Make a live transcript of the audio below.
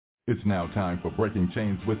It's now time for Breaking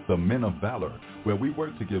Chains with the Men of Valor, where we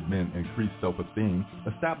work to give men increased self-esteem,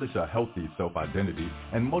 establish a healthy self-identity,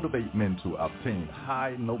 and motivate men to obtain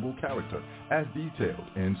high, noble character as detailed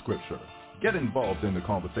in Scripture. Get involved in the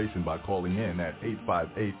conversation by calling in at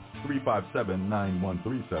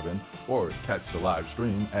 858-357-9137 or catch the live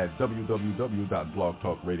stream at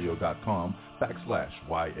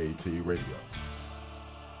www.blogtalkradio.com/YAT Radio.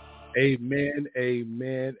 Amen,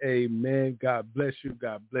 amen, amen. God bless you.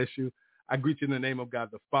 God bless you. I greet you in the name of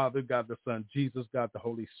God the Father, God the Son, Jesus, God the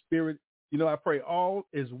Holy Spirit. You know, I pray all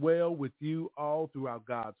is well with you all throughout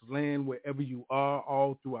God's land, wherever you are,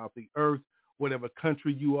 all throughout the earth, whatever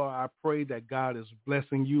country you are. I pray that God is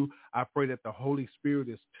blessing you. I pray that the Holy Spirit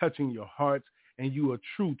is touching your hearts and you are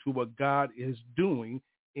true to what God is doing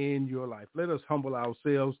in your life. Let us humble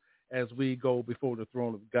ourselves as we go before the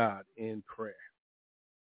throne of God in prayer.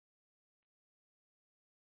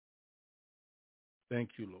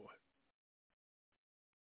 Thank you, Lord.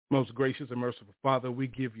 Most gracious and merciful Father, we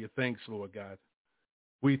give you thanks, Lord God.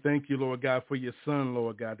 We thank you, Lord God, for your Son,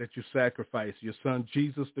 Lord God, that you sacrificed, your Son,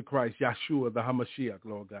 Jesus the Christ, Yahshua the HaMashiach,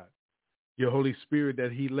 Lord God. Your Holy Spirit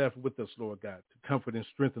that he left with us, Lord God, to comfort and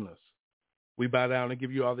strengthen us. We bow down and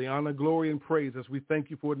give you all the honor, glory, and praise as we thank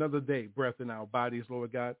you for another day, breath in our bodies,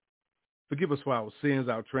 Lord God. Forgive us for our sins,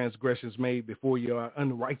 our transgressions made before you, our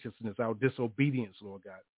unrighteousness, our disobedience, Lord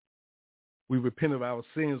God. We repent of our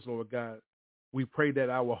sins, Lord God. We pray that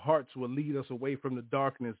our hearts will lead us away from the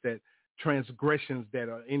darkness, that transgressions that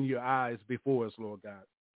are in your eyes before us, Lord God.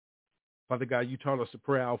 Father God, you taught us to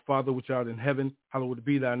pray, our Father which art in heaven, hallowed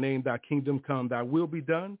be thy name, thy kingdom come, thy will be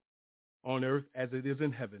done on earth as it is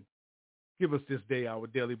in heaven. Give us this day our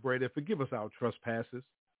daily bread and forgive us our trespasses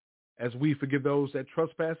as we forgive those that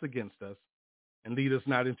trespass against us. And lead us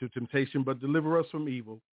not into temptation, but deliver us from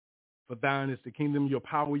evil. For thine is the kingdom, your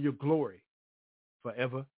power, your glory,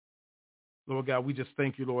 forever. Lord God, we just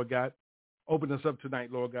thank you, Lord God. Open us up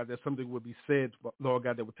tonight, Lord God, that something will be said, Lord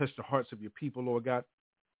God, that will touch the hearts of your people, Lord God.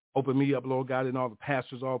 Open me up, Lord God, and all the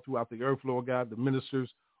pastors all throughout the earth, Lord God, the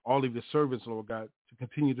ministers, all of your servants, Lord God, to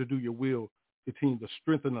continue to do your will, continue to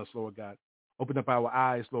strengthen us, Lord God. Open up our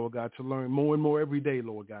eyes, Lord God, to learn more and more every day,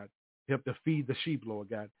 Lord God. Help to feed the sheep, Lord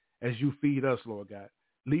God, as you feed us, Lord God.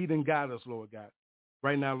 Lead and guide us, Lord God.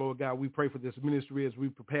 Right now, Lord God, we pray for this ministry as we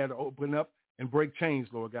prepare to open up and break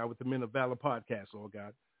chains, Lord God, with the Men of Valor podcast, Lord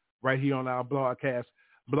God, right here on our broadcast,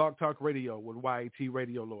 Blog Talk Radio with YAT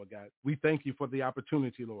Radio, Lord God. We thank you for the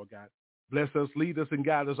opportunity, Lord God. Bless us, lead us, and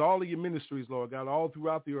guide us, all of your ministries, Lord God, all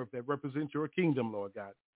throughout the earth that represent your kingdom, Lord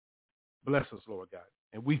God. Bless us, Lord God.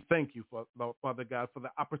 And we thank you, Father God, for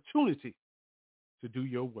the opportunity to do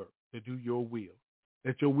your work, to do your will.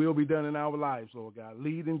 Let your will be done in our lives, Lord God.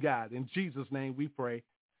 Lead and guide. In Jesus' name we pray.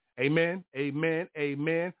 Amen, amen,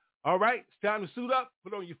 amen. All right, it's time to suit up.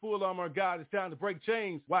 Put on your full armor of God. It's time to break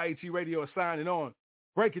chains. YAT Radio is signing on.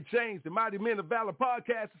 Breaking chains. The Mighty Men of Valor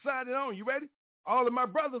podcast is signing on. You ready? All of my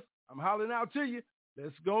brothers, I'm hollering out to you.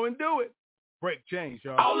 Let's go and do it. Break chains,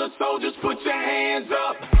 y'all. All the soldiers, put your hands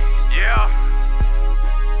up. Yeah.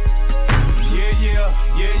 Yeah,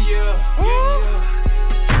 yeah, yeah, yeah, yeah.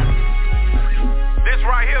 This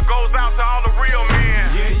right here goes out to all the real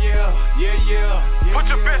men. Yeah, yeah, yeah, yeah. Put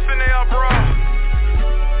your fist in the air, bro.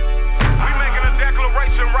 We making a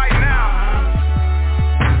declaration right now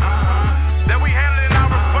that we handling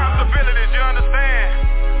our responsibilities, you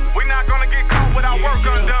understand? We're not gonna get caught with our work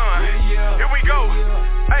undone. Here we go.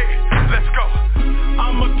 Hey, let's go.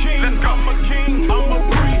 I'm a king, let's go. I'm a king, I'm a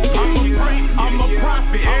priest, I'm a priest, I'm a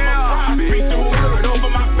prophet, I'm a prophet. Speak the word over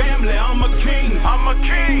my family. I'm a king, I'm a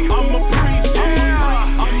king, I'm a priest,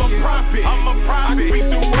 I'm a prophet, I'm a prophet. I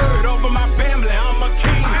speak the word over my family. I'm a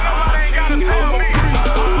king. You know I ain't gotta tell me.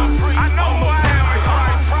 I know who I am.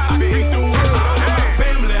 I speak the word over my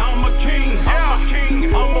family. I'm a king, I'm a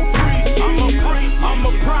king, I'm a priest, I'm a priest, I'm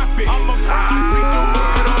a prophet, I'm a prophet. I speak the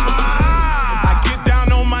word over my family. I get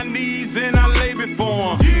down on my knees and I lay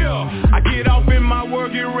before him. Yeah. I get off in my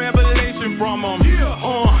word, get revelation from him. Yeah.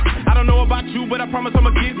 I don't know about you, but I promise I'ma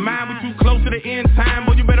get mine. We too close to the end time.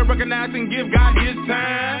 Boy, you better recognize and give God his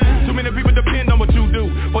time. Too many people depend on what you do.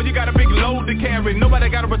 Boy, you got a big load to carry. Nobody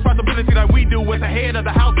got a responsibility like we do as the head of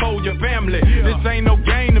the household, your family. This ain't no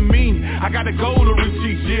game to me. I got a goal to reach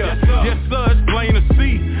each year. Yes, sir, it's plain to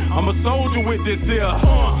see. I'm a soldier with this here.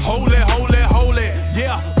 Holy, holy, holy.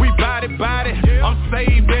 Yeah, we body. I'm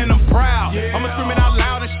saved and I'm proud. I'ma scream it out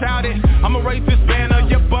loud and shout it. I'ma raise this banner.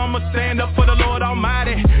 Yep, I'ma stand up for the Lord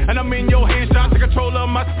Almighty. And I'm in your hands, trying to take control of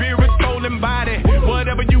my spirit, soul, and body.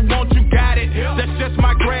 Whatever you want, you got it. That's just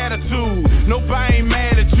my gratitude. Nobody ain't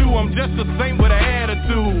mad at you. I'm just a saint with an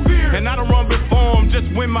attitude. And I don't run before them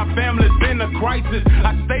just when my family's in a crisis.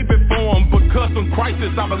 I stay before just some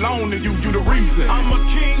crisis, I belong to you, you the reason. I'm a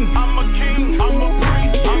king, I'm a king, I'm a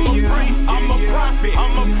priest, I'm a priest, I'm a prophet,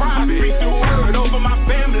 I'm a prophet. I speak the word over my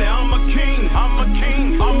family. I'm a king, I'm a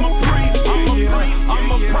king, I'm a priest, I'm a priest,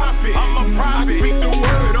 I'm a prophet, I'm a prophet. I speak the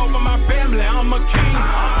word over my family. I'm a king,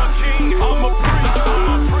 I'm a king, I'm a priest, I'm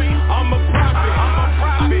a priest, I'm a prophet, I'm a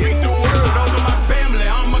prophet. I speak the word over my family.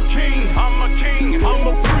 I'm a king, I'm a king, I'm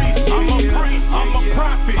a priest, I'm a priest, I'm a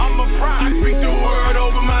prophet, I'm a prophet. I speak the word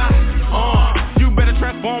over my you better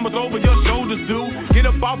transform us over your shoulders, dude. Get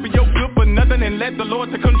up off of your good for nothing and let the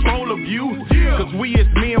Lord take control of you. Cause we as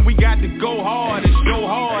men, we got to go hard and show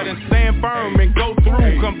hard and stand firm and go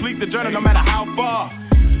through. Complete the journey no matter how far.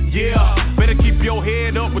 Yeah, better keep your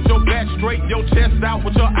head up with your back straight, your chest out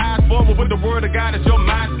with your eyes forward with the word of God as your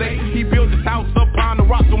mind state. He built his house upon the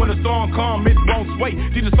rock, so when the storm comes, it won't sway.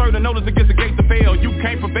 Jesus served the notice against the gates to fail. You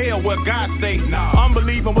can't prevail what God says. I'm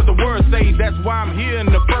believing what the word says. That's why I'm here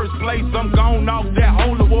in the first place. I'm gone off that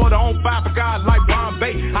holy water on fire for God like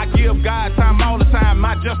Bombay. I give God time all the time.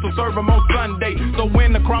 I just will serve him on Sunday. So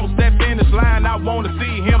when the cross that finish line, I want to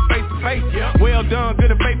see him face to face. Well done,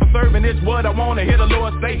 good and faithful servant. It's what I want to hear the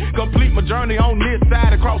Lord say. Complete my journey on this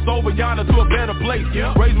side and cross over yonder to a better place.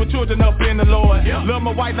 Raise my children up in the Lord. Love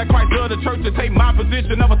my wife like Christ loved the church to take my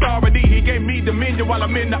position of authority. He gave me dominion while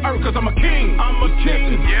I'm in the earth cause I'm a king. I'm a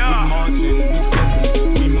king. Yeah.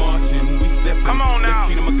 We marching, we stepping. Come on now.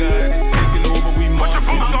 The kingdom of God is taking over. We marching. Put your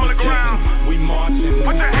boots on the ground. We marching.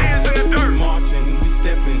 Put your hands in the dirt. We marching, we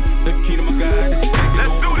stepping. The kingdom of God is taking over.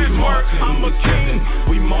 Let's do this work. I'm a king.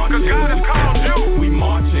 We marching. Cause God has called you. We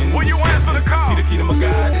marching. Will you answer the call? See the kingdom of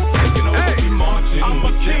God is taking over. Hey, we marching. I'm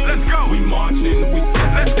a king. Let's go. We marching. We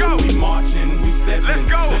stepping. Let's go. We marching. We stepping. Let's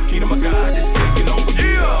go. The kingdom of God is taking over.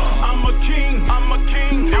 Yeah. I'm a king. I'm a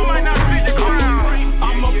king. You might not see the crown.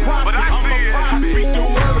 I'm a prophet. But I see it. I speak the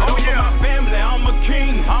word. Oh yeah. My family. I'm a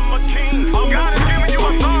king. I'm a king. God has given you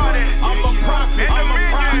authority. I'm a prophet. I'm a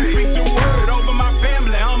prophet. I speak the word over my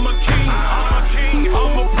family. I'm a king. I'm a king.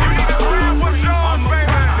 I'm a prophet. You need to grab what's yours,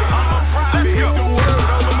 baby. I'm a prophet. Let's go. The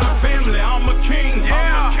word over my family. I'm a king.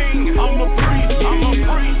 Yeah. I'm a king. I'm a priest. I'm a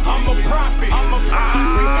priest. I'm a prophet. I'm a prophet.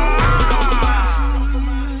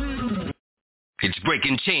 It's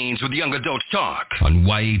Breaking Chains with Young Adult Talk on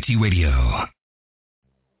YAT Radio.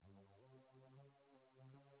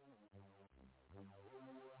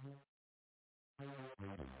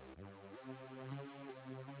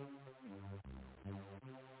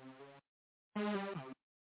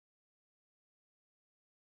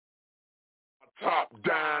 Top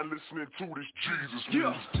down, listening to this Jesus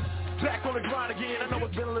music. Back on the grind again. I know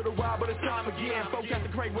it's been a little while, but it's time again. Folk at the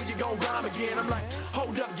crate, where you gon' rhyme again? I'm like,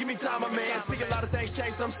 hold up, give me time, my man. See a lot of things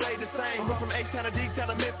change, some stay the same. Run from A-Town to D-Town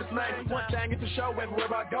to Memphis, man. One thing is a show everywhere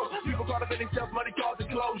I go. People caught up in themselves, money cause and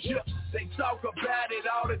closure. They talk about it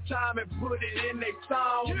all the time and put it in their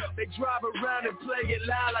song. They drive around and play it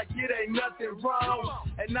loud like it ain't nothing wrong.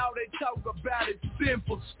 And now they talk about it,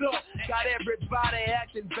 simple stuff. Got everybody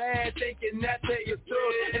acting bad, thinking that they a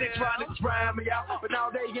thug. And they trying to drown me out, but now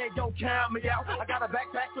they ain't gon' count me out. I got a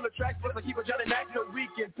backpack full of tracks, plus I keep a Johnny Mac so we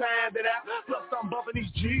can time it out. Plus I'm bumping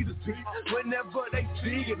these Jesus beats whenever they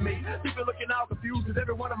see me. People looking all confused cause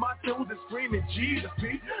every one of my tunes is screaming Jesus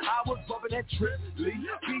beat. I was bumping that Trip Lee,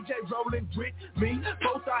 PJ rolling with me.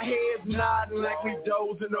 Both our heads nodding like we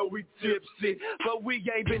dozing or we tipsy. But we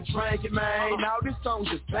ain't been drinking, man. Now this song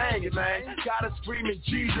just banging, man. Got us screaming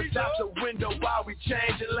Jesus out the window while we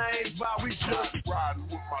changing lanes, while we just riding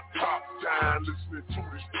with my top down, listening to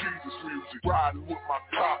this Jesus music. Riding with my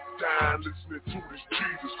top down, listening to this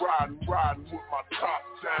Jesus. Riding with my top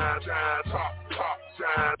down, top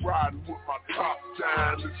down. Riding with my top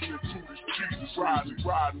down, listening to this Jesus. Riding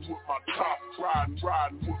with my top,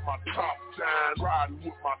 riding with my top down, riding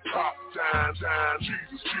with my top down.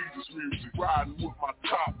 Jesus music. Riding with my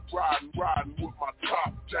top, riding with my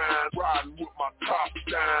top down, riding with my top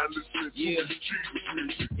down, listening to this Jesus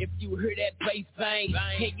music. If you hear that bass bang,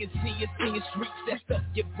 can you see us in the streets? That stuff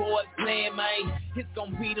your boys playing, man. It's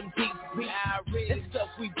gonna be them deep beats. That stuff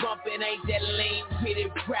we bumpin' ain't that lean with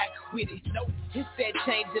it, rock with it. Nope, it's that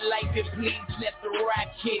change your life and please let the rock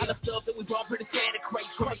hit. All the stuff that we bumpin' to Santa Crate.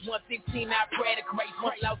 116, I pray to crate.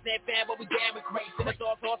 One lost that fan, but we damn it great. And it's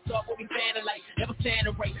all stuff, what we fanning like. Never stand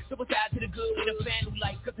a race. Double side to the good and the fan who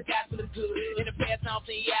like. Cause the gospel is good. In the past, I don't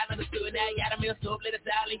think y'all understood. Now y'all done messed up, let us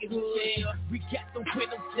all in your hood. We got them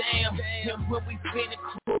windows down. And when we spin the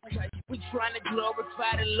crew, we trying to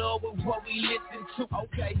glorify the Lord with what we listen to.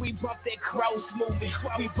 Okay, we bump that cross movement,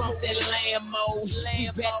 we bump that lamb mode,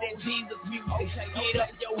 we back that Jesus music. Get up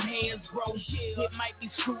your hands, bro. It might be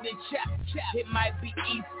screwed and chop, it might be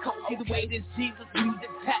East Coast. Either way, this Jesus music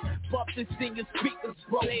tap. Bump this in your speakers,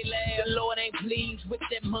 bro. The Lord ain't pleased with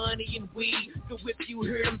that money and weed. So if you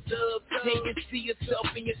hear them thugs, they can see yourself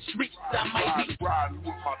in your streets. I might be riding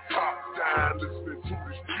with my top down, listening to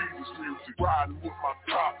this Jesus music. Riding with my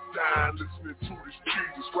top down, listening to this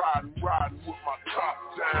Jesus. Riding with my top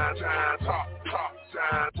down, top down.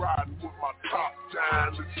 Riding with my top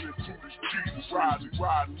down, listening to this Jesus. Riding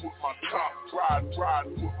with my top,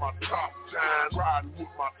 riding with my top down, riding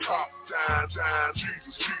with my top down.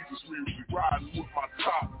 Jesus music. Riding with my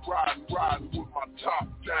top, riding with my top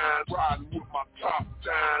down, riding with my top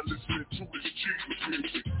down, listening to this Jesus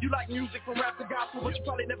music. You like music from rap to gospel, but you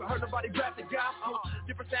probably never heard nobody rap the gospel.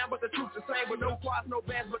 Different sound, but the truth's the same. With no choirs, no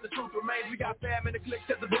bands, but the truth remains. We got fam in the clique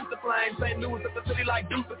to the booth the flame. Same news at the city like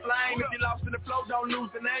Deuce the Flame. If you lost in the flow, don't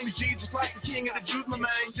lose the name. Jesus Christ, the King of the Jews, my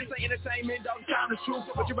man. This ain't entertainment, dog, time the truth.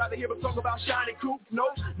 But you rather hear a song about shiny coupe?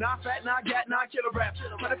 Nope, not fat, not gat, not killer rap.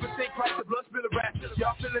 100% Christ, the blood spill of rap.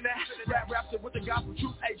 Y'all feeling that? Rap with the gospel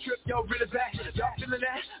truth. Hey, trip, yo, really back. Y'all feeling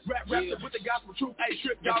that? Rap with the gospel truth. Hey,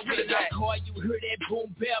 trip, y'all really back. You hear that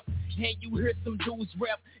boom bap, and you hear some dudes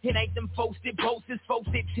rap. It ain't them folks that boast, it's folks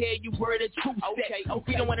that tell you where the truth set.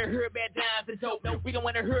 We don't want to hear about dimes and dope. We don't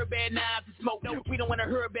want to hear about knives and smoke. We don't want to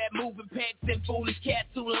hear about moving packs and foolish cats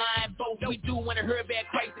who lying both. We do want to hear about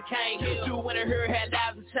Christ the King. Do want to hear how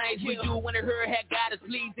lives have changed. We do want to hear how God is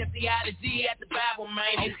pleased and theology at the Bible,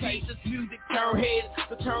 man. This Jesus music turn heads,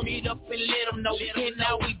 so turn it up and let them know. And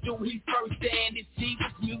now we do He's first and this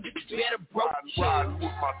Jesus music better bro. Riding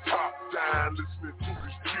with my top down, listening to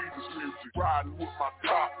this Jesus music. Riding with my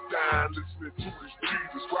top down, listening to this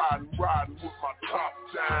Jesus. Riding with my top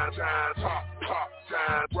down, top down.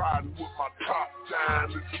 Riding with my top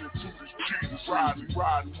down, listening to this Jesus. Riding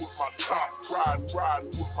with my top, riding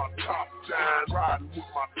with my top down, riding with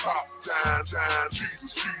my top down.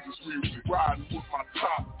 Jesus music. Riding with my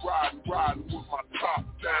top, riding with my top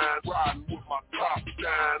down, riding with my top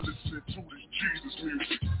down, listening to this Jesus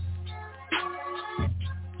music.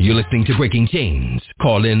 You're listening to Breaking Chains.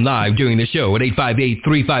 Call in live during the show at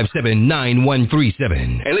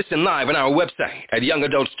 858-357-9137. And listen live on our website at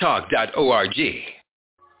youngadultstalk.org.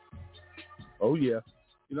 Oh, yeah.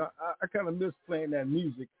 You know, I kind of miss playing that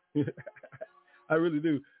music. I really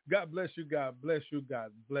do. God bless you. God bless you.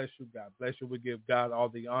 God bless you. God bless you. We give God all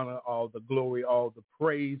the honor, all the glory, all the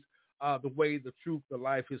praise, the way, the truth, the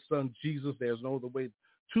life, his son, Jesus. There's no other way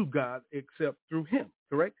to God except through him,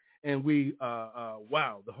 correct? And we,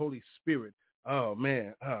 the Holy Spirit, oh,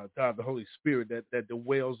 man, God, the Holy Spirit that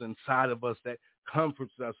dwells inside of us, that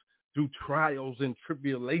comforts us through trials and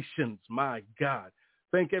tribulations, my God.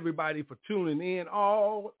 Thank everybody for tuning in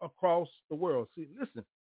all across the world. See, listen,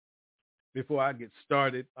 before I get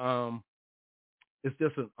started, it's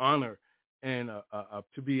just an honor and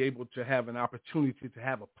to be able to have an opportunity to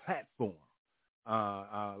have a platform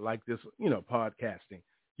like this, you know, podcasting.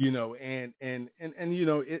 You know, and you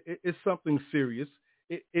know, it's something serious.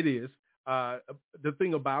 It is. The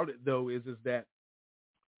thing about it, though, is that,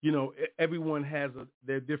 you know, everyone has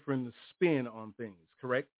their different spin on things,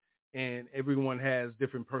 correct? And everyone has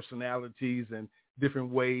different personalities and different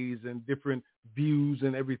ways and different views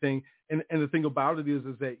and everything. And the thing about it is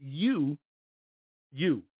that you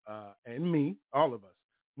and me, all of us,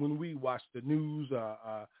 when we watch the news,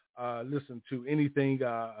 listen to anything,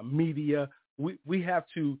 media, we have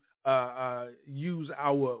to use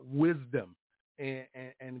our wisdom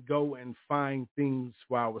and go and find things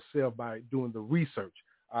for ourselves by doing the research.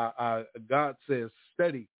 God says,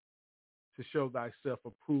 study to show thyself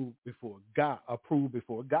approved before God.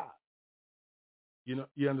 You know,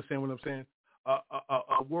 you understand what I'm saying?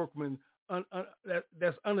 A workman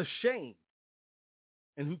that's unashamed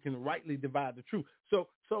and who can rightly divide the truth. So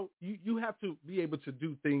you have to be able to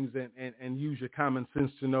do things and use your common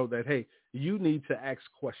sense to know that, hey, you need to ask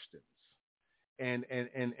questions. And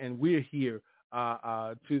we're here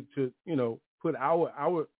to you know, put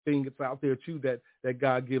our things out there too that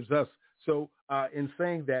God gives us. So in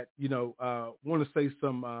saying that, you know, want to say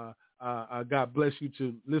some God bless you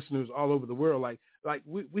to listeners all over the world. Like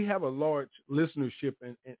we have a large listenership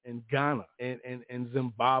in Ghana and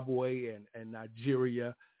Zimbabwe and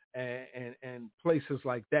Nigeria and places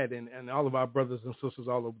like that, and all of our brothers and sisters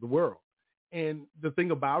all over the world. And the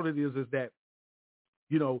thing about it is that,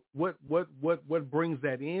 you know, what brings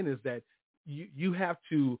that in is that you have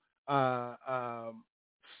to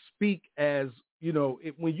speak as, you know,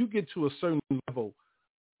 when you get to a certain level,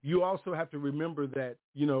 you also have to remember that,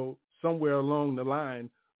 you know, somewhere along the line,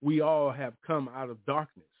 we all have come out of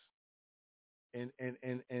darkness, and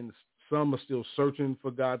some are still searching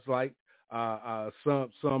for God's light.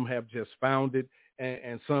 Some have just found it,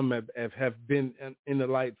 and some have been in the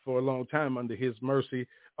light for a long time under His mercy,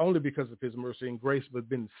 only because of His mercy and grace, but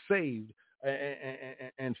been saved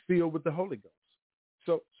and filled with the Holy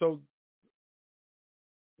Ghost. So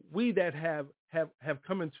we that have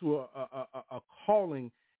come into a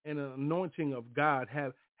calling and an anointing of God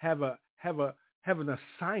have an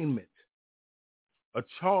assignment, a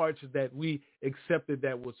charge that we accepted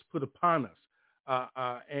that was put upon us,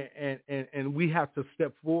 and we have to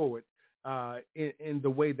step forward in the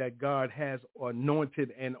way that God has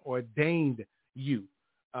anointed and ordained you,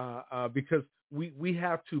 because we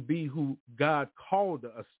have to be who God called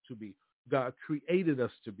us to be. God created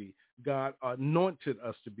us to be. God anointed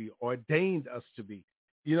us to be, ordained us to be.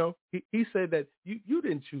 You know, he said that you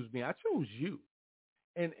didn't choose me, I chose you.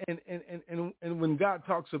 And when God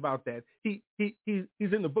talks about that, he's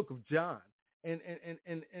in the book of John, and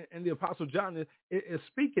the Apostle John is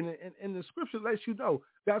speaking, and the scripture lets you know,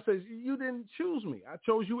 God says, you didn't choose me, I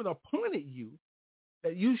chose you and appointed you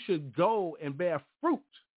that you should go and bear fruit,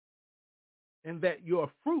 and that your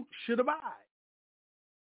fruit should abide,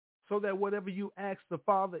 so that whatever you ask the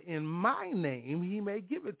Father in my name, He may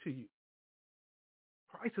give it to you.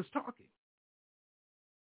 Christ is talking.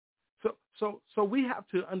 So we have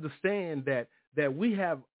to understand that we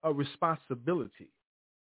have a responsibility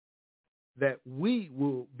that we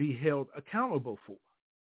will be held accountable for.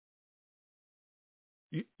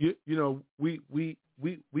 You know, we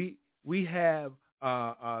have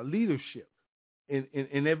leadership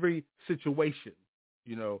in every situation.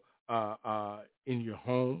 You know, in your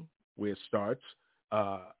home where it starts,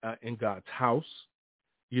 in God's house.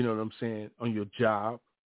 You know what I'm saying? On your job.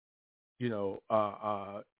 You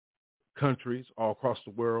know, countries all across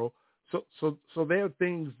the world. So there are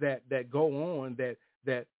things that go on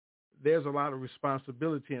that there's a lot of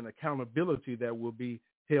responsibility and accountability that will be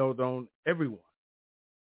held on everyone.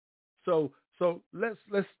 So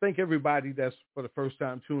let's thank everybody that's for the first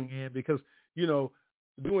time tuning in, because, you know,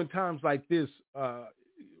 during times like this,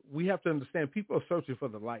 we have to understand people are searching for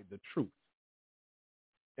the light, the truth.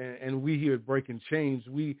 And we here at Breaking Chains,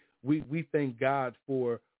 we thank God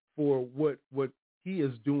for what He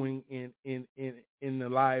is doing in the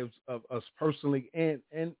lives of us personally and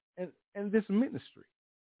this ministry.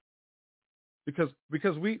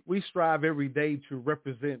 Because we strive every day to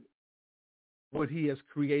represent what He has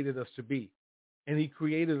created us to be. And He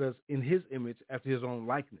created us in His image after His own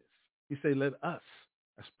likeness. He said, let us,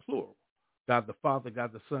 that's plural, God the Father,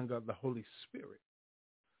 God the Son, God the Holy Spirit.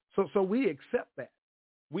 So we accept that.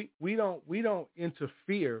 We don't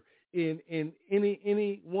interfere in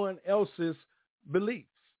anyone else's beliefs.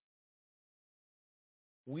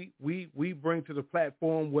 We bring to the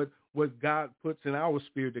platform what God puts in our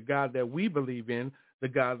spirit, the God that we believe in, the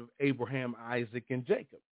God of Abraham, Isaac, and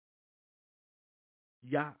Jacob.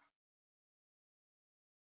 Yah.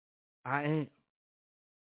 I am.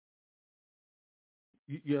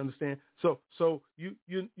 You understand? So you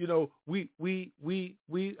know, we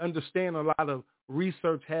understand a lot of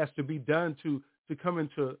research has to be done to come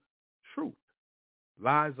into truth.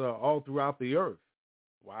 Lies are all throughout the earth.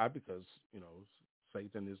 Why? Because, you know,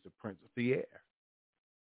 Satan is the prince of the air.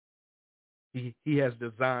 He has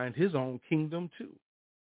designed his own kingdom too.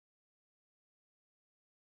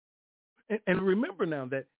 And remember now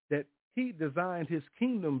that he designed his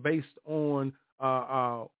kingdom based on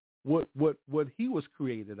what he was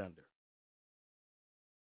created under.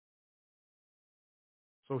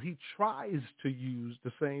 So he tries to use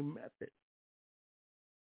the same method.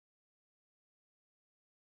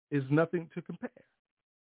 Is nothing to compare.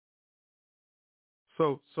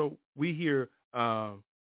 So we here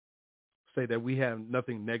say that we have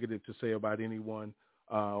nothing negative to say about anyone.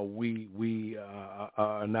 We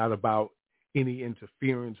are not about any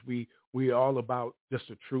interference. We all about just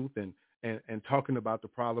the truth and talking about the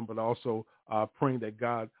problem, but also praying that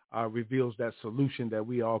God reveals that solution that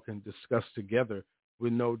we all can discuss together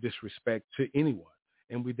with no disrespect to anyone.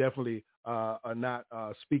 And we definitely are not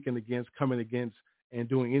speaking against, coming against, and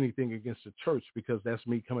doing anything against the church, because that's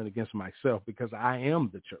me coming against myself, because I am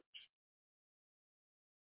the church.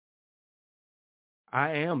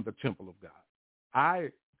 I am the temple of God.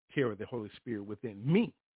 I carry the Holy Spirit within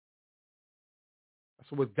me. That's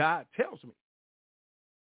what God tells me.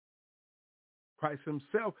 Christ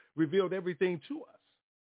himself revealed everything to us.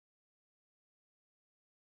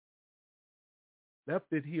 Left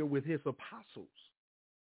it here with his apostles,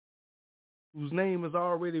 whose name is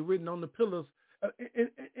already written on the pillars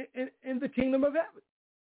in the kingdom of heaven.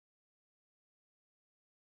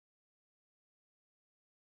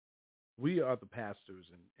 we are the pastors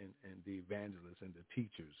and the evangelists and the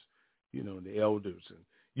teachers, the elders,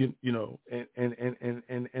 and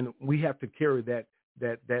and we have to carry that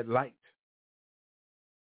light,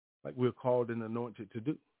 like we're called and anointed to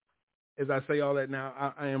do. As I say all that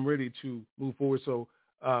now, I am ready to move forward. So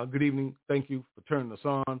good evening. Thank you for turning us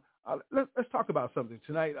on. Let's talk about something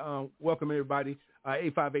tonight. Welcome, everybody.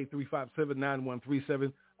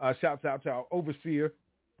 858-357-9137. Shouts out to our overseer,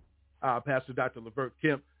 Pastor Dr. Levert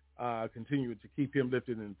Kemp. Continuing to keep him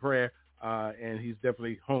lifted in prayer. And he's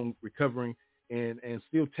definitely home recovering and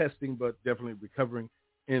still testing, but definitely recovering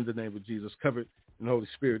in the name of Jesus. Covered in the Holy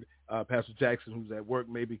Spirit. Pastor Jackson, who's at work,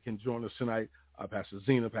 maybe can join us tonight. Pastor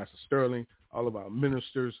Zena, Pastor Sterling, all of our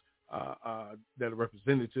ministers that are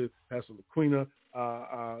representative, Pastor LaQuina,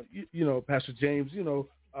 Pastor James,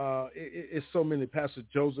 it's so many, Pastor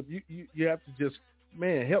Joseph. You have to just,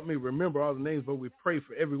 man, help me remember all the names, but we pray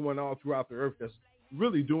for everyone all throughout the earth that's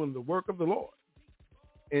really doing the work of the Lord.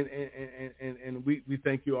 And we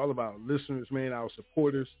thank you, all of our listeners, man, our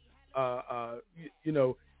supporters.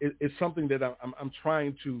 It's something that I'm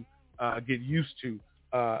trying to get used to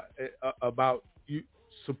about you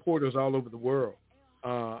supporters all over the world,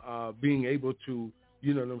 being able to,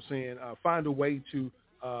 find a way to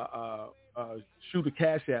shoot a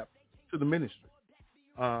cash app to the ministry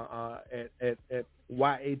at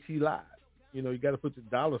YAT Live. You got to put the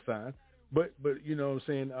 $sign, but we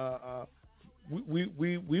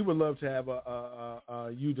would love to have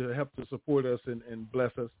you to help to support us and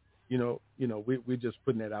bless us. We're just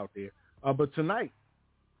putting that out there. But tonight,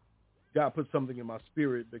 God put something in my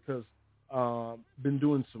spirit because been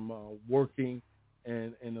doing some working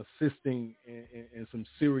and assisting in some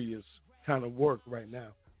serious kind of work right now.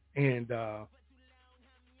 And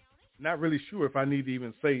not really sure if I need to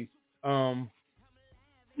even say, I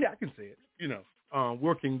can say it,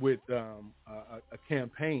 working with a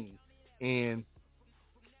campaign. And,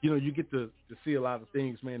 you get to see a lot of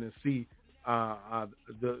things, man, and see the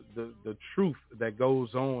truth that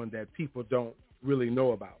goes on that people don't really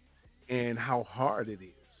know about and how hard it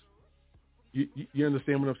is. You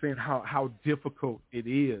understand what I'm saying? How difficult it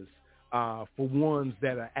is for ones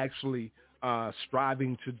that are actually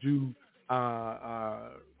striving to do,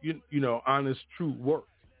 honest, true work.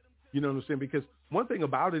 You know what I'm saying? Because one thing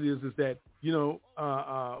about it is that,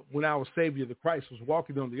 when our Savior, the Christ, was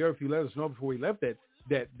walking on the earth, he let us know before he left that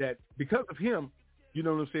because of him, you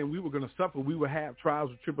know what I'm saying, we were going to suffer. We would have trials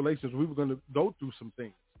and tribulations. We were going to go through some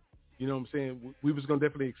things. You know what I'm saying? We was going to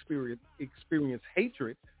definitely experience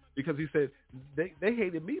hatred because he said they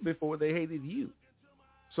hated me before they hated you.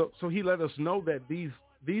 So he let us know that these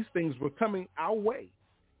things were coming our way.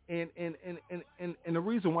 And the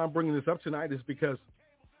reason why I'm bringing this up tonight is because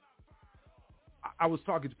I was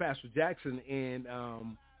talking to Pastor Jackson and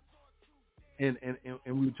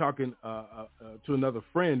we were talking to another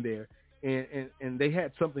friend there, and they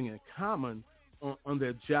had something in common on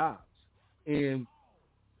their jobs. And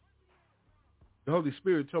the Holy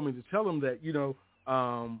Spirit told me to tell them that,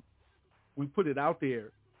 we put it out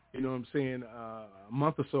there, you know what I'm saying, a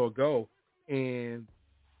month or so ago, and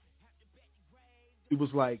it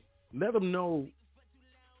was like, let them know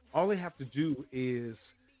all they have to do is,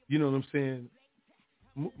 you know what I'm saying,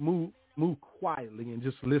 move quietly and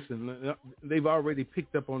just listen. They've already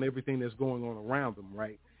picked up on everything that's going on around them,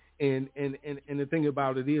 right? And the thing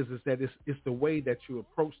about it is that it's the way that you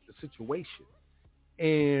approach the situation.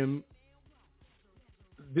 And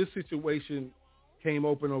this situation came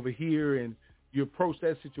open over here, and you approach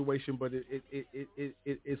that situation, but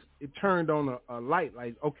it turned on a light,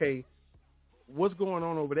 like, okay, what's going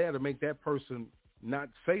on over there to make that person not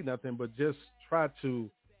say nothing, but just try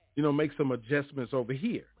to, make some adjustments over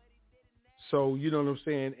here. So, you know what I'm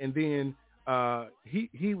saying? And then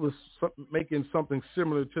he was making something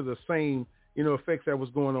similar to the same, effects that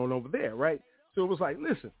was going on over there, right? So it was like,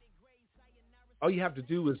 listen, all you have to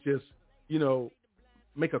do is just,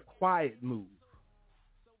 make a quiet move,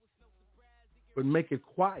 but make it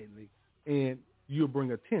quietly, and you'll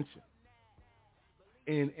bring attention.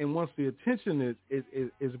 And once the attention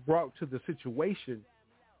is brought to the situation,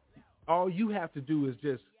 all you have to do is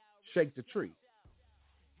just shake the tree.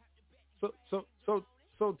 So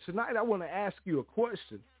tonight I want to ask you a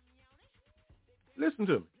question. Listen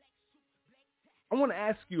to me. I want to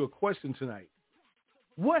ask you a question tonight.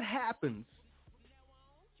 What happens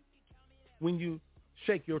when you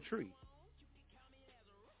shake your tree?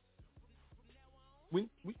 When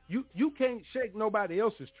you can't shake nobody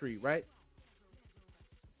else's tree, right?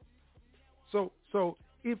 So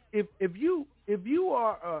if you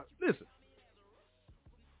are listen,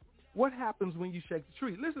 what happens when you shake the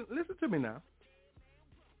tree? Listen to me now.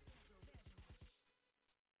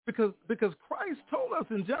 Because Christ told us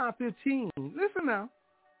in John 15, listen now,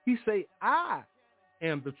 he say, I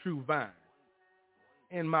am the true vine,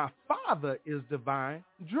 and my Father is the vine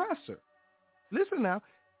dresser. Listen now,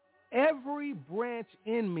 every branch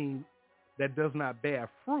in me that does not bear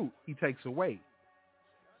fruit, he takes away.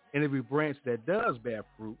 And every branch that does bear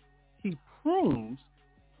fruit, he prunes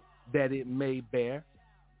that it may bear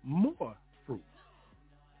more fruit.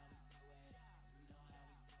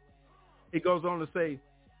 It goes on to say,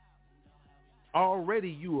 already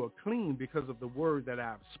you are clean because of the word that I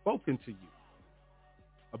have spoken to you.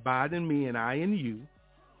 Abide in me and I in you,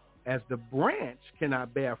 as the branch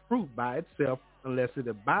cannot bear fruit by itself unless it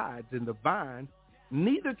abides in the vine,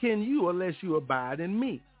 neither can you unless you abide in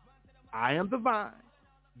me. I am the vine,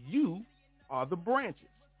 you are the branches.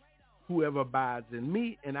 Whoever abides in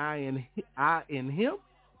me and I in him,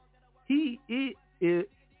 he it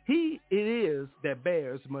is that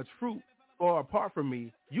bears much fruit, or apart from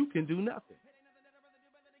me, you can do nothing.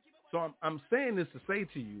 So I'm saying this to say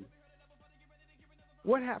to you,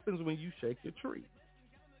 what happens when you shake your tree?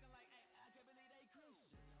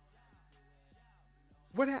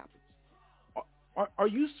 What happens? Are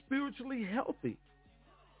you spiritually healthy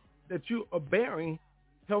that you are bearing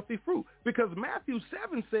healthy fruit? Because Matthew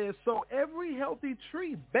 7 says, so every healthy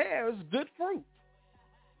tree bears good fruit,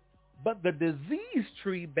 but the diseased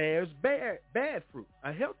tree bears bad fruit.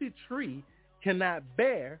 A healthy tree cannot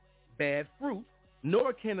bear bad fruit,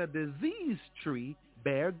 nor can a diseased tree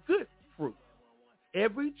bear good fruit.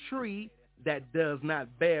 Every tree that does not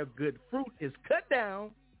bear good fruit is cut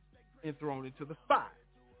down and thrown into the fire.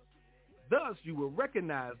 Thus you will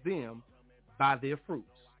recognize them by their fruits.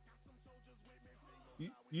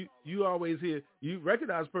 You always hear, you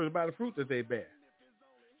recognize a person by the fruit that they bear.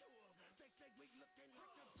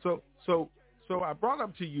 So I brought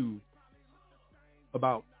up to you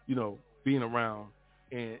about, being around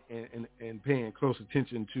and paying close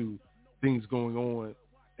attention to things going on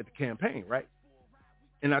at the campaign, right?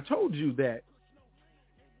 And I told you that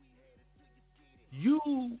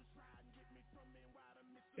you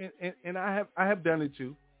and I have done it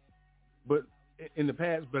too, but in the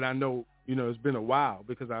past. But I know it's been a while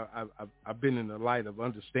because I've been in the light of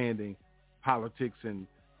understanding politics and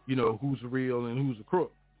who's real and who's a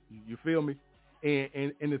crook. You feel me?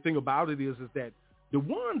 And the thing about it is that the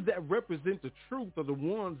ones that represent the truth are the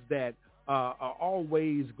ones that are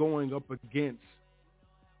always going up against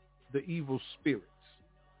the evil spirits.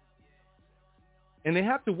 And they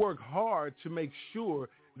have to work hard to make sure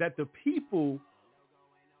that the people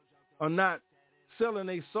are not selling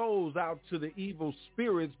their souls out to the evil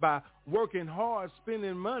spirits by working hard,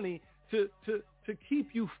 spending money to keep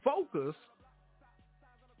you focused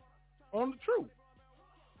on the truth.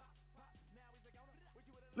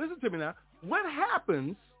 Listen to me now. What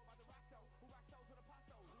happens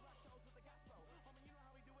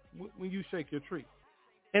when you shake your tree?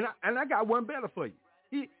 And I got one better for you.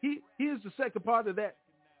 Here's the second part of that.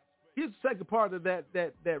 Here's the second part of that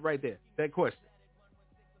right there, that question.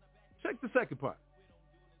 Check the second part.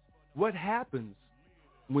 What happens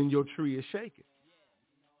when your tree is shaken?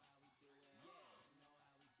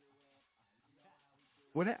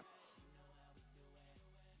 What happens?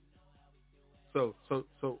 So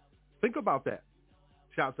think about that.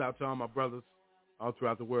 Shouts out to all my brothers all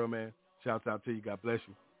throughout the world, man. Shouts out to you. God bless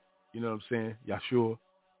you. You know what I'm saying?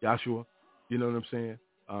 Yahshua. You know what I'm saying?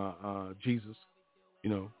 Jesus.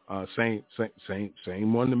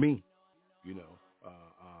 Same one to me.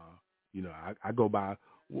 I go by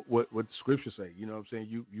what the scriptures say. You know what I'm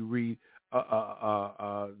saying? You read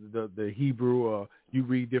the Hebrew, or you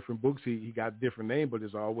read different books. He got a different name, but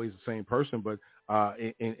it's always the same person. But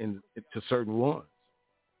in to certain ones.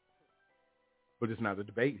 But it's not a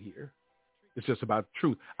debate here. It's just about the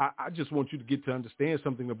truth. I just want you to get to understand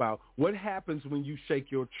something about what happens when you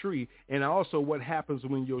shake your tree, and also what happens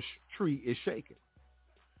when your tree is shaken.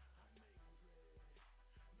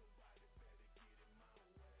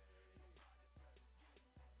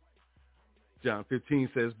 John 15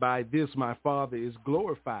 says, by this my Father is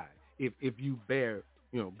glorified, if you bear,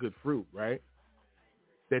 good fruit, right?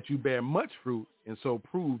 That you bear much fruit and so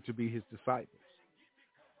prove to be his disciples.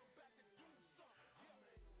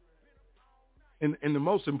 And the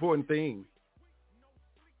most important thing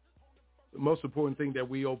that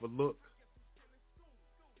we overlook,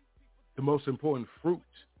 the most important fruit,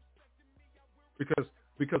 because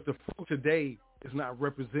the fruit today is not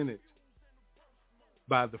represented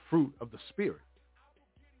by the fruit of the Spirit.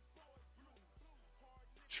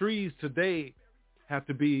 Trees today have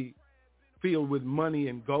to be filled with money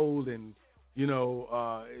and gold and,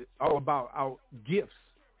 all about our gifts.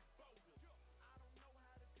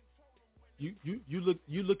 you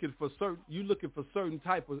looking for certain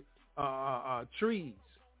type of trees.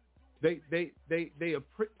 They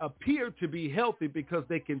appear to be healthy because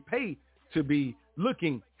they can pay to be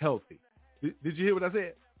looking healthy. Did you hear what I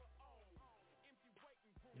said?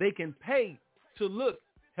 They can pay to look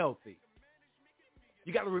healthy.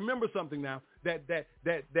 You got to remember something now, that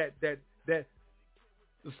the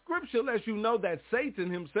scripture lets you know that Satan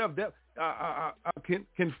himself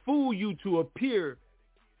can fool you to appear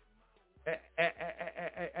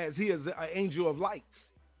as he is an angel of light.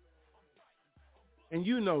 And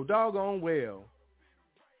you know doggone well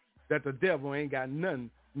that the devil ain't got none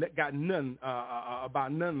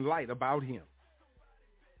about none light about him.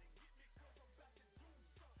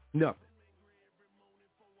 Nothing.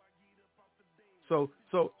 So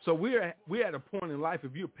we're at a point in life,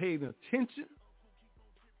 if you're paying attention,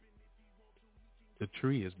 the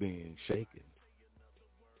tree is being shaken.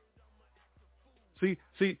 See,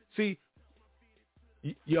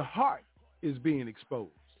 your heart is being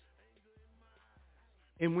exposed.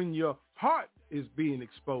 And when your heart is being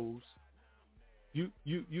exposed, you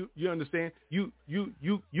understand, you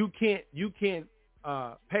can't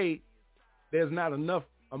pay. There's not enough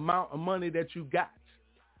amount of money that you got.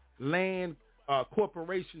 Land,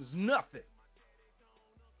 corporations, nothing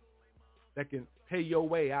that can pay your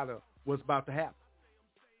way out of what's about to happen.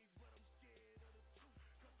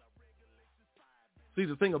 See,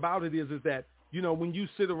 the thing about it is that, you know, when you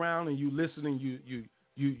sit around and you listen and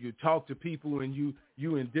you talk to people and you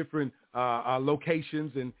in different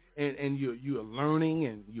locations and you're learning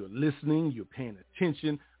and you're listening, you're paying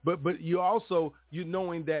attention, but you also, you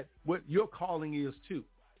knowing that what your calling is too.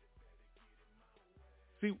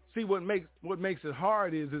 See what makes it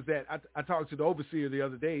hard is that I talked to the overseer the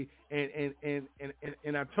other day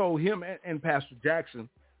and I told him and Pastor Jackson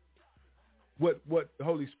what the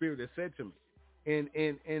Holy Spirit has said to me. And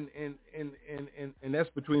that's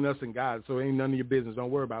between us and God. So it ain't none of your business.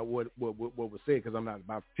 Don't worry about what was said, because I'm not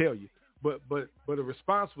about to tell you. But a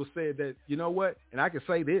response was said that, you know what? And I can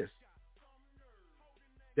say this,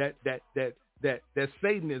 that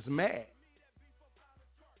Satan is mad.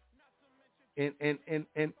 And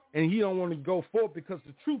he don't want to go forth because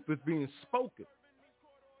the truth is being spoken.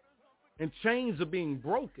 And chains are being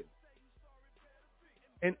broken.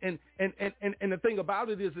 And the thing about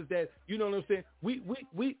it is that, you know what I'm saying,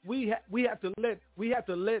 we have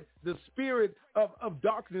to let the spirit of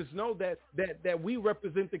darkness know that we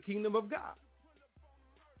represent the kingdom of God.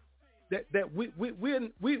 That we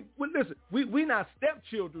listen, we're not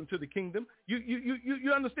stepchildren to the kingdom.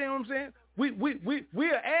 You understand what I'm saying?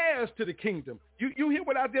 We're heirs to the kingdom. You hear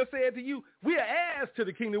what I just said to you? We are heirs to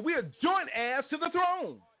the kingdom. We are joint heirs to the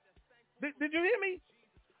throne. Did you hear me?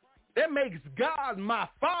 That makes God my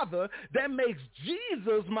father. That makes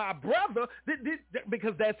Jesus my brother,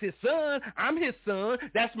 because that's his son. I'm his son.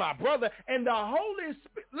 That's my brother. And the Holy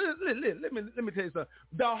Spirit, let me tell you something.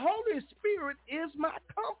 The Holy Spirit is my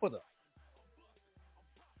comforter.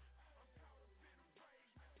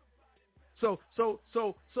 So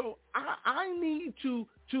I need to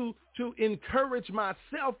encourage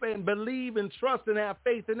myself and believe and trust and have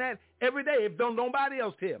faith in that every day. If nobody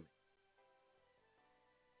else tell me.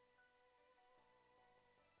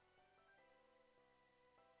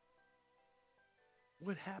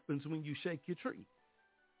 What happens when you shake your tree?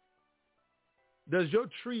 Does your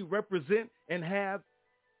tree represent and have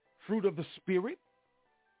fruit of the Spirit?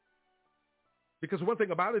 Because one thing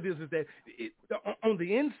about it is that on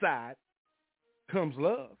the inside comes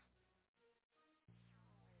love.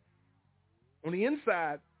 On the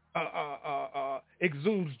inside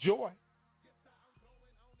exudes joy.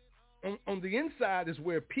 On the inside is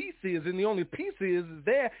where peace is, and the only peace is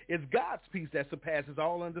God's peace that surpasses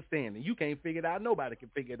all understanding. You can't figure it out. Nobody can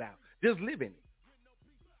figure it out. Just live in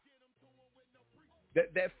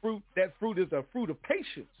it. That fruit is a fruit of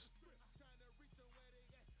patience.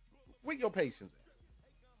 Where your patience at?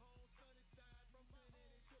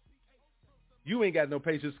 You ain't got no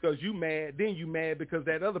patience because you mad. Then you mad because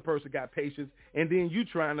that other person got patience, and then you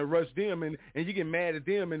trying to rush them, and you get mad at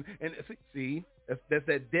them, and see. That's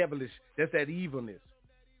that devilish, that's that evilness.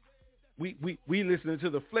 We listening to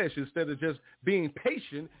the flesh instead of just being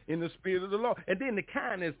patient in the spirit of the Lord. And then the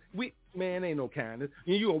kindness, ain't no kindness.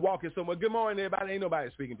 And you are walking somewhere, good morning everybody, ain't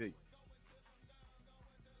nobody speaking to you.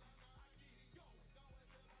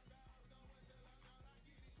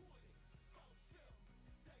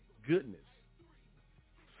 Goodness,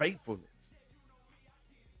 faithfulness.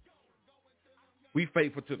 We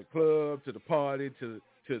faithful to the club, to the party, to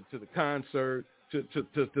the concert,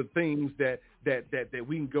 things that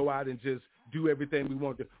we can go out and just do everything we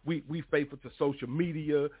want to. We faithful to social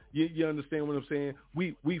media. You understand what I'm saying?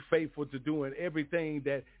 We faithful to doing everything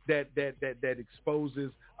that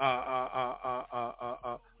exposes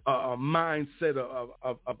a mindset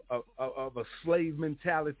of a slave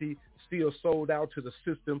mentality, still sold out to the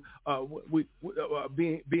system.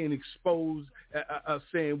 Being exposed,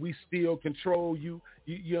 saying we still control you.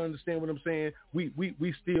 You understand what I'm saying?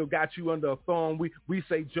 We still got you under a thumb. We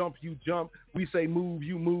say jump, you jump. We say move,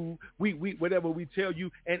 you move. We whatever we tell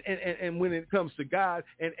you. And when it comes to God,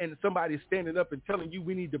 and somebody's standing up and telling you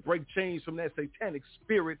we need to break chains from that satanic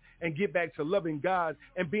spirit and get back to loving God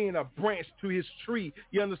and being a branch to His tree.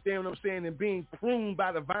 You understand what I'm saying? And being pruned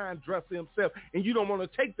by the vine dresser Himself. And you don't want to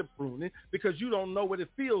take the pruning because you don't know what it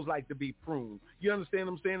feels like to be pruned. You understand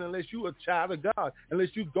what I'm saying? Unless you're a child of God, unless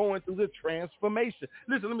you're going through the transformation.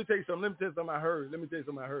 Listen, let me tell you something. I heard.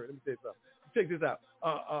 Check this out.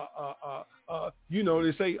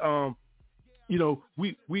 They say,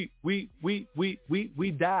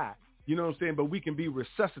 we die. You know what I'm saying? But we can be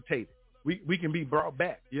resuscitated. We can be brought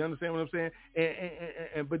back. You understand what I'm saying?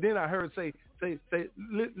 And but then I heard say,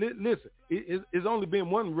 listen, it's only been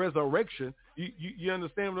one resurrection. You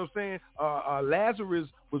understand what I'm saying? Lazarus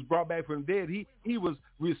was brought back from the dead. He was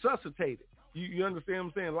resuscitated. You understand what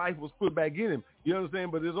I'm saying? Life was put back in him. You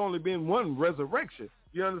understand? But there's only been one resurrection.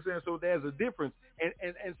 You understand? So there's a difference.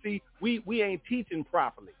 And see, we ain't teaching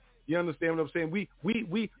properly. You understand what I'm saying? We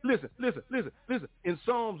listen. In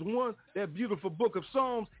Psalms 1, that beautiful book of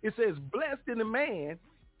Psalms, it says, blessed is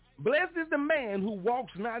the man who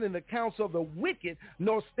walks not in the counsel of the wicked,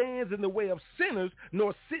 nor stands in the way of sinners,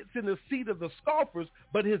 nor sits in the seat of the scoffers,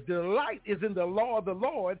 but his delight is in the law of the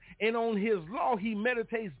Lord, and on his law he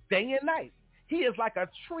meditates day and night. He is like a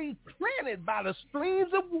tree planted by the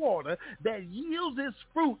streams of water that yields its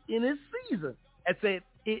fruit in its season. I said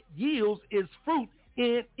it yields its fruit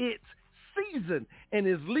in its season, and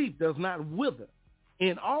his leaf does not wither.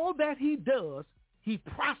 In all that he does, he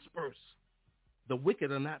prospers. The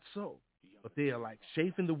wicked are not so, but they are like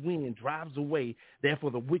chaff in the wind drives away.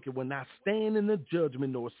 Therefore the wicked will not stand in the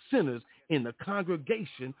judgment, nor sinners in the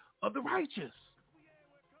congregation of the righteous.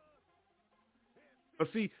 But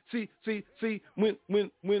see,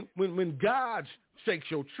 when God shakes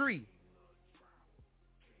your tree,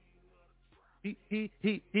 he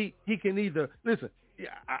can either listen.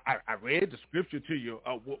 I read the scripture to you.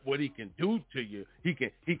 What he can do to you, he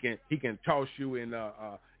can toss you in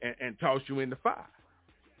and toss you in the fire.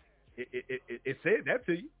 It said that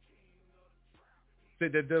to you. It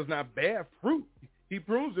said that does not bear fruit. He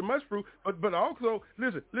prunes it much fruit, but also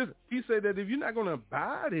listen. He said that if you're not going to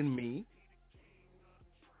abide in me,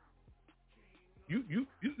 you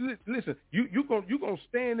listen. You gonna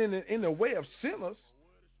stand in the way of sinners.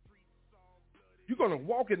 You're gonna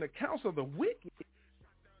walk in the counsel of the wicked.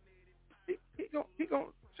 He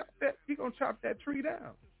gonna chop that tree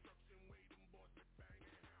down,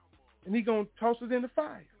 and he gonna toss it in the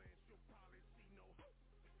fire.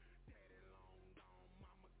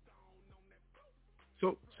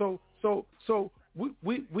 So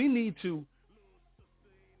we need to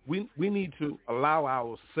allow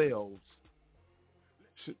ourselves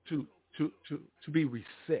to be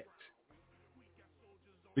reset,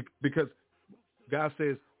 because God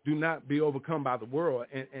says, do not be overcome by the world,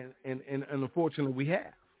 and unfortunately we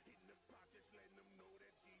have.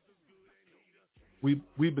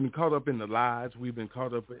 We've been caught up in the lies, we've been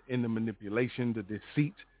caught up in the manipulation, the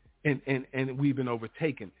deceit, and we've been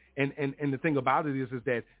overtaken. And the thing about it is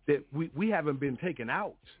that we haven't been taken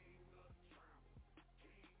out.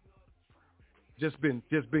 Just been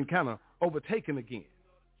kind of overtaken again.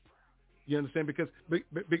 You understand? Because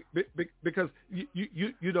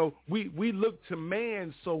you know we look to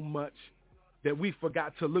man so much that we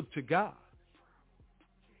forgot to look to God.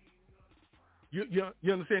 You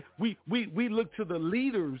understand? We look to the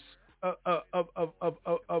leaders of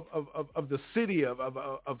the city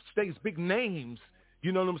of states, big names.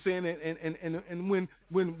 You know what I'm saying? And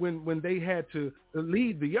when they had to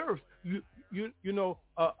leave the earth, you know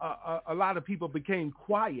a lot of people became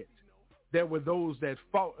quiet. There were those that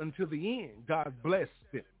fought until the end. God bless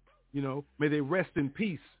them. You know, may they rest in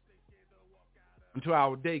peace until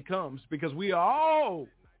our day comes, because we all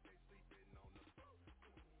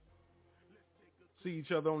see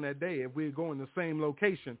each other on that day. If we're going the same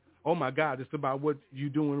location, oh my God, it's about what you're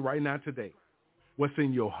doing right now today. What's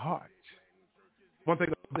in your heart? One thing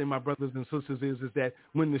I say, my brothers and sisters, is that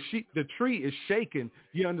when the tree is shaken,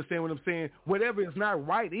 you understand what I'm saying? Whatever is not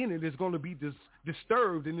right in it is going to be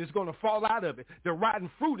disturbed, and it's going to fall out of it. The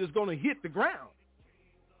rotten fruit is going to hit the ground.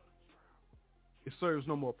 It serves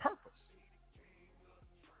no more purpose.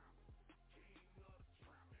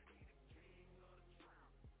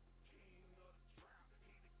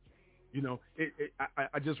 You know,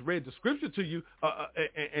 I just read the scripture to you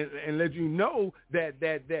and let you know that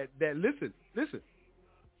listen,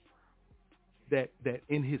 that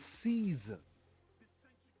in his season,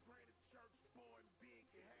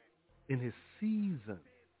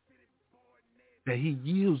 that he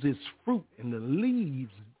yields his fruit and the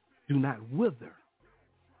leaves do not wither.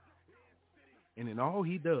 And in all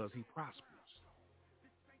he does, he prospers.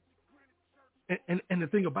 And the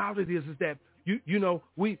thing about it is that you know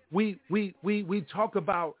we talk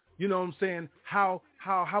about, you know what I'm saying, how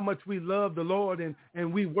much we love the Lord and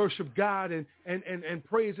we worship God and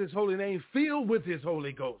praise his holy name, filled with his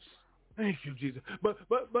Holy Ghost. Thank you, Jesus. But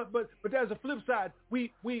there's a flip side.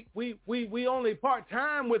 We only part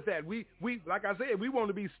time with that. We like I said, we want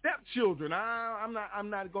to be stepchildren. I'm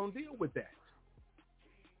not going to deal with that.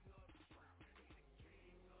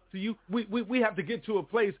 So we have to get to a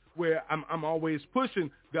place where I'm always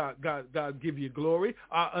pushing God give you glory.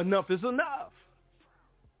 Enough is enough.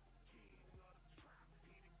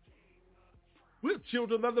 We're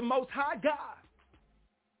children of the Most High God.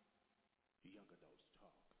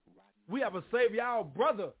 We have a Savior, our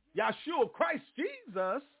brother, Yahshua Christ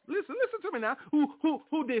Jesus. Listen to me now.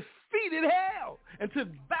 Who defeated hell and took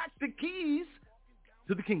back the keys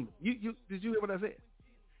to the kingdom. Did you hear what I said?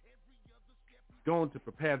 Going to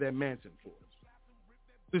prepare that mansion for us.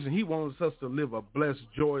 Listen, he wants us to live a blessed,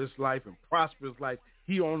 joyous life and prosperous life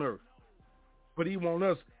here on earth. But he wants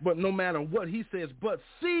us, but no matter what he says, but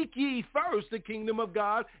seek ye first the kingdom of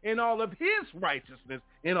God and all of his righteousness,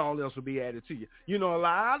 and all else will be added to you. You know, a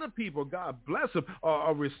lot of people, God bless them,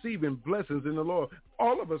 are receiving blessings in the Lord.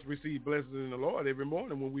 All of us receive blessings in the Lord every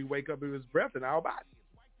morning when we wake up in his breath in our body.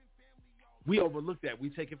 We overlook that. We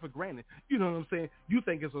take it for granted. You know what I'm saying? You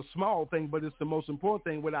think it's a small thing, but it's the most important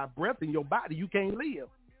thing. Without breath in your body, you can't live.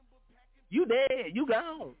 You dead. You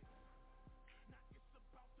gone.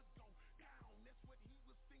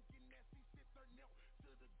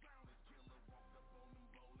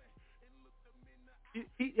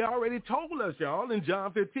 He already told us, y'all, in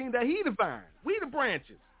John 15 that he the vine. We the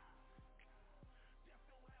branches.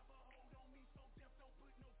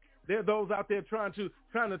 There are those out there trying to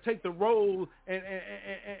take the role and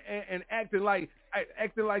acting like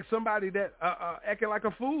somebody that acting like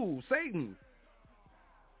a fool, Satan.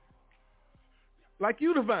 Like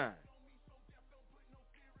you, the vine.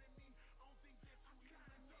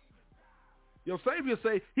 Your Savior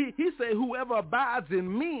say he say whoever abides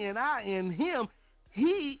in me and I in him,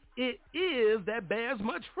 it is that bears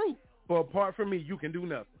much fruit. For apart from me, you can do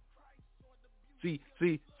nothing. See,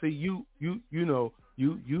 you know,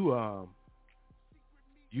 you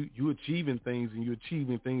achieving things, and you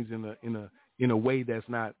achieving things in a way that's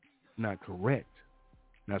not correct.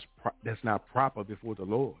 That's not proper before the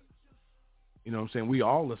Lord. You know what I'm saying? We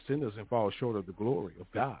all are sinners and fall short of the glory of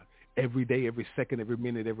God every day, every second, every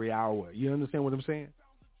minute, every hour. You understand what I'm saying?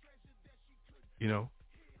 You know,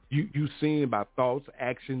 you sin by thoughts,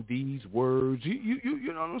 action, deeds, words.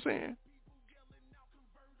 You know what I'm saying?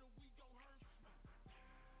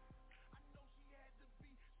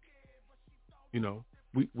 You know,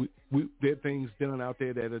 we there are things done out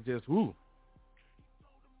there that are just woo.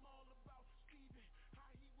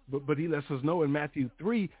 But he lets us know in Matthew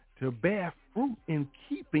 3 to bear fruit in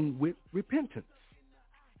keeping with repentance.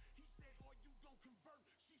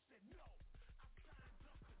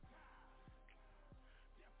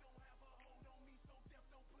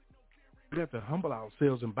 We have to humble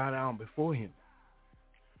ourselves and bow down before him.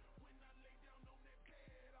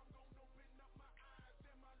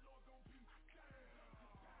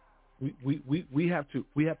 We have to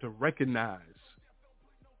recognize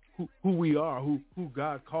who we are, who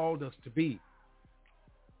God called us to be,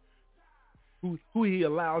 who he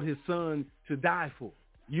allowed his son to die for,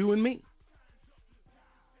 you and me,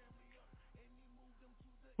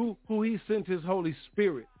 who he sent his Holy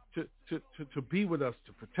Spirit to be with us,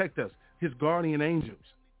 to protect us, his guardian angels.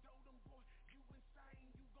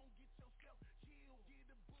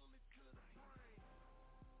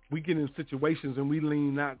 We get in situations and we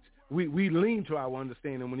lean to our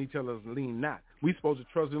understanding when he tells us lean not. We're supposed to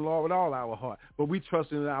trust in the Lord with all our heart, but we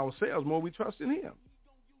trust in ourselves more than we trust in him.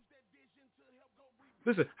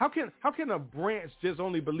 Listen, how can a branch just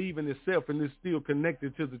only believe in itself and is still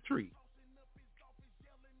connected to the tree?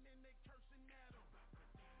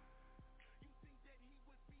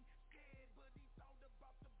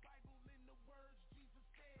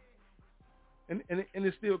 And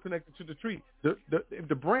it's still connected to the tree. If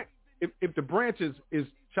the branch is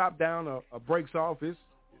chopped down or breaks off, it's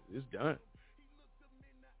done.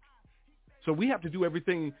 So we have to do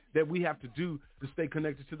everything that we have to do to stay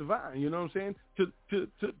connected to the vine. You know what I'm saying? To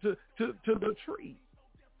the tree.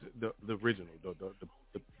 the original,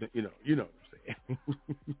 the you know what I'm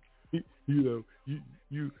saying.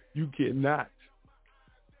 you cannot,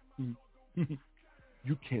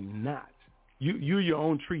 you cannot. You're your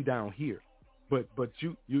own tree down here, but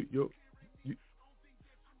you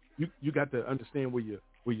got to understand where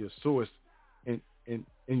your source in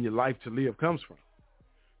your life to live comes from.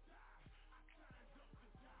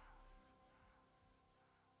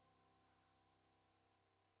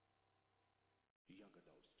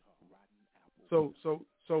 So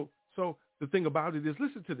the thing about it is,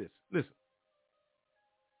 listen to this. Listen.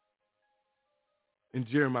 In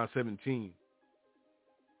Jeremiah 17,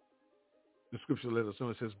 the scripture let us know,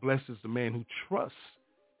 it says, blessed is the man who trusts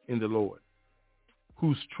in the Lord,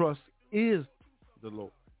 whose trust is the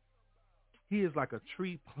Lord. He is like a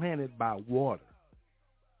tree planted by water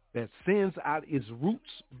that sends out its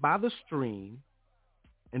roots by the stream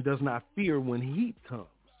and does not fear when heat comes,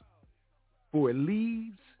 for its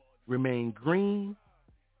leaves remain green,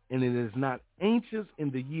 and it is not anxious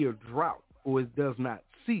in the year of drought, or it does not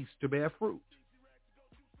cease to bear fruit.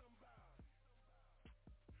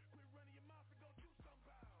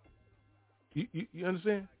 You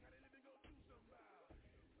understand?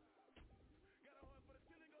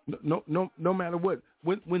 No matter what,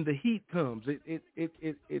 when the heat comes,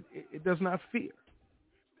 it does not fear.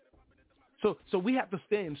 So we have to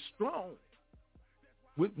stand strong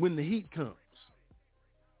when the heat comes.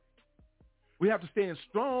 We have to stand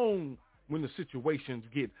strong when the situations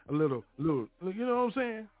get a little, you know what I'm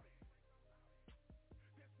saying?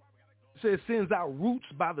 It says it sends out roots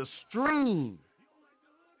by the stream.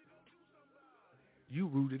 You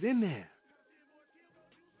rooted in there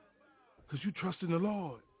because you trust in the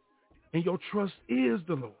Lord, and your trust is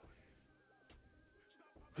the Lord,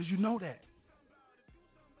 because you know that.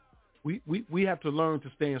 We have to learn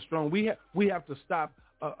to stand strong. We have to stop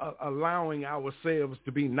allowing ourselves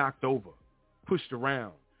to be knocked over, pushed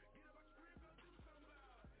around.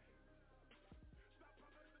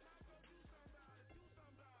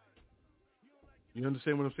 You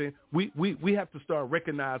understand what I'm saying? We have to start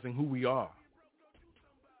recognizing who we are.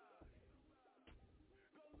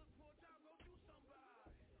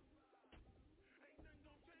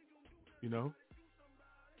 You know,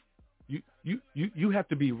 you have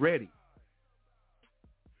to be ready.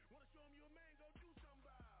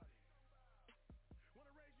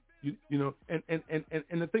 You know, and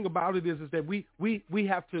the thing about it is that we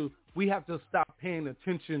have to stop paying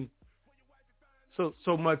attention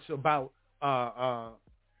so much about the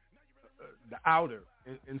outer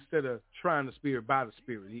instead of trying the spirit by the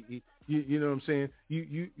spirit. You know what I'm saying?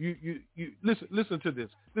 You listen to this.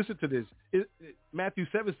 Listen to this. Matthew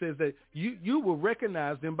 7 says that you will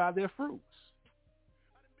recognize them by their fruits.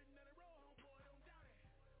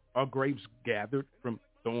 Are grapes gathered from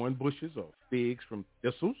thorn bushes or figs from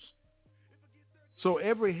thistles? So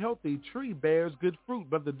every healthy tree bears good fruit,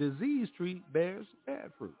 but the diseased tree bears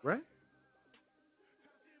bad fruit, right?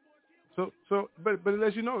 But it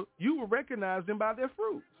lets you know you will recognize them by their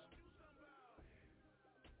fruits.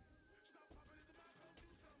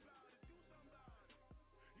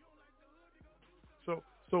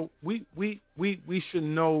 So we should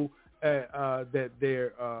know that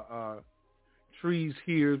there are trees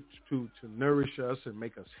here to nourish us and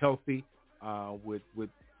make us healthy. And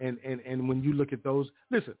when you look at those,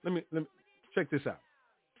 listen. Let me check this out.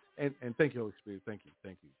 And thank you, Holy Spirit. Thank you,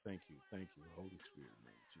 Holy Spirit.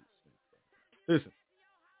 Man, Jesus. Listen,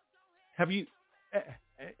 have you?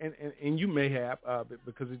 And you may have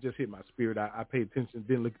because it just hit my spirit. I paid attention,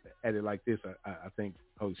 didn't look at it like this. I thank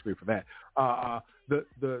Holy Spirit for that.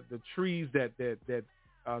 The trees that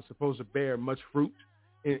are supposed to bear much fruit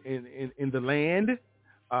in the land.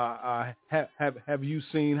 Have you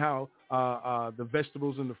seen how the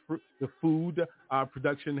vegetables and the food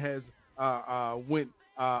production has went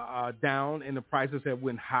down and the prices have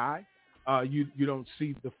went high? You don't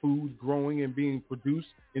see the food growing and being produced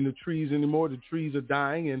in the trees anymore. The trees are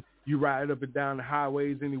dying, and you ride up and down the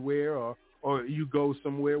highways anywhere, or you go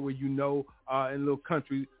somewhere where in little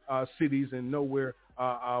country cities and nowhere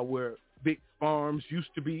where big farms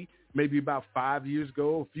used to be, maybe about 5 years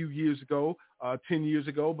ago, a few years ago, 10 years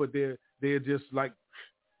ago, but they're just like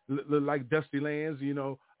dusty lands, you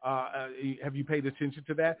know. Have you paid attention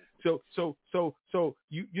to that? So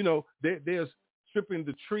you know there's stripping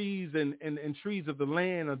the trees and trees of the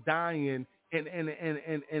land are dying,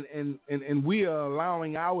 and we are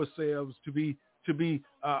allowing ourselves to be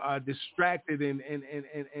distracted and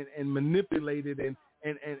manipulated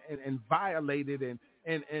and violated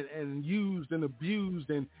and used and abused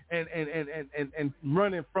and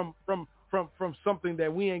running from something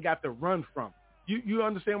that we ain't got to run from. You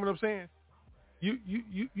understand what I'm saying?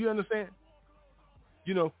 You understand?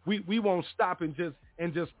 You know, we won't stop and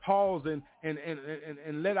just pause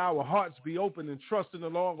and let our hearts be open and trust in the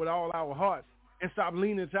Lord with all our heart and stop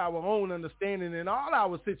leaning to our own understanding in all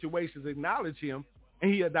our situations. Acknowledge him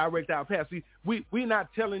and he'll direct our path. See, we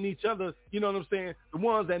not telling each other, you know what I'm saying, the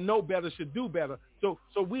ones that know better should do better. So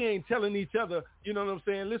we ain't telling each other, you know what I'm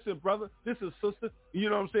saying, listen, brother, listen, sister, you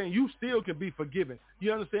know what I'm saying, you still can be forgiven.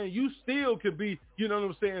 You understand? You still can be, you know what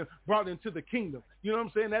I'm saying, brought into the kingdom. You know what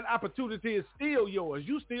I'm saying? That opportunity is still yours.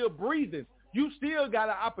 You still breathing. You still got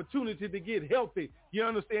an opportunity to get healthy, you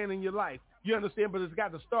understand, in your life. You understand? But it's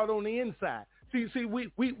got to start on the inside. See,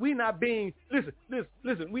 we not being,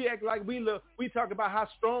 listen, we act like we talk about how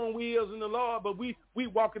strong we is in the Lord, but we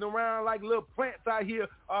walking around like little plants out here,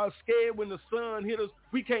 scared when the sun hit us.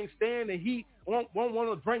 We can't stand the heat, won't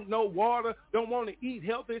want to drink no water, don't want to eat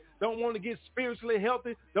healthy, don't want to get spiritually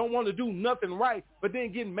healthy, don't want to do nothing right, but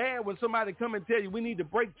then get mad when somebody come and tell you we need to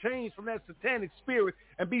break chains from that satanic spirit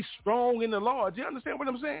and be strong in the Lord. You understand what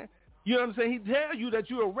I'm saying? You understand? He tell you that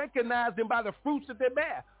you will recognize them by the fruits that they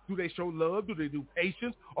bear. Do they show love? Do they do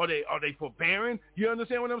patience? Are they forbearing? You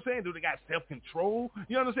understand what I'm saying? Do they got self-control?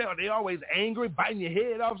 You understand? Are they always angry, biting your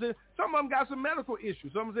head off? Some of them got some medical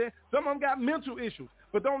issues. Some of them got mental issues.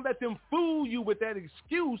 But don't let them fool you with that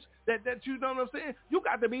excuse that you know what I'm saying? You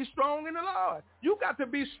got to be strong in the Lord. You got to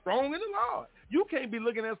be strong in the Lord. You can't be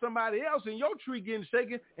looking at somebody else and your tree getting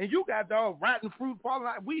shaken and you got the rotten fruit falling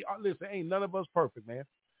out. Listen, ain't none of us perfect, man.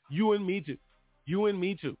 You and me too. You and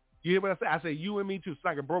me too. You hear what I say? I say you and me too. It's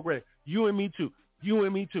like a broke record. You and me too. You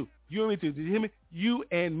and me too. You and me too. Did you hear me? You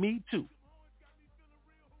and me too.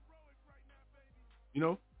 You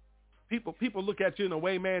know, people look at you in a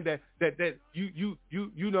way, man, that you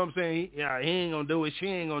know what I'm saying? Yeah, he ain't gonna do it. She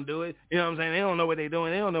ain't gonna do it. You know what I'm saying? They don't know what they're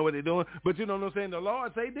doing. They don't know what they're doing. But you know what I'm saying? The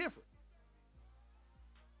Lord say different.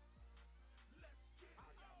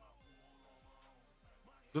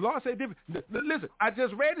 The Lord said different. Listen, I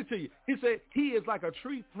just read it to you. He said, he is like a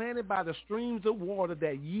tree planted by the streams of water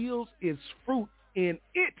that yields its fruit in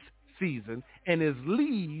its season, and his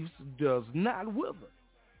leaves does not wither.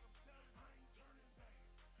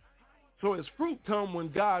 So his fruit come when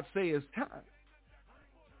God say it's time.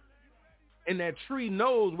 And that tree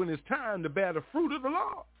knows when it's time to bear the fruit of the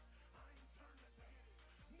Lord.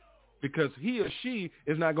 Because he or she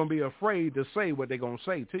is not going to be afraid to say what they're going to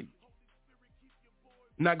say to you.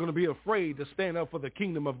 Not going to be afraid to stand up for the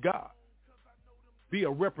kingdom of God. Be a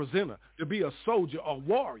representative, to be a soldier, a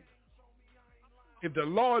warrior. If the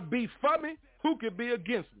Lord be for me, who can be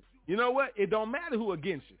against me? You know what? It don't matter who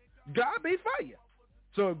against you. God be for you.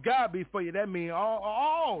 So if God be for you, that means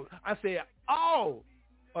all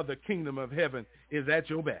of the kingdom of heaven is at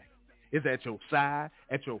your back. It's at your side,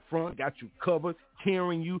 at your front, got you covered,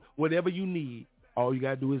 carrying you, whatever you need. All you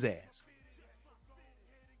got to do is ask.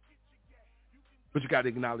 But you got to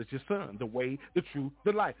acknowledge your son, the way, the truth,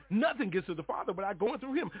 the life. Nothing gets to the Father without going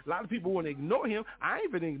through him. A lot of people want to ignore him. I ain't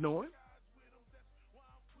even ignoring him.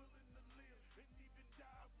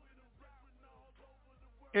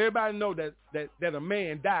 Everybody know that a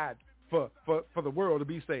man died for the world to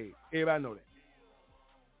be saved. Everybody know that.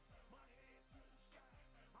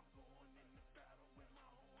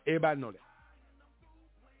 Everybody know that.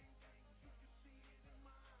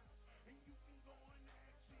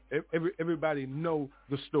 Everybody know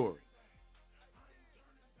the story.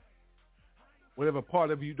 Whatever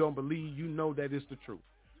part of you don't believe, you know that it's the truth.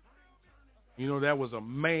 You know, that was a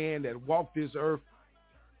man that walked this earth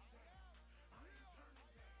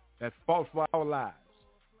that fought for our lives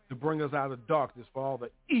to bring us out of darkness for all the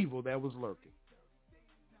evil that was lurking.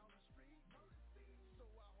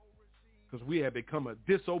 Because we have become a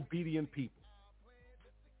disobedient people.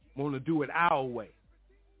 Want to do it our way.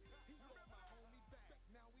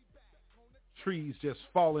 Trees just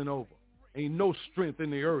falling over. Ain't no strength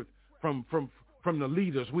in the earth from the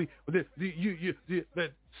leaders. They're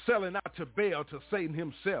selling out to Baal, to Satan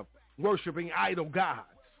himself, worshiping idol gods.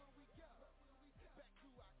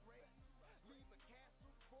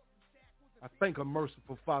 I thank a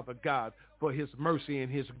merciful Father God for his mercy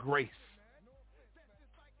and his grace,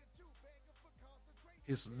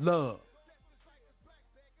 his love,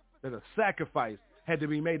 that a sacrifice had to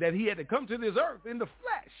be made, that he had to come to this earth in the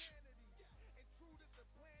flesh.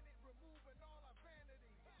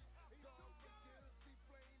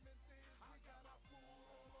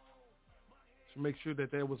 To make sure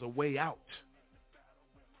that there was a way out.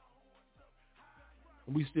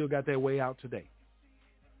 And we still got that way out today.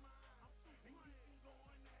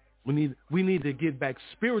 We need to get back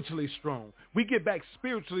spiritually strong. We get back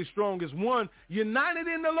spiritually strong as one, united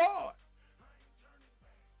in the Lord.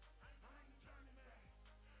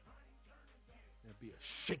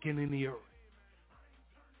 shaking in the earth.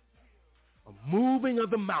 A moving of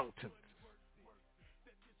the mountains.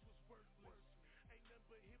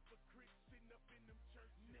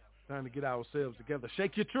 Time to get ourselves together.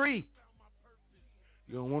 Shake your tree.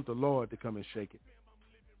 You don't want the Lord to come and shake it.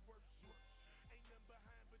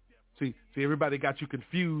 See, everybody got you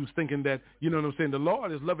confused thinking that, you know what I'm saying, the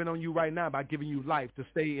Lord is loving on you right now by giving you life to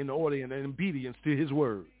stay in order and in obedience to his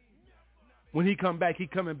word. When he come back, he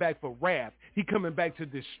coming back for wrath. He coming back to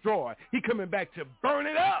destroy. He coming back to burn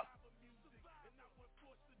it up.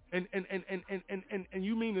 And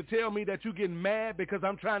you mean to tell me that you getting mad because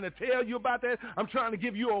I'm trying to tell you about that? I'm trying to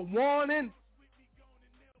give you a warning.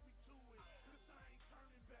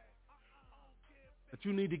 That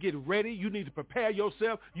you need to get ready. You need to prepare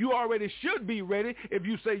yourself. You already should be ready if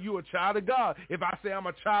you say you're a child of God. If I say I'm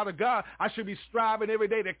a child of God, I should be striving every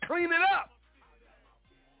day to clean it up.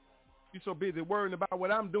 You're so busy worrying about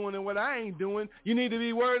what I'm doing and what I ain't doing. You need to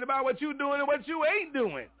be worried about what you're doing and what you ain't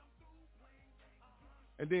doing.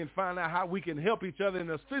 And then find out how we can help each other and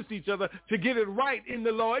assist each other to get it right in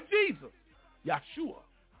the Lord Jesus. Yeshua.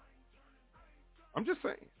 I'm just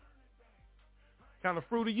saying. Kind of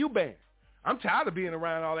fruit are you bearing? I'm tired of being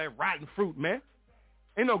around all that rotten fruit, man.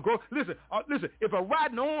 Ain't no growth. Listen, if a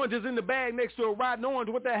rotten orange is in the bag next to a rotten orange,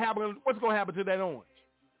 what's going to happen to that orange?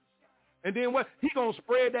 And then what? He going to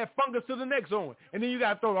spread that fungus to the next orange. And then you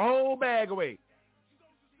got to throw the whole bag away.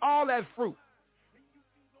 All that fruit.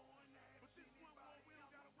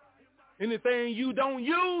 Anything you don't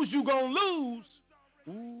use, you going to lose.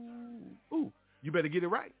 Ooh, you better get it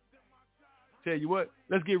right. Tell you what,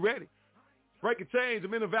 let's get ready. Break and Change, the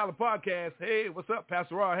Men of Valor podcast. Hey, what's up?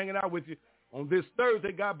 Pastor R hanging out with you on this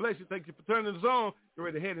Thursday. God bless you. Thank you for turning us on. You're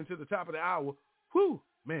ready to head into the top of the hour. Whew,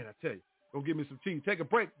 man, I tell you. Go give me some tea. Take a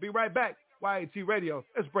break. Be right back. YAT Radio.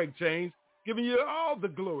 Let's break change. Giving you all the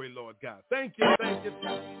glory, Lord God. Thank you. Thank you.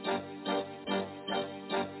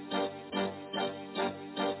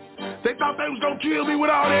 They thought they was gonna kill me with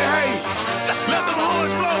all that hate. Let them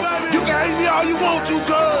horns blow, baby. You can hate me all you want to,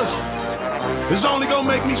 cuz it's only gonna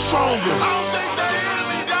make me stronger. I don't think they hear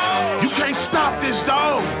me, dog. You can't stop this,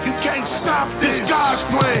 dog. You can't stop this. God's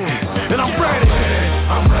plan. And I'm ready.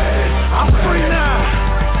 I'm ready. I'm free now.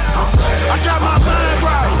 I'm ready. I got my mind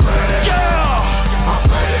right. Yeah. I'm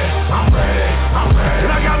ready. I'm ready. I'm ready. And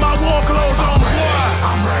I got my war clothes on, boy.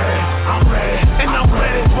 I'm ready. I'm ready. And I'm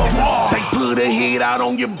ready for war. They put a hit out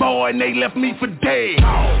on your boy and they left me for dead.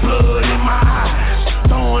 Blood in my eyes,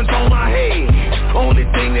 thorns on my head. Only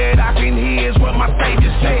thing that I can hear is what my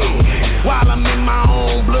Savior said. While I'm in my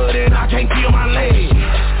own blood and I can't feel my legs,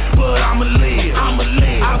 but I'ma live,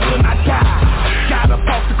 I will not die. Got up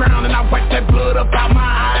off the ground and I wiped that blood up out my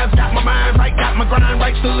eyes. Got my mind right, got my grind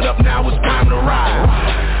right, stood up, now it's time to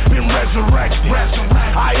rise. Been resurrected,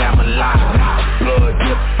 I am alive. Blood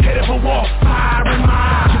drip, headed for war, fire in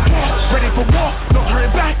my eyes. Ready for war, no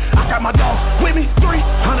turning back, I got my dogs with me,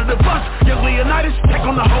 300 of us. Young Leonidas, take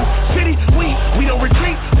on the whole city. We don't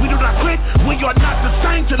retreat, we do not quit. We are not the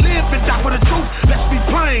same, to live and die for the truth. Let's be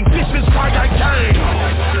plain, this is why I came.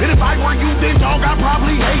 And if I were you, then dog, I'd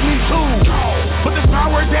probably hate me too. But the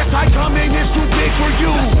power that's I come in is too big for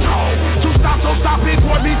you. So stop it,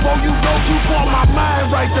 boy, before you go too far. My mind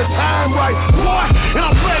right, the time right, boy, and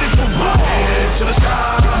I'm ready for war. Head to the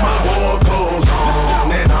sky, my war goes on,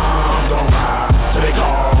 and I'm gonna ride till they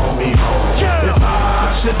call me home. Yeah. If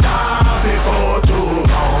I should die before too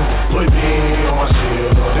long, put me on my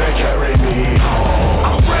shield and carry me home.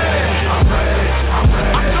 I'm ready, I'm ready, I'm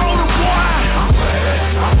ready. I told him, boy, I'm ready,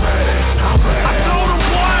 I'm ready, I'm ready. I told him,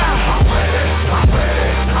 boy, I'm ready, I'm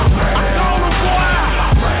ready, I'm ready. I told him, boy,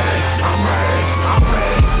 I'm ready, I'm ready, I'm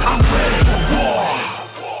ready, I'm ready for war.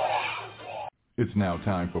 It's now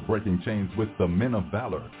time for Breaking Chains with the Men of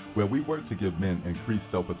Valor, where we work to give men increased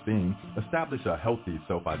self-esteem, establish a healthy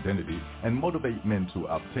self-identity, and motivate men to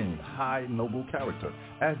obtain high, noble character,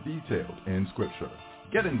 as detailed in Scripture.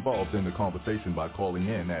 Get involved in the conversation by calling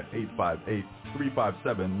in at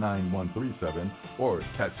 858-357-9137 or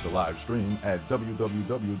catch the live stream at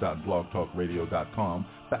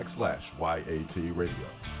www.blogtalkradio.com/YAT Radio.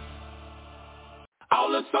 All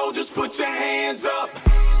the soldiers, put your hands up.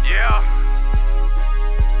 Yeah.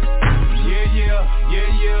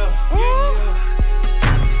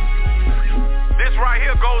 This right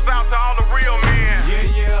here goes out to all the real men.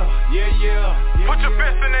 Put your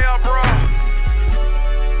fist in there, bro.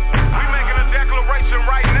 We making a declaration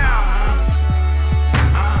right now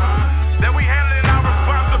that we handling our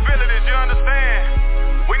responsibilities, you understand?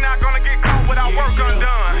 We not gonna get caught with our work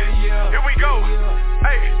undone. Here we go.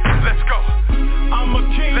 Hey, let's go. I'm a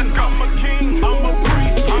king, let's go. I'm a king, I'm a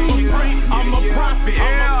priest, I'm a prophet,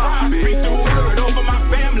 I speak the word over my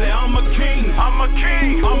family.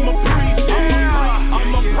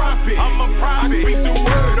 I speak the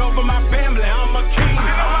word over my family, I'm a king.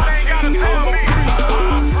 Nobody ain't gotta tell me.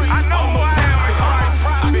 I know who I am in Christ.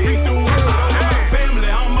 I speak the word over my family,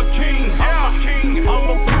 I'm a king. I'm a king, I'm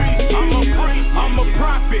a priest, I'm a priest, I'm a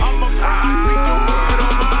prophet, I'm a prophet. I speak the word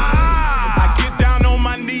over my I get down on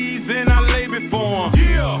my knees and I lay before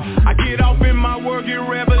him. I get off in my word, get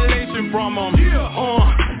revelation from him.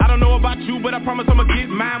 I don't know about you, but I promise I'ma get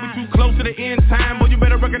mine. We too close to the end time, boy, you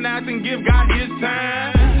better recognize and give God his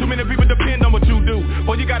time. Too many people depend on what you do.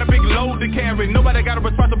 Boy, you got a big load to carry. Nobody got a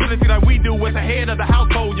responsibility like we do as the head of the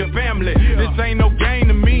household, your family. This ain't no game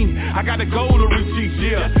to me. I got to go to reach,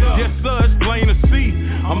 yes sir, it's plain to see.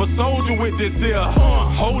 I'm a soldier with this here.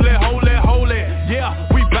 Holy, holy, holy. Yeah,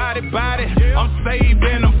 we body. I'm saved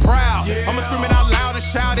and I'm proud. I'ma scream it out loud and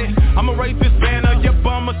shout it. I'ma raise this banner. Yep,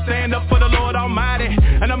 I'ma stand up for the Lord Almighty.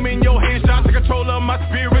 And I'm in your hands, trying to control of my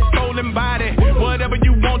spirit, soul, and body. Whatever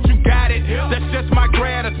you want, you got it. That's just my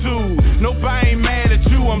gratitude. Nobody ain't mad at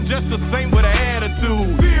you. I'm just a saint with an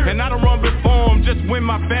attitude. And I don't run before him just when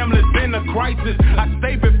my family's in a crisis. I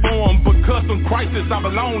stay before him because in crisis I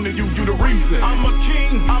belong to you. You the reason. I'm a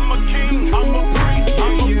king. I'm a king. I'm a priest.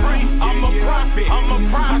 I'm a priest. I'm a prophet. I'm a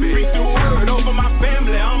prophet. I speak the word over my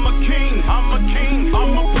family. I'm a king. I'm a king.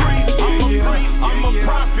 I'm a priest. I'm a priest. I'm a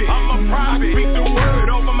prophet. I'm a prophet. I speak the word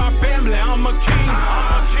over my family. I'm a king. I'm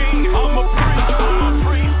a king. I'm a priest. I'm a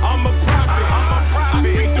priest. I'm a prophet. I'm a prophet. I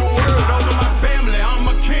speak the word over my family. I'm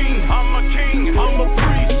a king. I'm a king. I'm a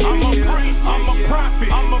priest. I'm a priest. I'm a prophet.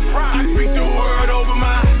 I'm a prophet. I speak the word over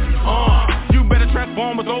my you better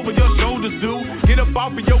transform what's over your shoulders, dude. Get up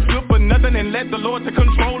off of your good for nothing and let the Lord take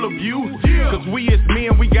control of you. Cause we as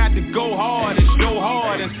men, we got to go hard and show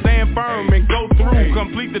hard and stand firm and go through.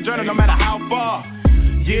 Complete the journey no matter how far.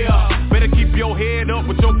 Yeah, better keep your head up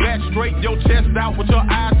with your back straight, your chest out with your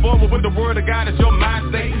eyes forward with the word of God as your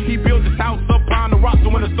mind state. He built his house up on the rock so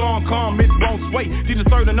when the storm comes, it won't sway. See the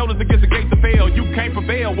certain notice against the gates to fail. You can't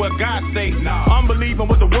prevail where God stays. I'm believing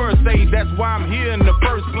what the word says. That's why I'm here in the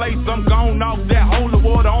first place. I'm gone off that holy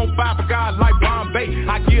water on fire for God like Bombay.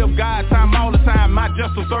 I give God time all the time. I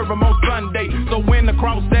just will serve him on Sunday. So when I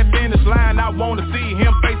cross that finish line, I want to see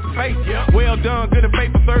him face to face. Well done, good and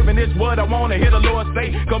faithful serving is what I want to hear the Lord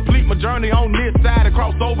say. Complete my journey on this side and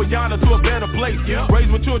cross over yonder to a better place. Raise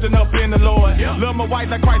my children up in the Lord. Love my wife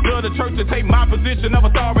like Christ loved the church and take my position of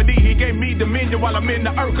authority. He gave me dominion while I'm in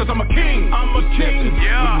the earth cause I'm a king. I'm a king.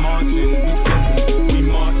 We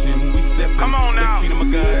marching, we stepping. Come on now. The kingdom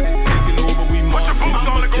of God is taking over. We marching. Put your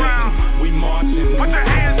boots on the ground. We marching. Put your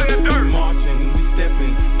hands in the dirt. We marching, we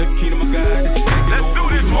stepping. The kingdom of God is taking over. Let's do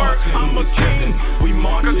this work. I'm a king. We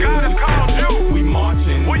marching. Cause God has called you. We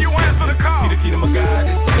marching. Will you answer the call? See the kingdom of God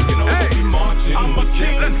is taking over. Hey, we marching. I'm a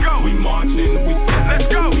king. Let's go. We marching. We stepping. Let's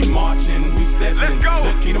go. We marching. We stepping. Let's go.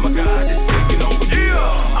 The kingdom of God is taking over.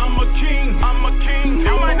 Yeah. I'm a king. I'm a king.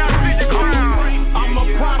 You might not see your crown. I'm a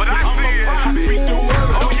prophet. But I see it. I speak the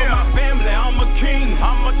word. Oh yeah. My family. I'm a king.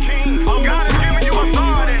 I'm a king. God has given you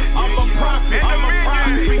authority. I'm a prophet. I'm a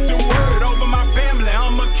prophet. Speak the word over my family.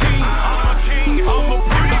 I'm a king. I'm a king. I'm a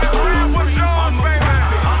priest. You need to grab what's yours, baby.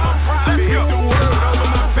 I'm a prophet. Speak the word over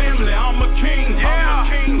my family. I'm a king. Yeah.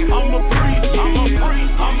 I'm a king. I'm a priest. I'm a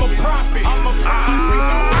priest. I'm a prophet. I'm a prophet. Speak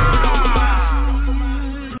the word over my.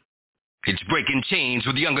 It's Breaking Chains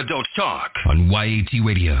with Young Adult Talk on YAT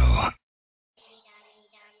Radio.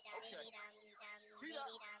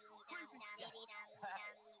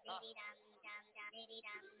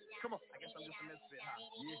 Come on, I guess I'm just a misfit, huh?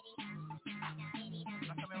 Yeah. Can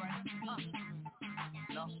I come in right now?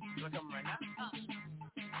 No? Can I come in right now?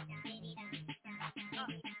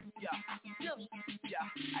 Yeah,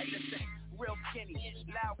 I listen, real skinny,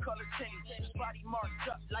 loud color tinny, body marked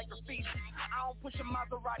up like graffiti. I don't push a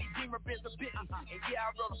Maserati, Beamer, Benz, or Bentley. And yeah,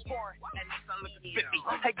 I wrote a foreign, at least I'm looking 50.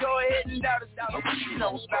 Hey, go ahead and doubt us, you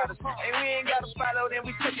know about us. And we ain't gotta follow, then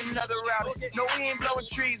we take another route. No, we ain't blowing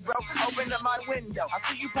trees, bro, open up my window. I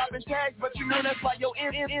see you popping tags, but you know that's why your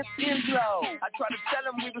end low. I tried to tell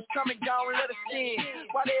them we was coming, gone, let us in.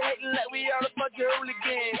 Why they hating like we are a bunch of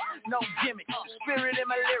hooligans? No gimmick, spirit in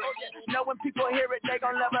my lyrics. Know when people hear it, they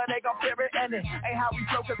gon' love it, they gon' fear it. And it ain't how we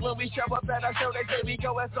flow, cause when we show up at our show, they say we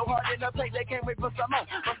going so hard in the plate, they can't wait for some more.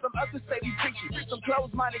 But some others say we preachy, some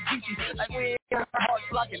closed-minded geeky, like we ain't got our hearts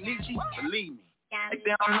blocking Nietzsche. Believe me. If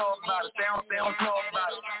they don't know about us, they don't know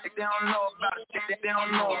about us. If they don't know about us, they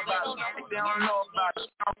don't know about us. If they don't know about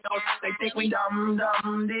us, they think we dumb,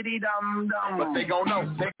 diddy dumb. But they gon' know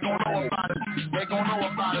about us. They gon' know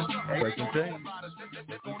about us. Breaking Chains.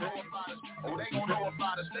 They gon' know about us. Oh, they gon' know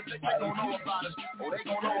about us. They gon' know about us. Oh, they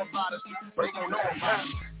gon' know about us. They gon' know about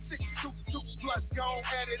us. 6 plus, gon'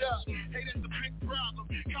 add it up. Hey, that's a big problem.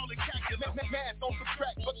 Call it calculus. Math don't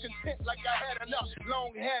subtract, but content like I had enough.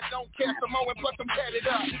 Long hair, don't care some more, and plus I'm tatted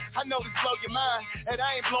up. I know this blow your mind, and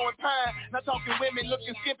I ain't blowing pine. Not talking women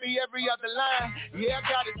looking skimpy every other line. Yeah, I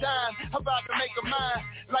got a dime, about to make a mine.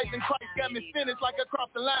 Life in Christ got me finished like across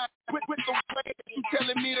the line. With the way that you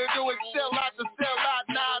telling me to do it, sell out to sell out.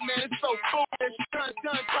 Nah, man, it's so foolish. Done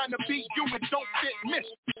trying to beat you and don't fit miss.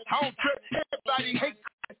 I don't trip, everybody hate.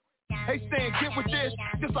 Hey, saying get with this,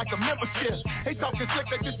 just like a membership. Hey, talking slick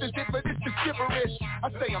like this is it, but it's just gibberish. I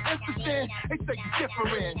say I'm interested, they say you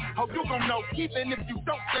different. How you gon' know even if you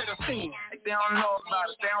don't let us in? They don't know about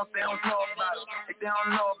it, they don't know about it. They don't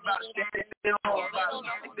know about it, they don't know about it.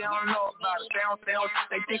 They don't know about it,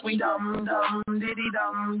 they think we dumb, diddy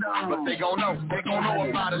dumb. But they gon' know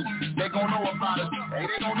about it. They gon' know about it. Hey,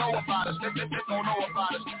 they gon' know about it. They gon' know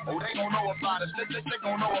about it. Oh, they gon' know about it. They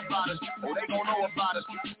gon' know about it. Oh, they gon' know about it.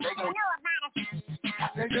 They gon'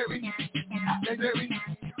 They very,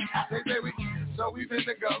 so we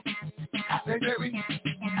finna go. They very,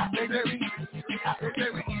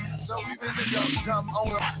 so we finna go. Dumb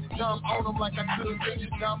on them like I could be.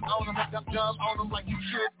 Dumb on them like you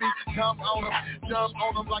should be. Dumb on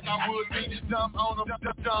them like I would be. Dumb on them,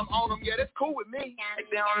 yeah, that's cool with me.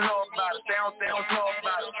 They don't know about it, they don't know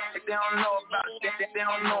about it. They don't know about it, they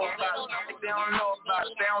don't know about it. They don't know about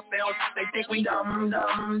it, they think we dumb,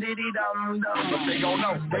 diddy dumb. But they gon'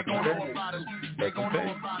 know about it. They gon'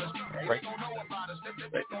 know about it. They gon' know about it.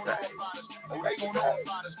 They gon' know about it. Oh, they gon' know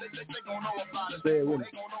about it. They gon' know about it. Say it with me.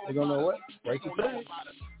 They gon' know what? Break it down.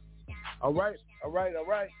 All right.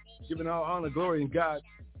 Giving all honor, glory, and God.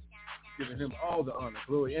 Giving him all the honor,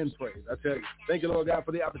 glory, and praise. I tell you. Thank you, Lord God,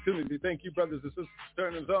 for the opportunity. Thank you, brothers and sisters, for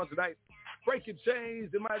turning us on tonight. Breaking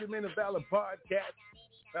Chains, the Mighty Men of Valor podcast.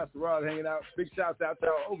 Pastor Rod hanging out. Big shouts out to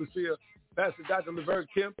our overseer, Pastor Dr. Levert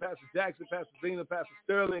Kemp, Pastor Jackson, Pastor Zena, Pastor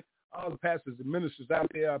Sterling, all the pastors and ministers out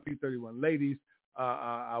there, our P31 ladies,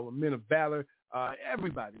 our Men of Valor,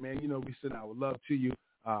 everybody, man. You know, we send our love to you.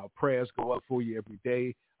 Prayers go up for you every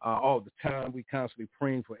day, all the time. We constantly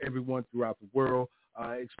praying for everyone throughout the world,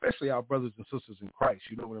 especially our brothers and sisters in Christ.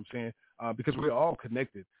 You know what I'm saying? Because we're all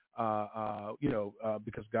connected,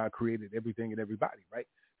 because God created everything and everybody, right?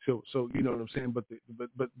 So you know what I'm saying. But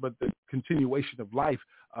the continuation of life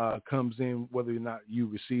comes in whether or not you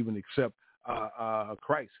receive and accept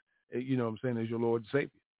Christ. You know what I'm saying, as your Lord and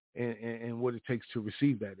Savior, and what it takes to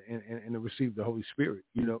receive that and to receive the Holy Spirit.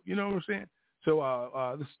 You know what I'm saying.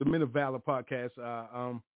 So this is the Men of Valor podcast.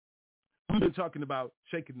 We've been talking about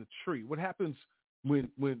shaking the tree. What happens when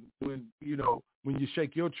you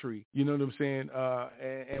shake your tree? You know what I'm saying.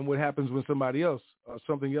 And what happens when somebody else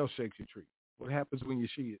something else shakes your tree? What happens when your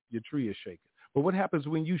tree is shaken? But what happens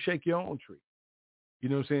when you shake your own tree? You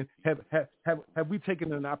know what I'm saying? Have we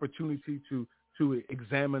taken an opportunity to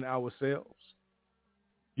examine ourselves?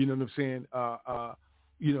 You know what I'm saying?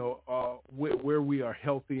 Where we are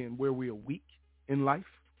healthy and where we are weak in life.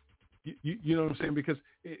 You know what I'm saying? Because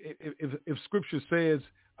if Scripture says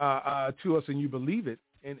to us and you believe it,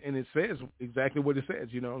 and it says exactly what it says,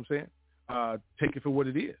 you know what I'm saying? Take it for what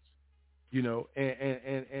it is. You know,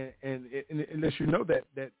 and unless you know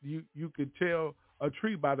that you could tell a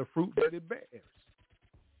tree by the fruit that it bears.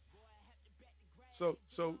 So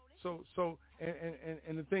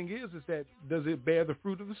the thing is that does it bear the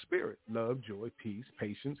fruit of the Spirit? Love, joy, peace,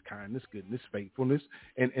 patience, kindness, goodness, faithfulness,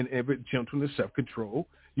 and every gentleness, self-control.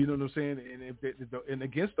 You know what I'm saying? And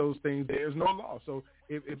against those things, there's no law. So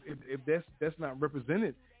if that's not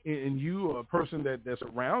represented in you or a person that's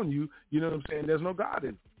around you, you know what I'm saying? There's no God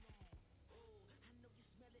in it.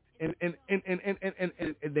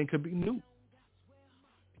 And they could be new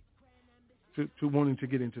to wanting to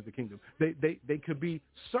get into the kingdom. They could be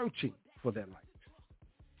searching for that light.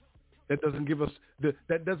 That doesn't give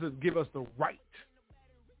us the right.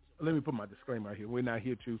 Let me put my disclaimer out here. We're not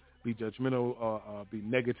here to be judgmental or be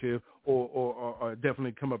negative or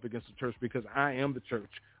definitely come up against the church, because I am the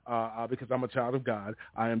church. Because I'm a child of God.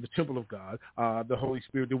 I am the temple of God. The Holy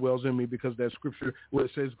Spirit dwells in me, because that scripture where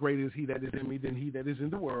it says, greater is he that is in me than he that is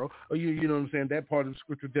in the world. You know what I'm saying? That part of the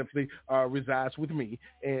scripture definitely resides with me.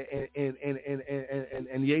 And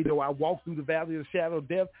yea, though I walk through the valley of the shadow of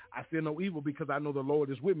death, I fear no evil, because I know the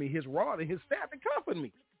Lord is with me. His rod and his staff comfort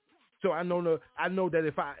me. So I know that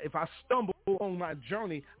if I stumble on my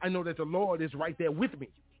journey, I know that the Lord is right there with me.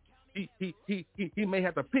 He may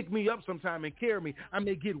have to pick me up sometime and carry me. I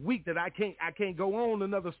may get weak that I can't go on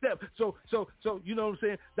another step. So you know what I'm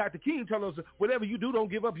saying? Dr. King tells us, whatever you do, don't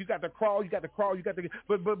give up. You got to crawl. But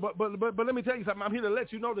let me tell you something. I'm here to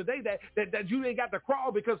let you know today that you ain't got to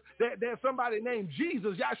crawl, because there's somebody named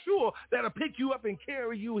Jesus, Yahshua, that'll pick you up and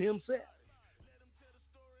carry you himself.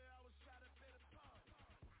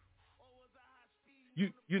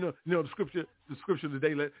 know the scripture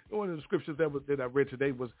today. One of the scriptures that I read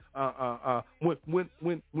today was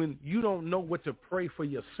when you don't know what to pray for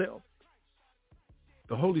yourself,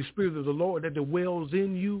 the Holy Spirit of the Lord that dwells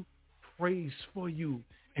in you prays for you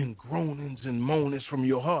in groanings and moanings from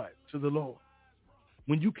your heart to the Lord.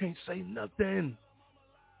 When you can't say nothing.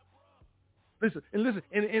 Listen,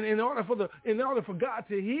 and in order for God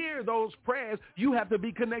to hear those prayers, you have to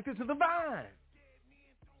be connected to the vine.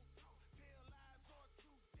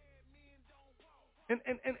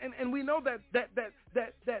 And we know that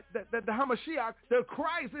the Hamashiach, the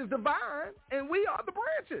Christ, is the vine, and we are the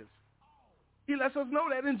branches. He lets us know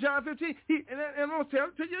that in John 15. And I'm going to tell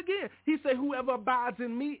it to you again. He said, whoever abides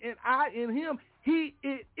in me and I in him,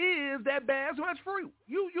 it is that bears much fruit.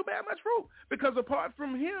 You bear much fruit. Because apart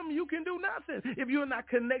from him, you can do nothing. If you're not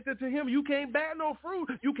connected to him, you can't bear no fruit.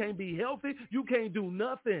 You can't be healthy. You can't do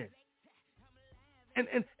nothing. And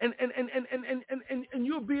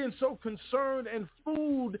you're being so concerned and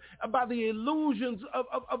fooled by the illusions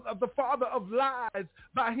of the father of lies,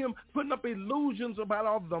 by him putting up illusions about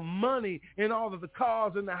all the money and all of the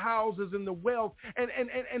cars and the houses and the wealth,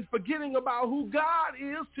 and forgetting about who God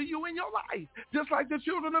is to you in your life, just like the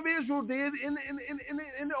children of Israel did in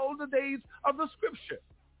the older days of the scripture.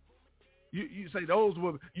 You say those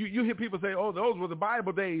were, you hear people say, oh, those were the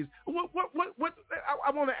Bible days. What I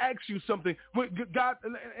want to ask you something. God,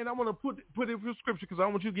 and I want to put it in scripture because I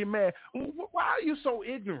don't want you to get mad. Why are you so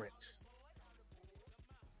ignorant?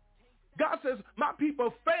 God says, my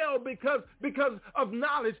people fail because of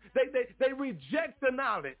knowledge. They reject the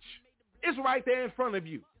knowledge. It's right there in front of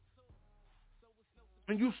you.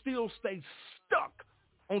 And you still stay stuck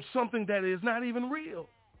on something that is not even real.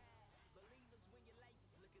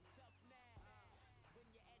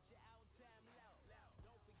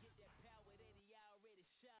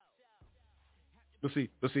 But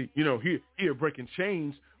see, here breaking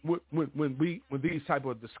chains. When these type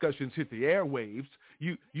of discussions hit the airwaves,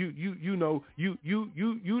 you're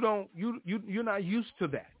not used to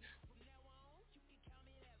that.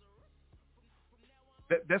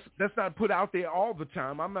 That's not put out there all the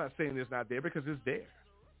time. I'm not saying it's not there because it's there.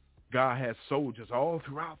 God has soldiers all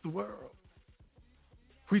throughout the world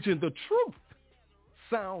preaching the truth,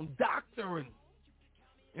 sound doctrine.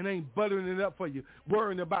 And ain't buttering it up for you,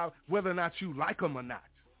 worrying about whether or not you like them or not.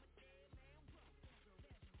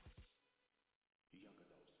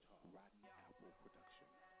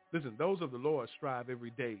 Listen, those of the Lord strive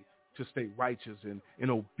every day to stay righteous and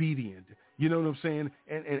obedient. You know what I'm saying?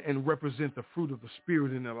 And represent the fruit of the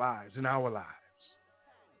Spirit in their lives, in our lives.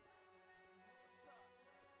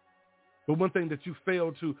 But one thing that you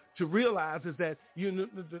fail to realize is that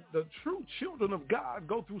the true children of God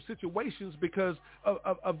go through situations because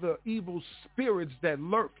of the evil spirits that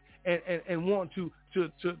lurk and want to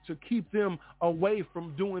keep them away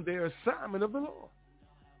from doing their assignment of the Lord.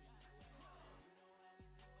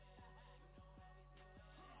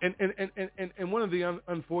 And one of the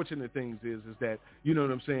unfortunate things is that, you know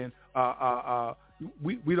what I'm saying,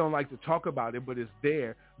 we don't like to talk about it, but it's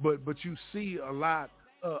there. But you see a lot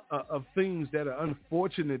of things that are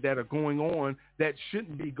unfortunate that are going on that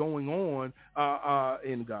shouldn't be going on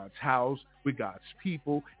in God's house with God's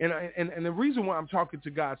people. And the reason why I'm talking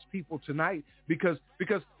to God's people tonight, because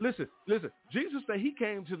listen, Jesus said he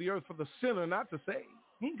came to the earth for the sinner, not to save.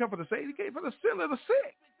 He didn't come for the saved, he came for the sinner, the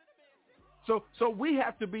sick. So we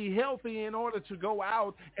have to be healthy in order to go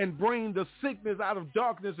out and bring the sickness out of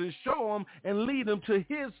darkness and show them and lead them to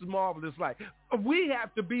his marvelous light. We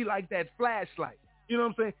have to be like that flashlight. You know what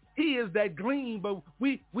I'm saying? He is that gleam, but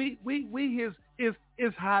we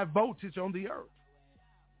is high voltage on the earth.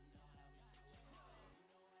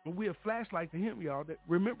 But we're a flashlight to him, y'all.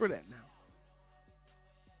 Remember that now.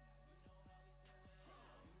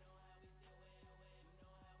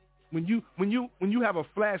 When you have a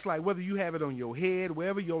flashlight, whether you have it on your head,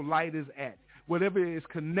 wherever your light is at, whatever it is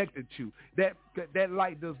connected to, that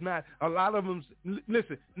light does not. A lot of them,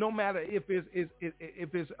 listen. No matter if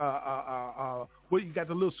it's well, you got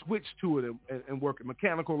the little switch to it and working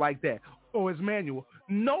mechanical like that, or it's manual.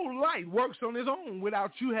 No light works on its own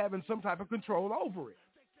without you having some type of control over it.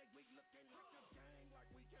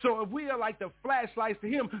 So if we are like the flashlights to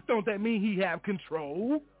him, don't that mean he have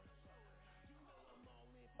control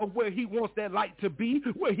of where he wants that light to be,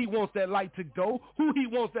 where he wants that light to go, who he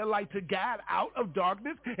wants that light to guide out of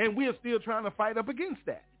darkness, and we're still trying to fight up against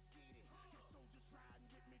that.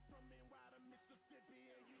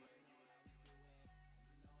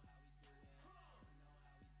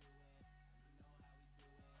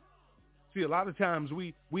 See, a lot of times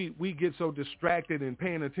we get so distracted and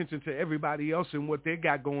paying attention to everybody else and what they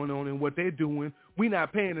got going on and what they're doing. We're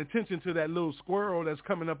not paying attention to that little squirrel that's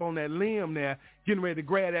coming up on that limb there, getting ready to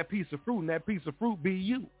grab that piece of fruit, and that piece of fruit be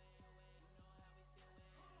you.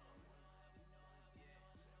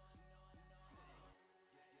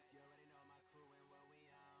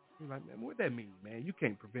 You're like, man, what that mean, man? You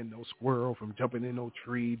can't prevent no squirrel from jumping in no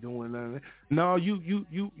tree, doing nothing. No,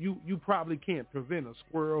 you probably can't prevent a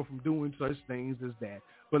squirrel from doing such things as that.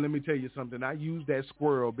 But let me tell you something. I use that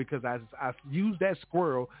squirrel because I use that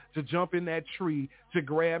squirrel to jump in that tree, to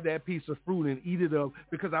grab that piece of fruit and eat it up,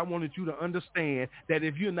 because I wanted you to understand that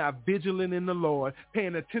if you're not vigilant in the Lord,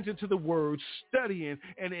 paying attention to the word, studying,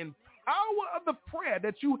 and in power of the prayer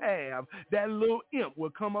that you have, that little imp will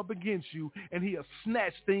come up against you and he'll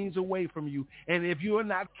snatch things away from you. And if you're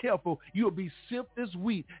not careful, you'll be sifted as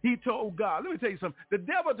wheat. He told God, let me tell you something. The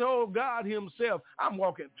devil told God himself, I'm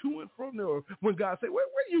walking to and from the earth. When God said, where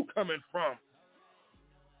are you coming from?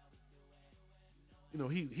 You know,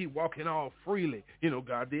 he walking all freely. You know,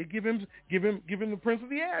 God did give him the prince of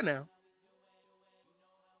the air now.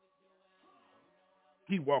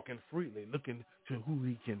 He walking freely, looking to who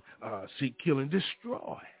he can seek, kill, and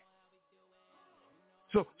destroy.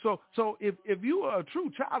 So if you are a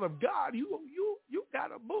true child of God, you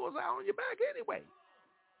got a bullseye on your back anyway.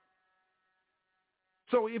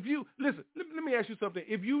 So if you listen, let me ask you something.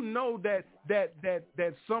 If you know that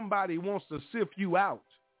somebody wants to sift you out,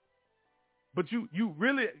 but you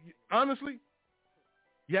really honestly,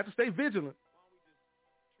 you have to stay vigilant.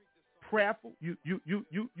 Prayerful. You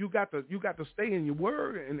got to stay in your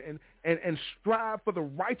word and strive for the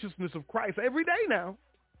righteousness of Christ every day now.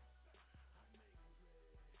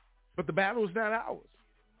 But the battle is not ours.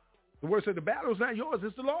 The word said the battle is not yours,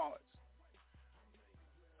 it's the Lord's.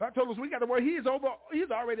 God told us we got to work. He's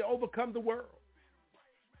already overcome the world.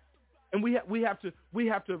 And we have to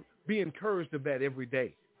be encouraged of that every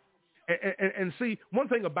day. And see, one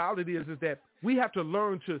thing about it is that we have to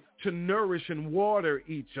learn to nourish and water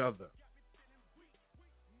each other.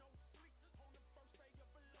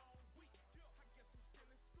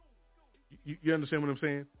 You understand what I'm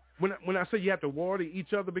saying? When I say you have to water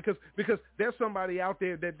each other, because there's somebody out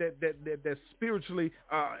there that's spiritually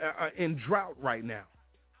in drought right now.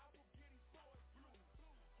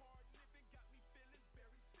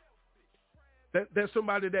 There's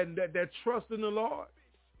somebody that trusts in the Lord,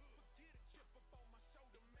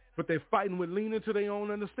 but they're fighting with leaning to their own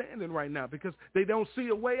understanding right now because they don't see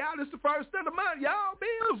a way out. It's the first of the month. Y'all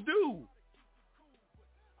bills due.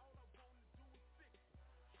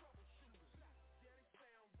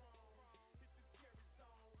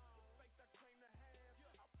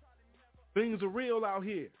 Things are real out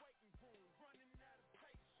here.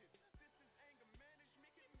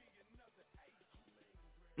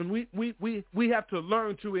 And we have to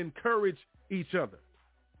learn to encourage each other.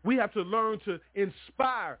 We have to learn to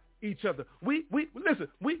inspire each other. We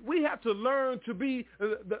have to learn to be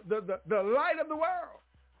the light of the world.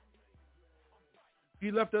 He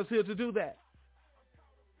left us here to do that.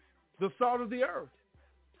 The salt of the earth.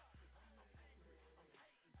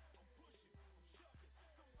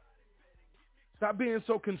 Stop being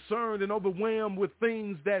so concerned and overwhelmed with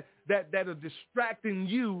things that are distracting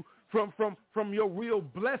you from your real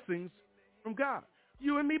blessings from God.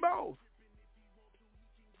 You and me both.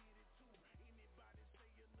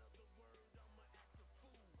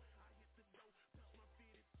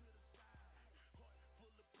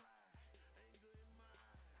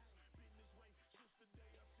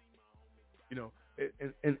 You know,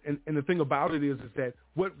 and the thing about it is that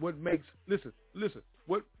what makes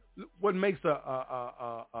what makes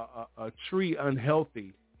a tree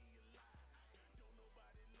unhealthy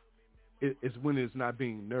is when it's not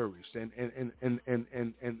being nourished, and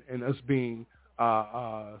us being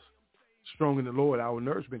strong in the Lord. Our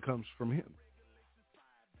nourishment comes from Him,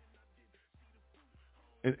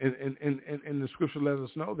 and the Scripture lets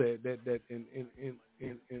us know that in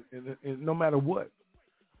no matter what,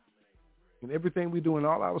 in everything we do in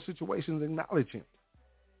all our situations, acknowledge Him.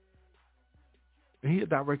 And He'll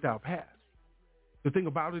direct our path. The thing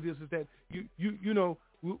about it is that you know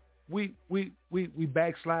we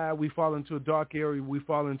backslide, we fall into a dark area, we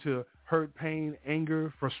fall into hurt, pain,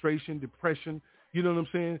 anger, frustration, depression. You know what I'm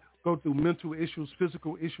saying? Go through mental issues,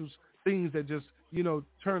 physical issues, things that just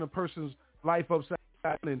turn a person's life upside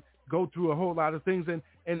down and go through a whole lot of things. And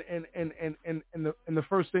the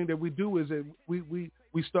first thing that we do is that we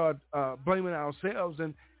start blaming ourselves,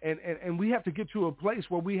 and we have to get to a place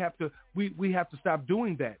where we have to stop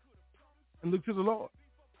doing that and look to the Lord.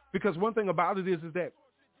 Because one thing about it is that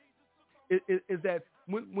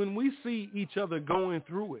when we see each other going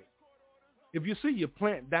through it, If you see your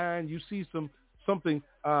plant dying, you see something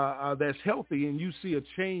that's healthy, and you see a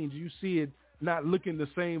change, you see it not looking the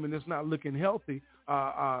same, and it's not looking healthy.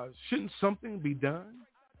 Shouldn't something be done?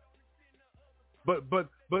 But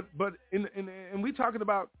and we talking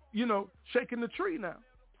about shaking the tree now.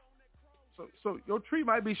 So your tree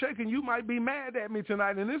might be shaking. You might be mad at me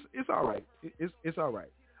tonight, and it's all right. It's all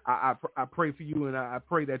right. I pray for you, and I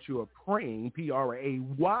pray that you are praying,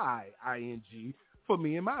 PRAYING, for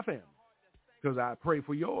me and my family, because I pray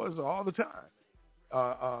for yours all the time.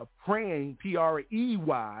 Praying, PREYING,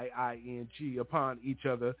 upon each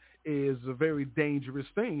other is a very dangerous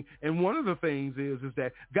thing. And one of the things is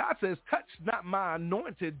that God says, touch not my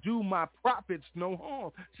anointed, do my prophets no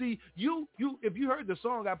harm. See, you if you heard the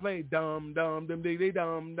song I played, dum dum dum they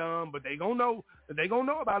dum dum, but they gonna know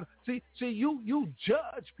about it. See, you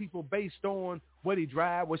judge people based on what he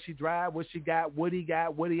drive, what she drive, what she got, what he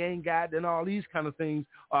ain't got, and all these kind of things,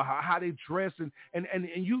 how they dress, and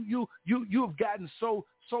you've gotten so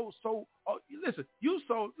listen.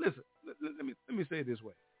 Let me say it this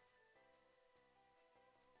way.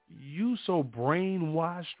 You so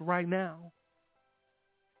brainwashed right now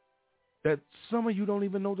that some of you don't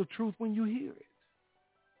even know the truth when you hear it.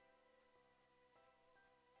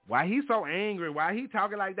 Why he so angry? Why he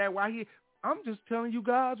talking like that? I'm just telling you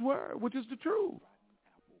God's word, which is the truth.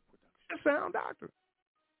 It's sound doctrine.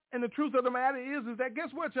 And the truth of the matter is that guess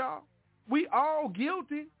what, y'all? We all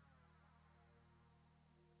guilty.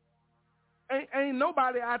 Ain't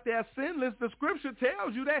nobody out there sinless. The scripture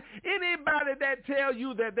tells you that. Anybody that tells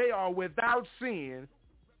you that they are without sin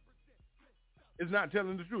is not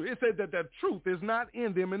telling the truth. It says that the truth is not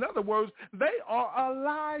in them. In other words, they are a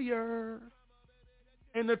liar.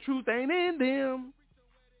 And the truth ain't in them.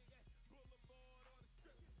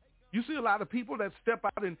 You see a lot of people that step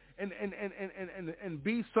out and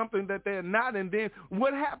be something that they're not, and then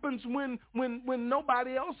what happens when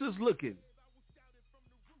nobody else is looking?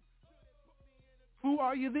 Who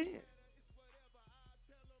are you then?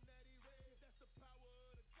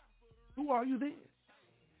 Who are you then?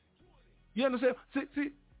 You understand?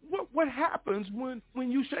 See what happens when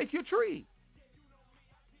you shake your tree?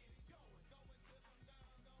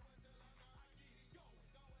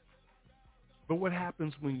 But what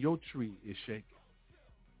happens when your tree is shaken?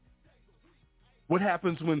 What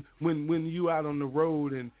happens when you out on the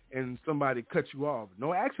road and somebody cuts you off?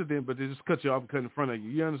 No accident, but they just cut you off and cut in front of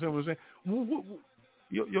you. You understand what I'm saying?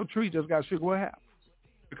 Your tree just got shook. What happened?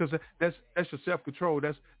 Because that's your self-control.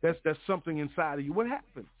 That's something inside of you. What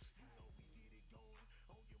happens?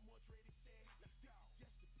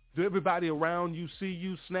 Do everybody around you see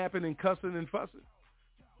you snapping and cussing and fussing?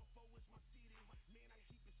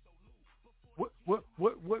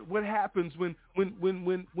 What happens when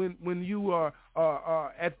you are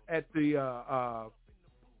at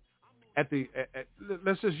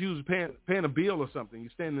let's just use paying a bill or something. You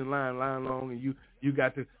stand in line long, and you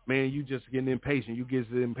got to, man, you just getting impatient. You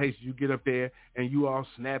get impatient. You get up there and you all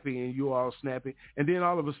snappy, and and then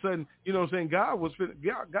all of a sudden, you know what I'm saying? God was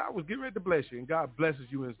getting ready to bless you, and God blesses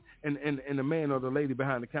you, and the man or the lady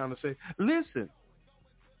behind the counter say, listen.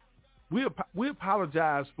 We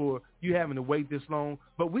apologize for you having to wait this long,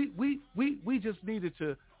 but we just needed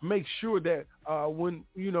to make sure that when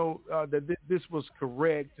that this was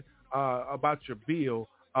correct about your bill,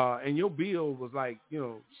 and your bill was like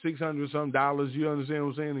 $600 some. You understand what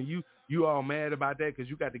I'm saying? And you all mad about that because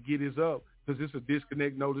you got to get this up because it's a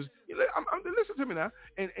disconnect notice. Listen to me now,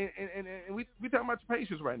 and we talking about your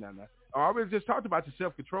patience right now. I already just talked about your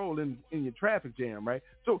self-control in your traffic jam, right?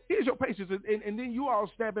 So here's your patience, and then you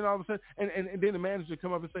all snapping all of a sudden, and then the manager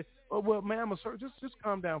come up and say, "Oh well, ma'am or sir, just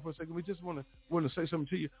calm down for a second. We just want to say something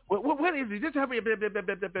to you. What is it? Just tell me."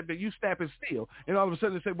 You snapping still, and all of a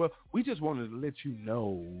sudden they say, "Well, we just wanted to let you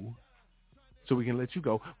know, so we can let you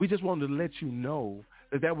go. We just wanted to let you know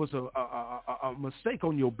that was a mistake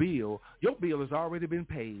on your bill. Your bill has already been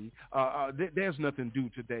paid. There's nothing due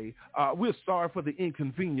today. We're sorry for the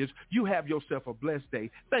inconvenience. You have yourself a blessed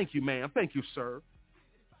day. Thank you, ma'am. Thank you, sir."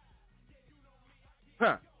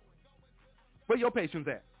 Huh? Where your patience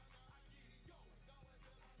at?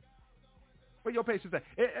 Where your patience at?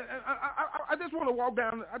 I just want to walk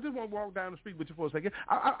down. I just want to walk down the street with you for a second.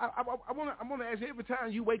 I want to ask you, every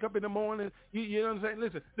time you wake up in the morning, you know what I'm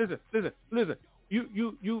saying? Listen.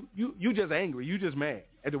 You just angry. You just mad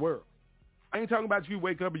at the world. I ain't talking about you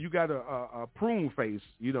wake up and you got a prune face.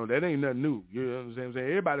 That ain't nothing new. You know what I'm saying?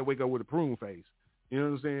 Everybody wake up with a prune face. You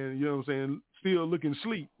know what I'm saying? Still looking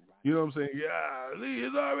sleep. You know what I'm saying? Yeah,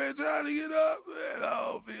 it's already trying to get up. Man,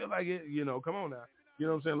 I don't feel like it. Come on now. You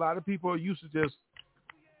know what I'm saying? A lot of people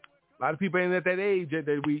ain't at that age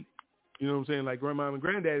that we You know what I'm saying? Like grandma and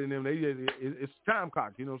granddaddy and them, it's time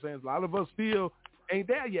clock. You know what I'm saying? A lot of us still ain't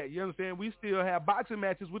there yet. You understand? We still have boxing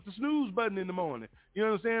matches with the snooze button in the morning. You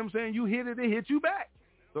know what I'm saying? You hit it, it hit you back.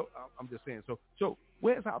 So I'm just saying. So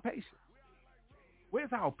where's our patience?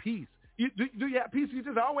 Where's our peace? Do you have peace? You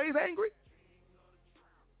just always angry?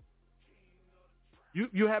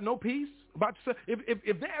 You have no peace about yourself.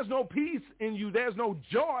 If there's no peace in you, there's no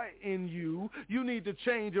joy in you, you need to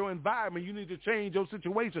change your environment. You need to change your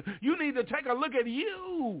situation. You need to take a look at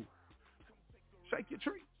you. Shake your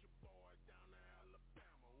tree.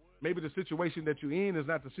 Maybe the situation that you're in is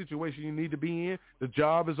not the situation you need to be in. The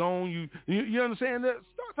job is on you. You understand that?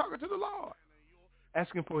 Start talking to the Lord,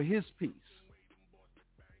 asking for his peace.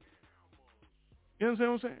 You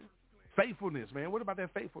understand what I'm saying? Faithfulness, man. What about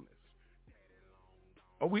that faithfulness?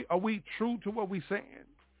 Are we true to what we saying?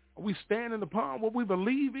 Are we standing upon what we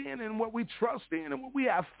believe in and what we trust in and what we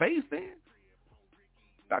have faith in?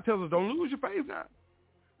 God tells us, don't lose your faith now.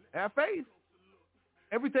 Have faith.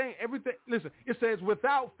 Everything. Listen, it says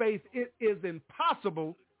without faith, it is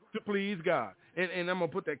impossible to please God. And I'm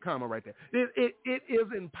going to put that comma right there. It is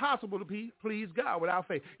impossible to please God without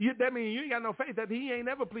faith. That means you ain't got no faith, that he ain't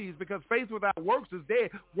never pleased, because faith without works is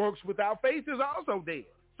dead. Works without faith is also dead.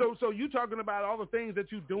 So you talking about all the things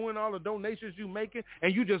that you doing, all the donations you making,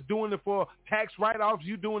 and you just doing it for tax write-offs,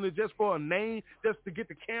 you doing it just for a name, just to get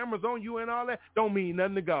the cameras on you and all that, don't mean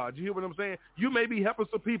nothing to God. You hear what I'm saying? You may be helping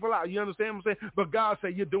some people out, you understand what I'm saying? But God say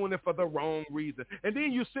you're doing it for the wrong reason. And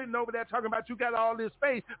then you sitting over there talking about you got all this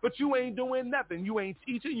faith, but you ain't doing nothing. You ain't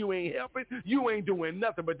teaching, you ain't helping, you ain't doing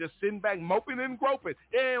nothing but just sitting back moping and groping.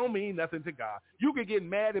 It don't mean nothing to God. You can get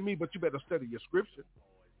mad at me, but you better study your scripture.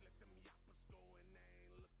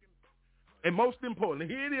 And most importantly,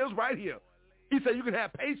 here it is right here. He said you can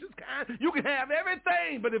have patience, kind, you can have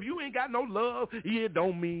everything, but if you ain't got no love, it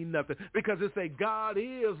don't mean nothing, because it say God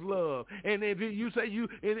is love. And if you say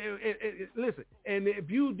listen, and if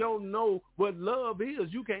you don't know what love is,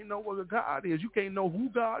 you can't know what God is. You can't know who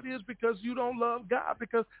God is because you don't love God,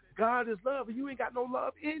 because God is love and you ain't got no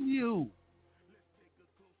love in you.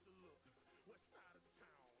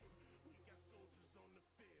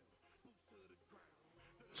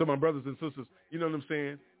 So my brothers and sisters, you know what I'm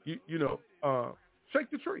saying? Shake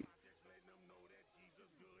the tree.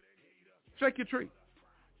 Shake your tree.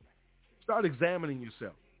 Start examining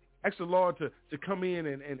yourself. Ask the Lord to come in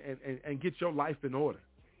and get your life in order.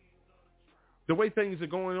 The way things are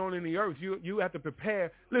going on in the earth, you have to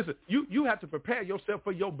prepare. Listen, you have to prepare yourself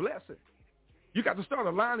for your blessing. You got to start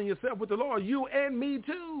aligning yourself with the Lord, you and me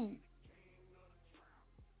too.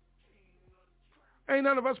 Ain't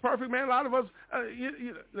none of us perfect, man. A lot of us,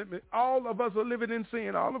 all of us are living in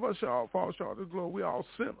sin. All of us shall fall short of the glory. We all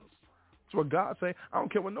sinners. That's what God say. I don't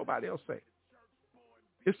care what nobody else say.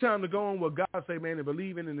 It's time to go on what God say, man, and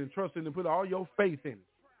believe in and trust in and put all your faith in it.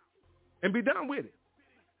 And be done with it.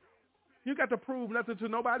 You got to prove nothing to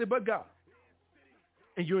nobody but God.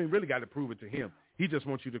 And you ain't really got to prove it to him. He just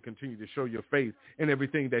wants you to continue to show your faith in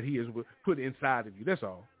everything that he has put inside of you. That's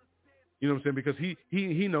all. You know what I'm saying? Because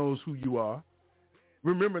he knows who you are.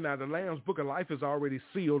 Remember now, the Lamb's Book of Life is already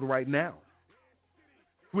sealed right now.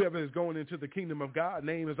 Whoever is going into the kingdom of God,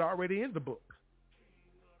 name is already in the book.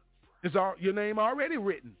 Your name already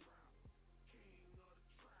written.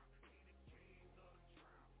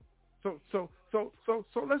 So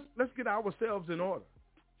let's get ourselves in order.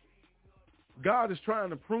 God is trying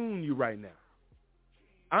to prune you right now.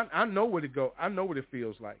 I know what it go. I know what it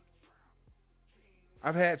feels like.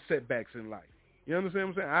 I've had setbacks in life. You understand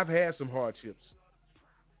what I'm saying? I've had some hardships.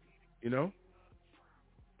 You know,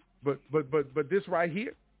 but this right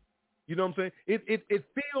here, you know what I'm saying? It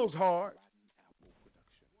feels hard,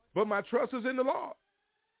 but my trust is in the Lord.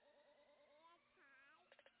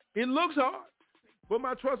 It looks hard, but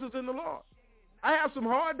my trust is in the Lord. I have some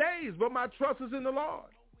hard days, but my trust is in the Lord.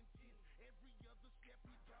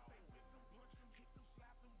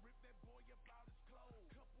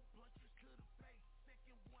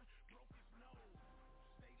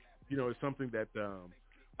 You know, it's something that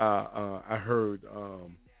I heard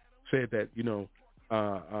said that, you know,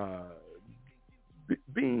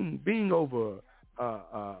 being over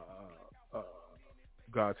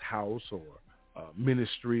God's house or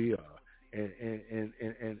ministry and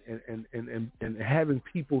having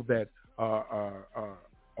people that are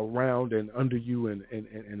around and under you and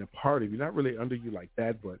a part of you, not really under you like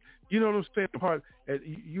that, but you know what I'm saying. Part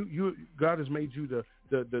you God has made you the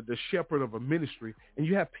shepherd of a ministry, and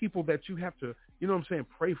you have people that you have to, you know what I'm saying,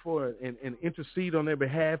 pray for and intercede on their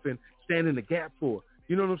behalf and stand in the gap for.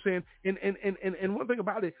 You know what I'm saying? And one thing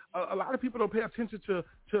about it, a lot of people don't pay attention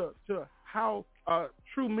to how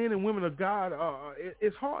true men and women of God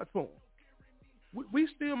it's hard for them. we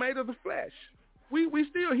still made of the flesh. We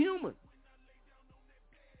still human.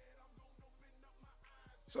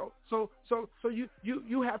 So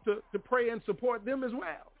you have to pray and support them as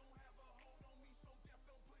well.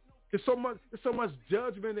 There's so much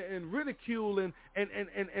judgment and ridicule and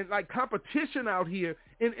like competition out here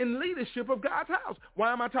in leadership of God's house.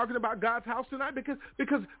 Why am I talking about God's house tonight?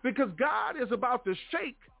 Because God is about to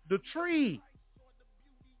shake the tree.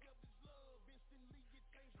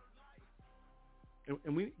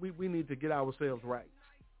 And we need to get ourselves right.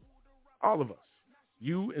 All of us.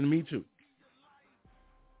 You and me too.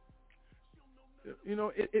 You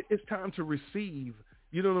know, it's time to receive,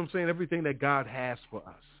 you know what I'm saying, everything that God has for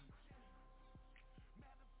us.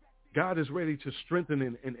 God is ready to strengthen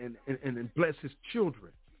and bless his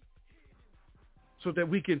children so that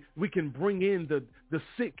we can bring in the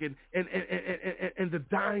sick and the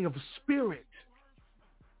dying of spirit.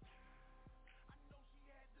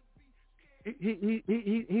 He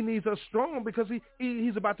needs us strong because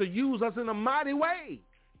he's about to use us in a mighty way.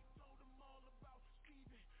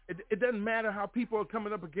 It doesn't matter how people are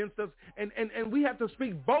coming up against us, and we have to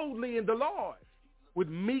speak boldly in the Lord with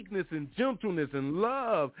meekness and gentleness and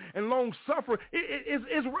love and long suffering.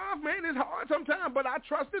 It's rough, man. It's hard sometimes, but I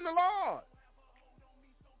trust in the Lord.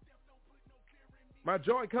 My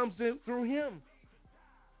joy comes through him.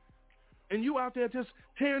 And you out there just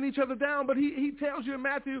tearing each other down, but he tells you in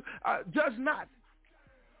Matthew, judge not,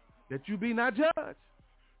 that you be not judged.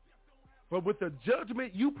 But with the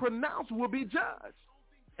judgment you pronounce will be judged.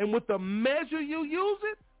 And with the measure you use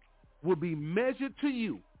it will be measured to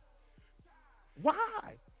you.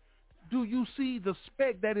 Why do you see the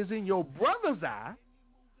speck that is in your brother's eye,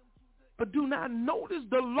 but do not notice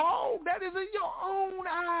the log that is in your own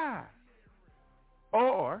eye?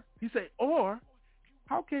 Or, he said, or,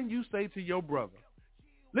 how can you say to your brother,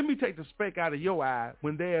 let me take the speck out of your eye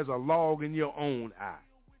when there's a log in your own eye?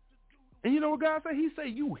 And you know what God said? He said,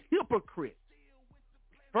 you hypocrite.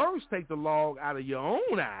 First take the log out of your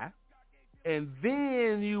own eye, and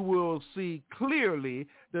then you will see clearly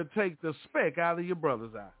to take the speck out of your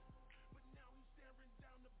brother's eye.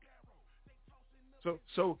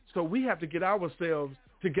 So we have to get ourselves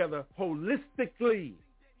together holistically.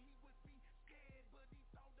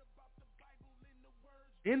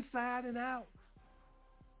 Inside and out.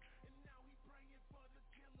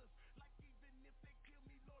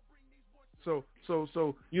 So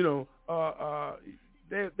you know,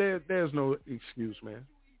 there's no excuse, man.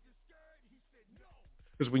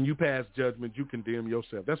 Because when you pass judgment, you condemn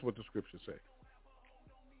yourself. That's what the scriptures say.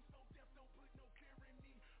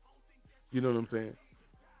 You know what I'm saying?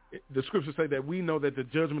 The scriptures say that we know that the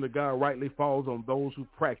judgment of God rightly falls on those who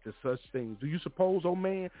practice such things. Do you suppose, oh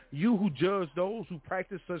man, you who judge those who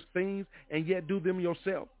practice such things and yet do them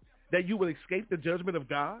yourself, that you will escape the judgment of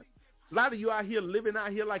God? A lot of you out here living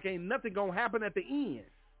out here like ain't nothing going to happen at the end.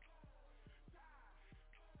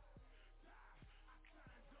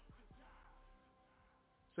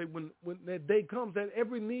 Say when that day comes that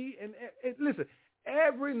every knee, and listen,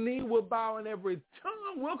 every knee will bow and every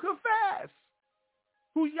tongue will confess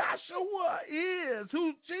who Yahshua is,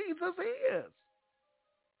 who Jesus is.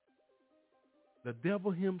 The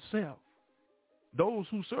devil himself. Those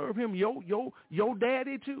who serve him, your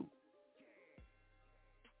daddy too.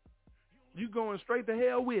 You going straight to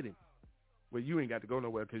hell with him. Well, you ain't got to go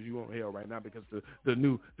nowhere because you on hell right now, because the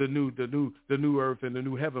new earth and the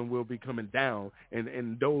new heaven will be coming down,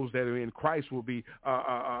 and those that are in Christ will be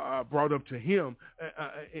brought up to him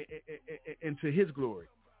into his glory.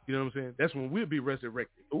 You know what I'm saying? That's when we'll be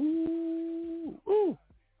resurrected. Ooh, ooh.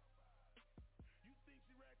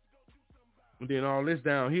 And then all this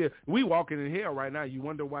down here, we walking in hell right now. You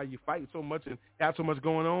wonder why you fight so much and have so much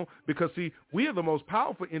going on? Because, see, we are the most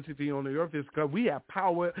powerful entity on the earth. Is because we have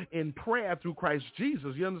power in prayer through Christ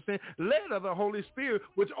Jesus. You understand? Led of the Holy Spirit,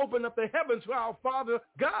 which opened up the heavens to our Father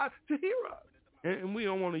God to hear us. And we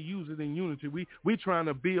don't want to use it in unity. We trying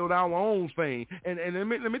to build our own thing. And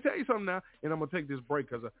let me tell you something now, and I'm going to take this break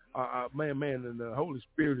because man, and the Holy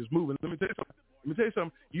Spirit is moving. Let me tell you something.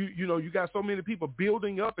 You know, you got so many people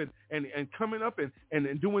building up and coming up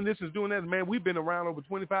and doing this and doing that. Man, we've been around over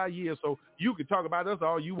 25 years, so you can talk about us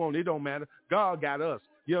all you want. It don't matter. God got us.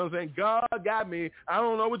 You know what I'm saying? God got me. I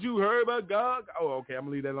don't know what you heard about God. Oh, okay, I'm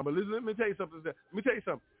going to leave that alone. But listen, let me tell you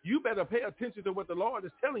something. You better pay attention to what the Lord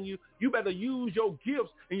is telling you. You better use your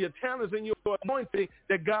gifts and your talents and your anointing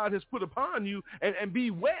that God has put upon you and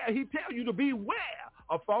beware. He tells you to beware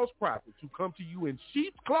of false prophets who come to you in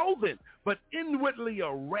sheep's clothing, but inwardly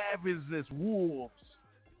are ravenous wolves.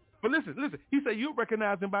 But listen. He said you'll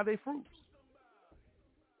recognize them by their fruits.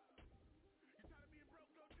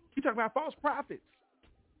 He talking about false prophets.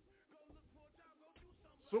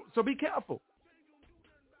 So be careful.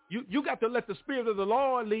 You got to let the Spirit of the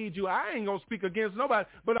Lord lead you. I ain't going to speak against nobody,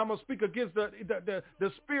 but I'm going to speak against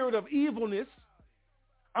the spirit of evilness.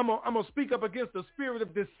 I'm going to speak up against the spirit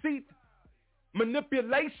of deceit,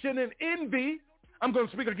 manipulation, and envy. I'm going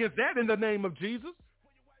to speak against that in the name of Jesus.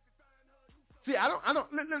 See, I don't.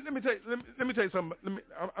 Let me tell you something.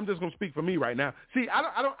 I'm just going to speak for me right now. See,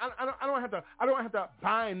 I don't have to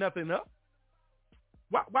bind nothing up.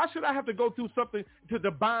 Why should I have to go through something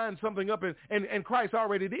to bind something up and Christ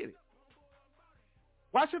already did it?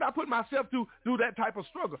 Why should I put myself through that type of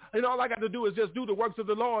struggle? And all I got to do is just do the works of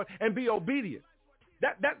the Lord and be obedient.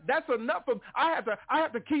 That's enough. I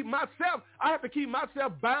have to keep myself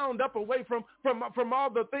bound up away from all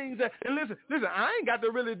the things that. And listen, I ain't got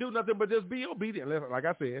to really do nothing but just be obedient, like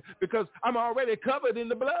I said, because I'm already covered in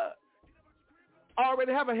the blood. I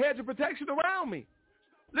already have a hedge of protection around me.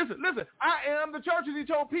 Listen, I am the church, and he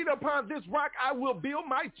told Peter, upon this rock I will build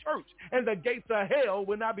my church, and the gates of hell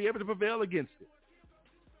will not be able to prevail against it.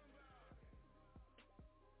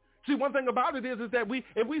 See, one thing about it is that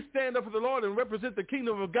if we stand up for the Lord and represent the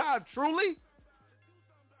kingdom of God truly,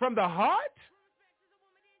 from the heart,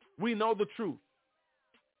 we know the truth.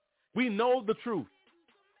 We know the truth.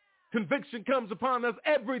 Conviction comes upon us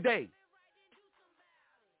every day.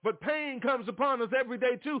 But pain comes upon us every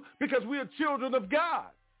day too, because we are children of God.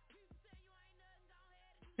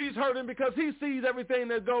 He's hurting because he sees everything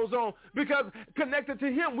that goes on. Because connected to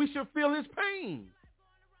him, we should feel his pain.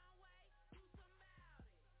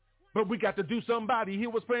 But we got to do something about it. You hear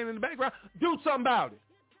what's playing in the background? Do something about it.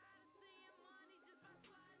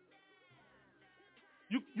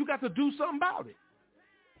 You got to do something about it.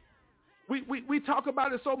 We talk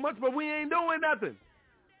about it so much, but we ain't doing nothing.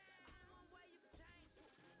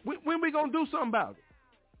 When we going to do something about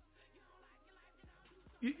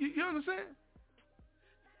it? You understand?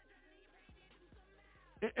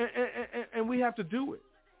 And we have to do it.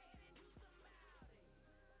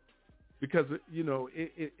 Because,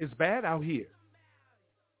 it's bad out here.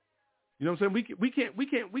 You know what I'm saying?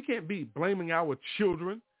 We can't be blaming our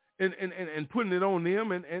children and putting it on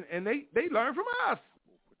them, and they learn from us.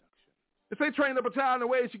 If they train up a child in the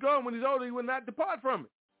way it should go, and when he's older, he will not depart from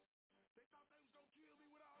it.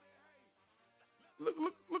 Look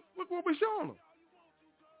what we're showing them.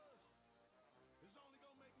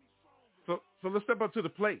 So let's step up to the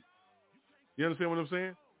plate. You understand what I'm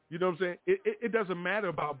saying? You know what I'm saying? It doesn't matter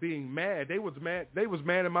about being mad. They was mad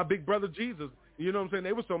at my big brother Jesus. You know what I'm saying?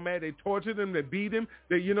 They were so mad they tortured him, they beat him.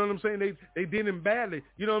 You know what I'm saying? They did him badly.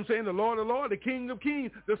 You know what I'm saying? The Lord, the King of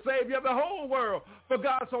Kings, the Savior of the whole world. For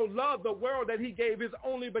God so loved the world that he gave his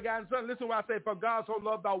only begotten son. Listen what I say, for God so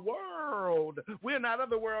loved the world. We're not of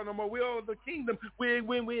the world no more. We're of the kingdom.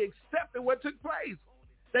 When we accepted what took place,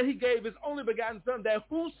 that he gave his only begotten son, that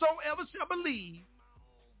whosoever shall believe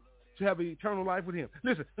to have eternal life with him.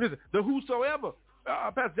 Listen, the whosoever,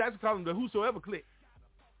 Pastor Jackson called him the whosoever clique.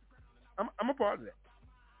 I'm a part of that.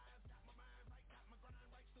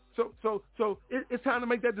 So it's time to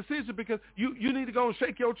make that decision, because you need to go and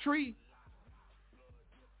shake your tree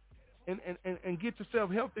and get yourself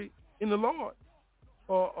healthy in the Lord,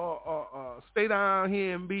 or stay down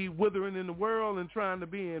here and be withering in the world and trying to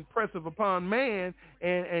be impressive upon man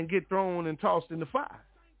and get thrown and tossed in the fire.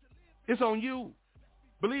 It's on you.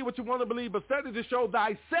 Believe what you want to believe, but study to show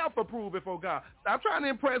thyself approved before God. Stop trying to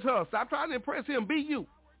impress her. Stop trying to impress him. Be you.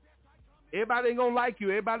 Everybody ain't going to like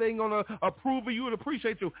you. Everybody ain't going to approve of you and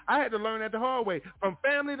appreciate you. I had to learn that the hard way, from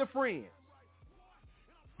family to friends.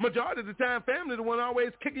 Majority of the time, family the one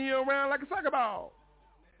always kicking you around like a soccer ball.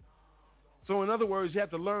 So in other words, you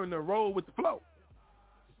have to learn to roll with the flow.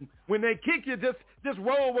 When they kick you, just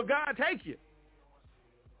roll where God take you.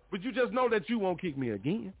 But you just know that you won't kick me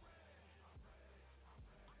again.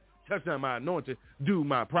 Touch not my anointed, do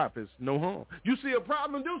my prophets no harm. You see a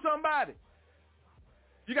problem, do something about it.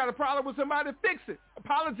 You got a problem with somebody, fix it.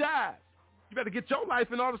 Apologize. You better get your life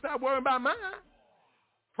in order, stop worrying about mine.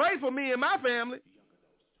 Pray for me and my family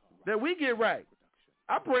that we get right.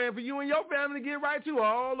 I'm praying for you and your family to get right too,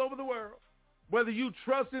 all over the world. Whether you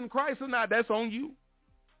trust in Christ or not, that's on you.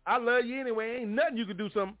 I love you anyway. Ain't nothing you can do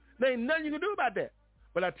There ain't nothing you can do about that.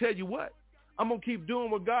 But I tell you what, I'm going to keep doing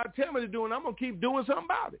what God tell me to do, and I'm going to keep doing something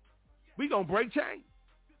about it. We going to break chains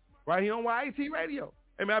right here on YAT Radio.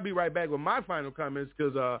 Hey, man, I'll be right back with my final comments,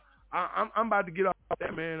 because I'm about to get off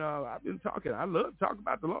that, man. I've been talking. I love to talk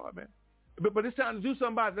about the Lord, man. But it's time to do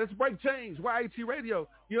something about it. Let's break chains. YAT Radio.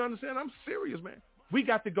 You understand? I'm serious, man. We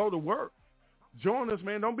got to go to work. Join us,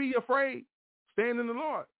 man. Don't be afraid. Stand in the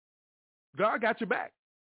Lord. God got your back.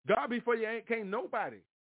 God be for you. Can't nobody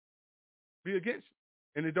be against you.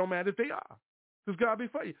 And it don't matter if they are. because God be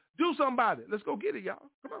for you. Do something about it. Let's go get it, y'all.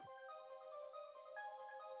 Come on.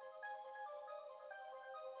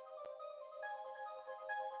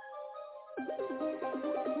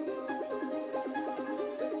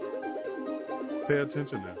 Pay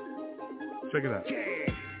attention now. Check it out.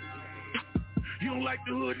 Yeah. You don't like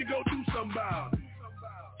the hood, to go do something about it.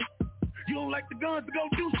 You don't like the guns, to go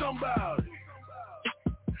do something about it.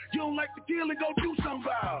 You don't like the deal, and go do something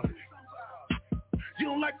about it. You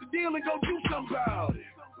don't like the deal, and go do something about it.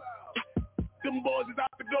 Them boys is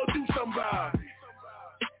out to go do something about it.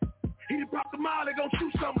 He done popped the mile, they gon'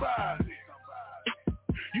 shoot somebody.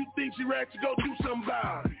 You think she racks, to go do something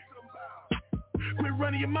about it. Quit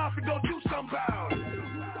running your mouth and go do something about it.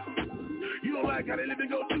 You don't like how they live and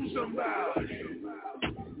go do something about it.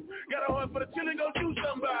 Got a heart for the children, go do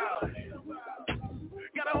something about it.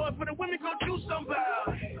 Got a heart for the women, go do something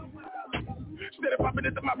about it. Instead of popping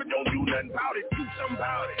at the mouth and don't do nothing about it, do something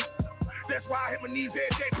about it. That's why I hit my knees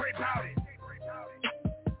every day, pray about it.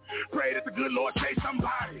 Pray that the good Lord save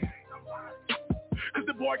somebody. Cause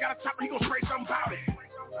the boy got a chopper, he gon' spray something about it.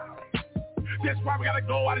 That's why we gotta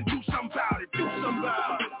go out and do something about it. Do something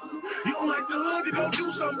about it. You don't like the hood, you go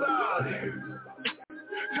do something about it.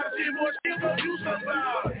 Try to see a boy still go do something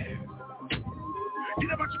about it.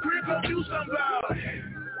 Get up out your crib, go do something about it.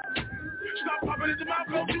 Stop popping in the mouth,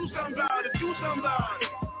 go do something about it. Do something about it.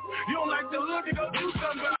 You don't like the hood, you go do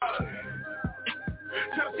something about it.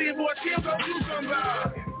 Try to see a boy still go do something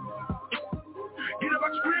about it. Get up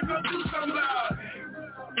out your crib, go do something about it.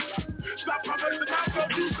 Stop popping in the mouth, go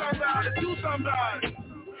do something about it. Do something about it.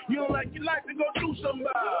 You don't like your life, then go do something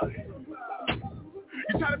about it.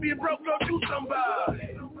 You tired of being broke, go do something about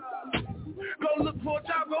it. Go look for a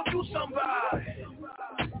job, go do something about it.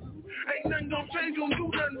 Ain't nothing gonna change, gonna do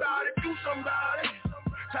nothing about it. Do something about it.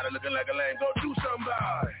 Tired of looking like a lame, go do something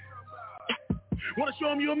about it. Wanna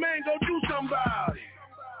show him you a man, go do something about it.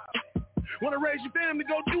 Wanna raise your family,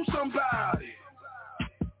 go do something about it.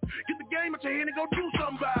 Get the game out your hand and go do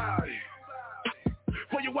something about it.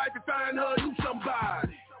 For your wife and find her, do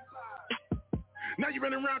somebody. Now you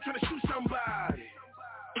running around trying to shoot somebody.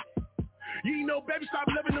 You ain't no baby, stop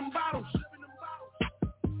living them bottles.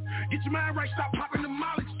 Get your mind right, stop popping them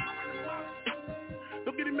mollies.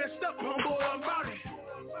 Don't get it messed up, homeboy, about it.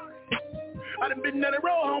 I done been down the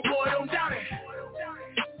road, homeboy, don't doubt it.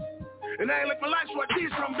 And I ain't like my life, so I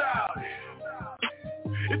did something about it.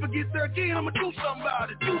 If I get there again, I'ma do something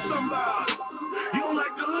about it. Do something about it. You don't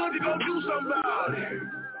like the hood, you go do something about it.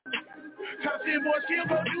 Try to see a boy still,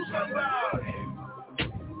 go do something about it.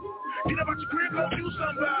 Get up out your crib, go do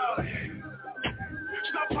something about it.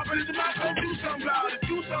 Stop popping in the mouth, go do something about it.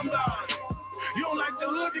 Do something about it. You don't like the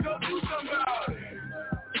hood, you go do something about it.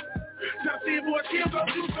 Try to see a boy still, go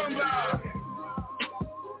do something about it.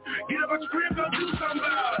 Get up out your crib, go do something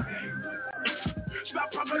about it. Stop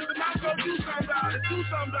popping in the mouth, go do something about it. Do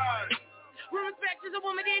something about it. With respect to the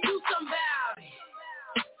woman, then do something about it.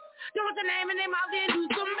 Don't want your name in their mouth, then do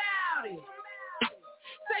something about it.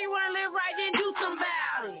 Say you wanna live right, then do something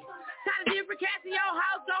about it. Tired of different cats in your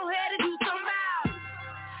house, go ahead and do something about it.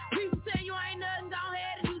 People say you ain't nothing, go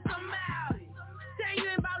ahead and do something about it. Say you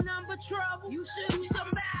ain't about nothing but trouble, you should do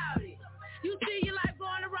something about it. You see your life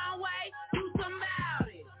going the wrong way, do something about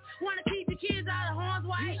it. Wanna keep your kids out of harm's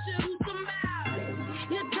way, you should do something about it.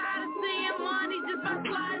 You're tired of seeing money just by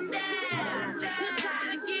sliding down. You're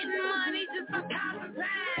tired of getting money just by counting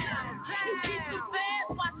pounds. You keep too fast,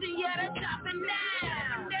 watching yeah, they're chopping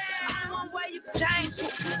down. I'm one way you can change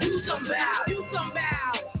it. Do something about it. Do something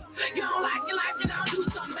about it. You don't like your life, you don't do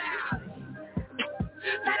something about it.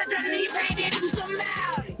 Tired of turning these pain, then do something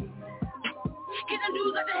about it. Get them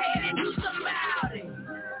dudes out the head and do something about it.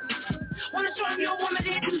 Wanna show them you're a woman,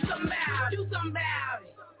 then do something about it. Do something about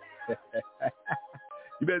it.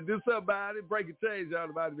 You better do something about it. Break a change, y'all.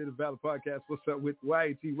 About it in the Valor Podcast. What's up with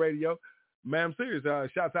YAT Radio? Man, I'm serious.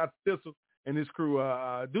 Shouts out to Thistle and his crew.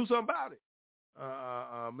 Do something about it.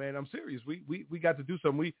 Man, I'm serious. We got to do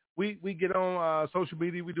something. We get on social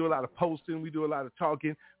media. We do a lot of posting. We do a lot of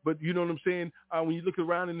talking. But you know what I'm saying? When you look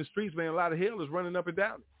around in the streets, man, a lot of hell is running up and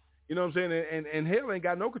down it. You know what I'm saying? And hell ain't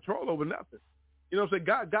got no control over nothing. You know what I'm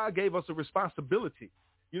saying? God gave us a responsibility.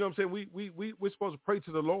 You know what I'm saying? We're supposed to pray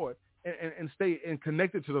to the Lord and stay and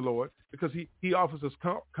connected to the Lord because he offers us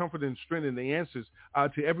comfort and strength and the answers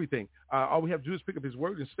to everything. All we have to do is pick up his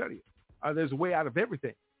word and study it. There's a way out of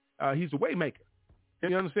everything. He's a way maker.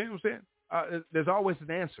 You understand what I'm saying? There's always an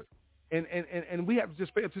answer. And we have to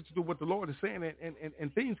just pay attention to what the Lord is saying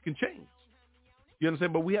and things can change. You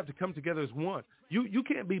understand? But we have to come together as one. You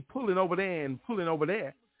can't be pulling over there and pulling over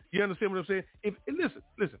there. You understand what I'm saying?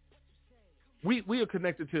 Listen. We are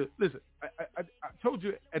connected to, listen, I told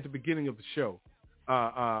you at the beginning of the show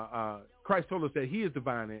Christ told us that he is the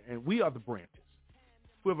vine and we are the branches.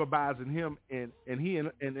 Whoever abides in him and he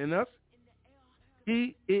and in us,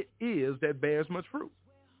 it is that bears much fruit.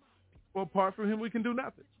 Well, apart from him, we can do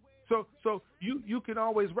nothing. So you can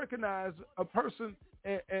always recognize a person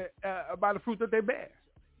by the fruit that they bear,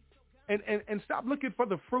 and stop looking for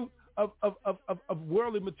the fruit of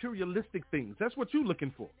worldly materialistic things. That's what you're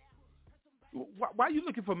looking for. Why are you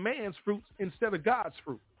looking for man's fruits instead of God's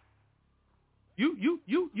fruit? You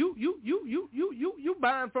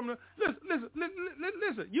buying from the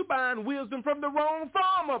listen. You buying wisdom from the wrong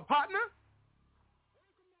farmer, partner.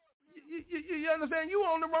 You understand? You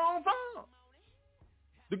on the wrong farm.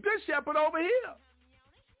 The good shepherd over here.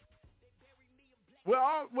 Where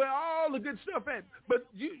all the good stuff at? But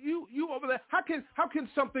you over there. How can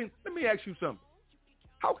something? Let me ask you something.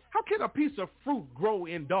 How can a piece of fruit grow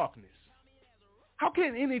in darkness? How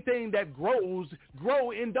can anything that grow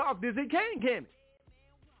in darkness? It can it?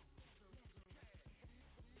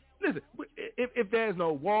 Listen, if there's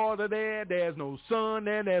no water there, there's no sun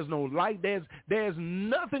there, there's no light, there's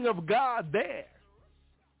nothing of God there.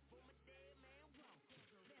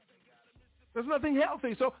 There's nothing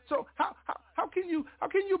healthy. So how can you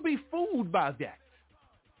be fooled by that?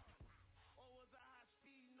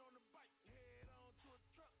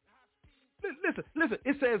 Listen.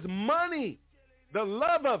 It says money. The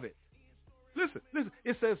love of it. Listen.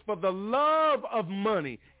 It says, for the love of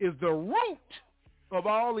money is the root of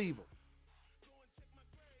all evil.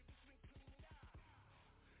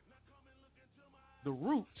 The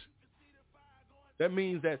root. That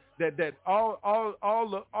means that all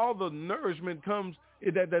the nourishment comes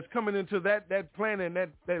that's coming into that plant and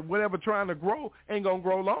that whatever trying to grow ain't gonna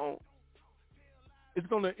grow long. It's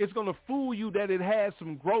gonna fool you that it has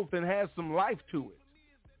some growth and has some life to it.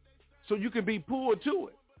 So you can be pulled to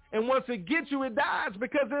it. And once it gets you, it dies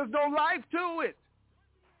because there's no life to it.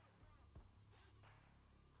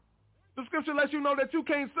 The scripture lets you know that you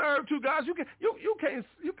can't serve two gods. You can't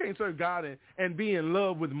serve God and be in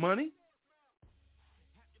love with money.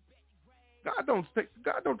 God don't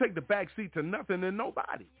take the back seat to nothing and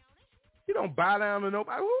nobody. He don't bow down to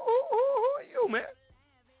nobody. Who are you, man?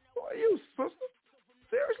 Who are you, sister?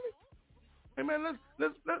 Seriously? Hey, man,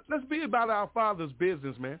 let's be about our Father's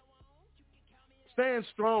business, man. Stand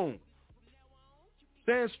strong.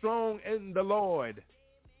 Stand strong in the Lord.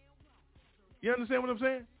 You understand what I'm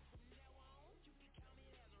saying?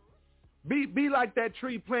 Be like that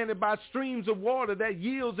tree planted by streams of water that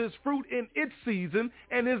yields its fruit in its season,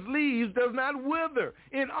 and his leaves does not wither.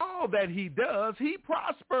 In all that he does, he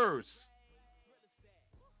prospers.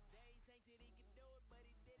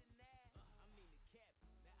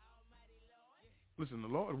 Listen, the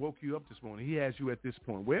Lord woke you up this morning. He has you at this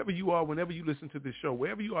point. Wherever you are, whenever you listen to this show,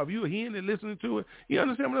 wherever you are, if you're hearing and listening to it, you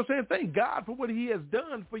understand what I'm saying? Thank God for what he has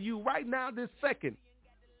done for you right now, this second.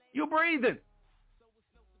 You're breathing.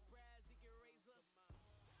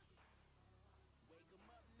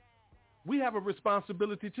 We have a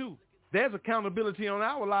responsibility too. There's accountability on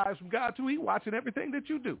our lives from God too. He's watching everything that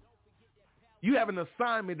you do. You have an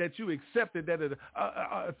assignment that you accepted, that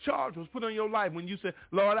a charge was put on your life when you said,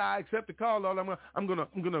 Lord, I accept the call, Lord, I'm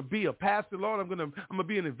gonna be a pastor, Lord, I'm gonna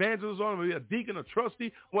be an evangelist, Lord, I'm gonna be a deacon, a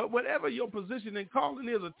trustee, whatever your position and calling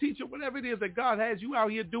is, a teacher, whatever it is that God has you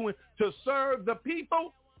out here doing to serve the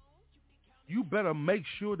people. You better make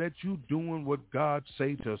sure that you're doing what God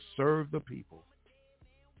say to serve the people.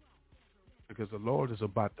 Because the Lord is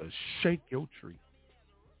about to shake your tree.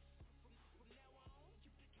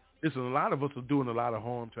 Listen, a lot of us are doing a lot of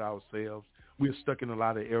harm to ourselves. We're stuck in a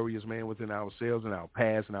lot of areas, man, within ourselves and our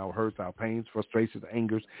past and our hurts, our pains, frustrations,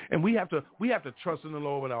 angers. And we have to trust in the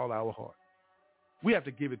Lord with all our heart. We have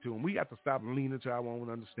to give it to him. We have to stop leaning to our own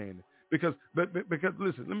understanding. Because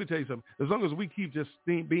listen, let me tell you something. As long as we keep just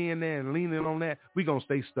being there and leaning on that, we're going to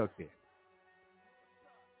stay stuck there.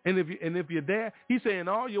 And if you're there, he's saying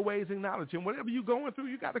all your ways acknowledge him. Whatever you're going through,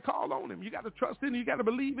 you got to call on him. You got to trust in him. You got to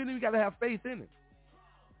believe in him. You got to have faith in him.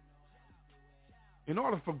 In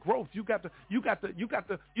order for growth, you got to trust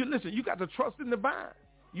in the vine.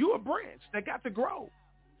 You're a branch that got to grow.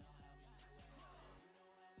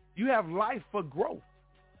 You have life for growth.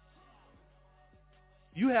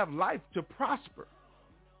 You have life to prosper.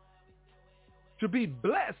 To be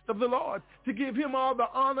blessed of the Lord, to give him all the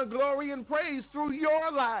honor, glory, and praise through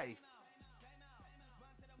your life.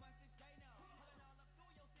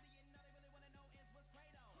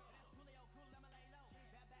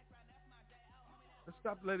 Let's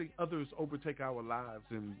stop letting others overtake our lives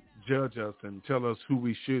and judge us and tell us who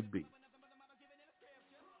we should be.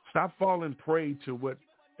 Stop falling prey to what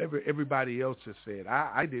everybody else has said.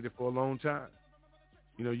 I did it for a long time.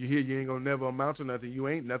 You know, you hear you ain't going to never amount to nothing. You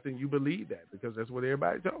ain't nothing. You believe that because that's what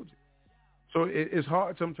everybody told you. So it's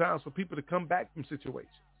hard sometimes for people to come back from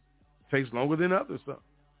situations. It takes longer than others, though.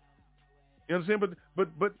 You understand?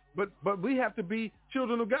 But we have to be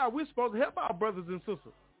children of God. We're supposed to help our brothers and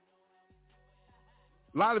sisters.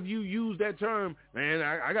 A lot of you use that term, man,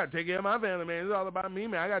 I got to take care of my family, man. It's all about me,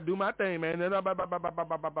 man. I got to do my thing, man. It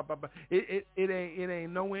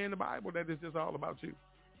ain't nowhere in the Bible that it's just all about you.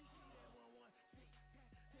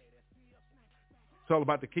 It's all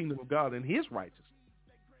about the kingdom of God and his righteousness.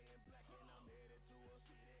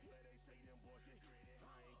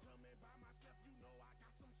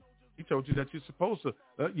 He told you that you're supposed to,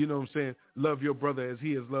 you know what I'm saying, love your brother as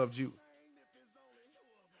he has loved you.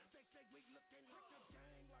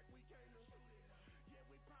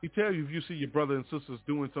 He tell you if you see your brother and sisters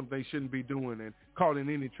doing something they shouldn't be doing and caught in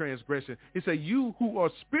any transgression, he say you who are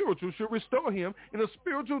spiritual should restore him in a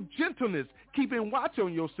spiritual gentleness, keeping watch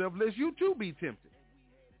on yourself lest you too be tempted.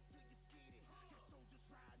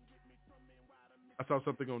 I saw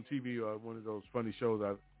something on TV, one of those funny shows.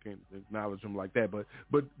 I can't acknowledge them like that, but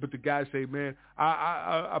the guy say, man,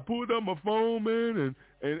 I pulled up my phone, man,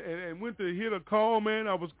 and went to hit a call, man.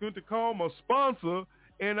 I was going to call my sponsor,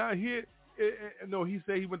 and I hit. No, he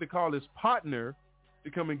said he went to call his partner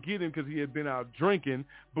to come and get him because he had been out drinking,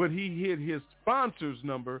 but he hit his sponsor's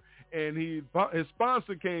number, and his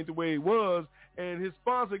sponsor came to where he was, and his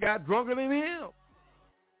sponsor got drunker than him.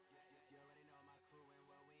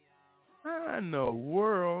 How in the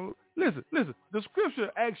world? Listen. The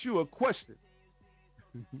scripture asks you a question.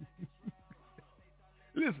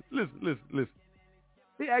 Listen.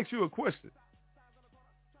 He asks you a question.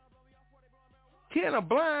 Can a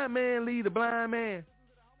blind man lead a blind man?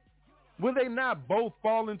 Will they not both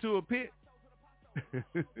fall into a pit?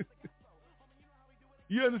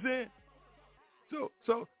 You understand?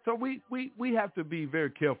 So we have to be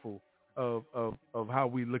very careful of how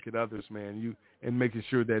we look at others, man. And making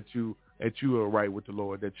sure that you are right with the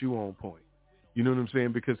Lord, that you on point. You know what I'm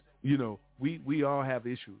saying? Because we all have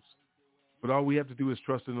issues, but all we have to do is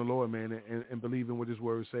trust in the Lord, man, and believe in what His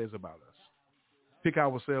Word says about us. Pick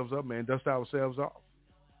ourselves up, man. Dust ourselves off.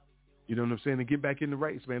 You know what I'm saying? And get back in the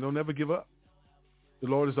race, man. Don't never give up. The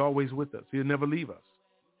Lord is always with us. He'll never leave us.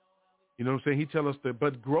 You know what I'm saying? He tells us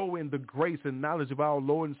but grow in the grace and knowledge of our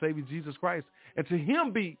Lord and Savior Jesus Christ. And to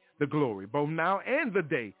Him be the glory, both now and the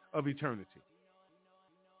day of eternity.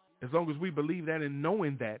 As long as we believe that and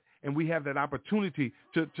knowing that, and we have that opportunity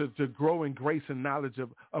to grow in grace and knowledge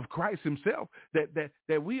of Christ Himself,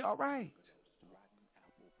 that we are right.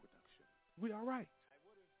 We are right.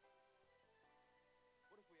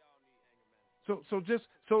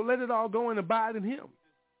 So let it all go and abide in Him.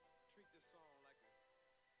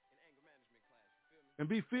 And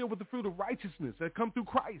be filled with the fruit of righteousness that come through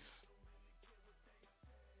Christ.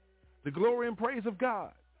 The glory and praise of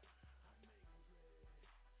God.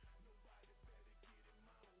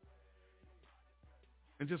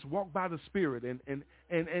 And just walk by the Spirit. And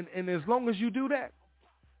as long as you do that,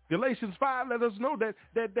 Galatians 5 let us know that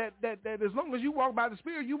as long as you walk by the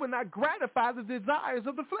Spirit, you will not gratify the desires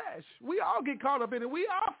of the flesh. We all get caught up in it. We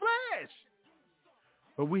are flesh.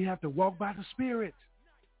 But we have to walk by the Spirit.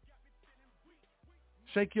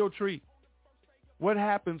 Shake your tree. What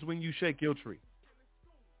happens when you shake your tree?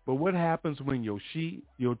 But what happens when your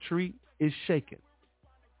tree is shaken?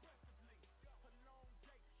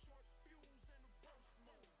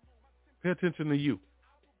 Pay attention to you.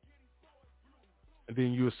 And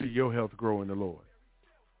then you'll see your health grow in the Lord.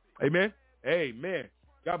 Amen? Amen.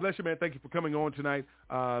 God bless you, man. Thank you for coming on tonight.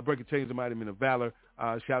 Breaking Chains, the Mighty Men of Valor.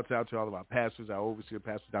 Shouts out to all of our pastors, our overseer,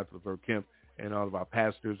 Pastor Dr. LeVert Kemp, and all of our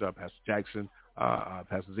pastors, Pastor Jackson,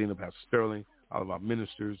 Pastor Zena, Pastor Sterling, all of our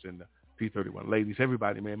ministers, and the P31 ladies.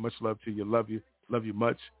 Everybody, man, much love to you. Love you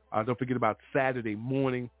much. Don't forget about Saturday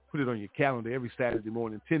morning. Put it on your calendar. Every Saturday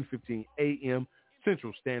morning, 10:15 a.m.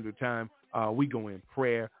 Central Standard Time. We go in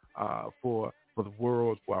prayer for the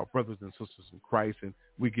world, for our brothers and sisters in Christ, and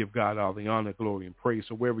we give God all the honor, glory, and praise.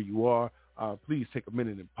 So wherever you are, please take a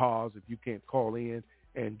minute and pause. If you can't call in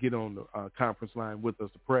and get on the conference line with us,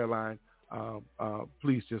 the prayer line,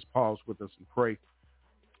 please just pause with us and pray.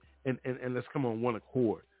 And let's come on one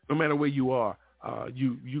accord. No matter where you are,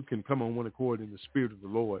 you can come on one accord in the Spirit of the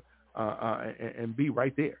Lord and be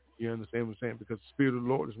right there. You understand what I'm saying? Because the Spirit of the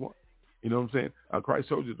Lord is one. You know what I'm saying? Christ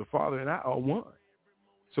told you the Father and I are one.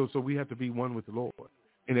 So we have to be one with the Lord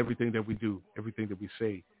in everything that we do, everything that we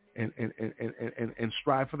say, and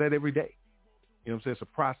strive for that every day. You know what I'm saying? It's a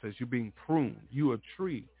process. You're being pruned. You're a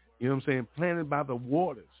tree. You know what I'm saying? Planted by the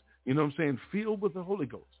waters. You know what I'm saying? Filled with the Holy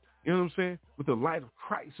Ghost. You know what I'm saying? With the light of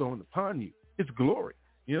Christ on upon you. It's glory.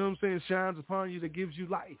 You know what I'm saying? Shines upon you that gives you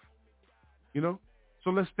life. You know? So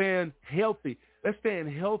let's stand healthy. Let's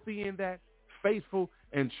stand healthy in that, faithful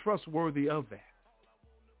and trustworthy of that.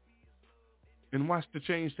 And watch the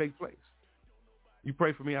change take place. You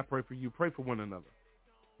pray for me, I pray for you. Pray for one another.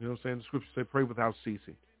 You know what I'm saying? The scripture says, pray without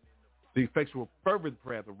ceasing. The effectual fervent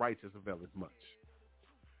prayer of the righteous availeth much.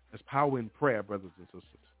 There's power in prayer, brothers and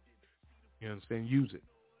sisters. You understand? Use it.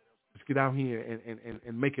 Let's get out here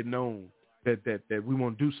and make it known that we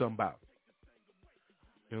want to do something about it.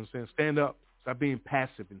 You know what I'm saying? Stand up. Stop being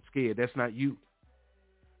passive and scared. That's not you.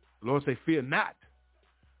 The Lord say, fear not.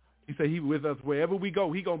 He said he with us wherever we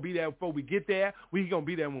go. He going to be there before we get there. He going to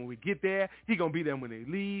be there when we get there. He going to be there when they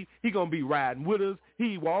leave. He going to be riding with us.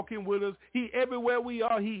 He walking with us. He everywhere we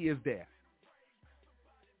are, he is there.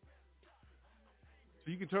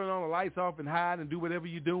 So you can turn on the lights off and hide and do whatever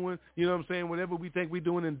you're doing. You know what I'm saying? Whatever we think we're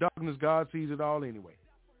doing in darkness, God sees it all anyway.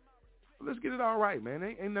 So let's get it all right, man.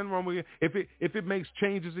 Ain't nothing wrong with it. If it makes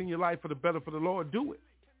changes in your life for the better for the Lord, do it.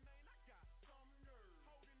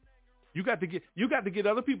 You got to get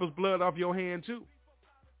other people's blood off your hand too.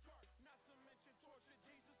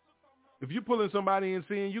 If you're pulling somebody in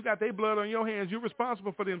sin, you got their blood on your hands. You're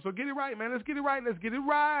responsible for them. So get it right, man. Let's get it right. Let's get it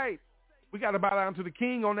right. We got to bow down to the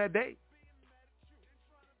King on that day.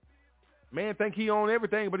 Man think he own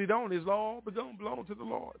everything, but he don't. His law but don't belong to the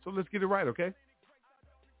Lord. So let's get it right, okay?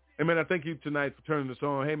 Hey, man, I thank you tonight for turning this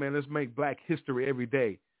on. Hey, man, let's make black history every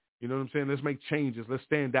day. You know what I'm saying? Let's make changes. Let's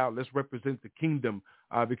stand out. Let's represent the kingdom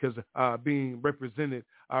because being representatives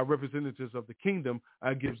of the kingdom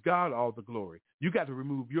gives God all the glory. You got to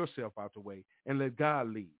remove yourself out the way and let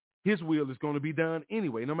God lead. His will is going to be done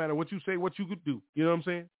anyway, no matter what you say, what you could do. You know what I'm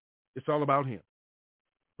saying? It's all about him.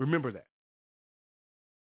 Remember that.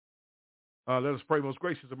 Let us pray. Most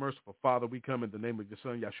gracious and merciful Father, we come in the name of your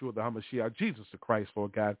Son, Yeshua the HaMashiach, Jesus the Christ,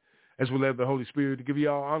 Lord God, as we let the Holy Spirit to give you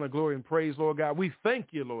all honor, glory, and praise, Lord God. We thank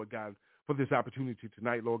you, Lord God, for this opportunity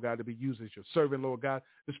tonight, Lord God, to be used as your servant, Lord God,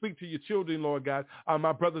 to speak to your children, Lord God,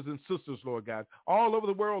 my brothers and sisters, Lord God, all over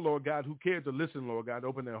the world, Lord God, who care to listen, Lord God,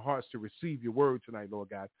 open their hearts to receive your word tonight, Lord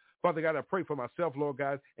God. Father God, I pray for myself, Lord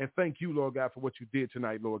God, and thank you, Lord God, for what you did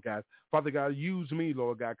tonight, Lord God. Father God, use me,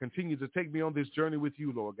 Lord God. Continue to take me on this journey with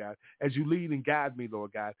you, Lord God, as you lead and guide me,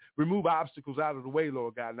 Lord God. Remove obstacles out of the way,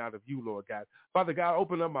 Lord God, and out of you, Lord God. Father God,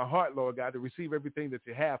 open up my heart, Lord God, to receive everything that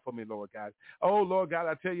you have for me, Lord God. Oh, Lord God,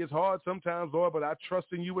 I tell you it's hard sometimes, Lord, but I trust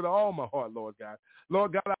in you with all my heart, Lord God.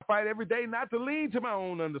 Lord God, I fight every day not to lean to my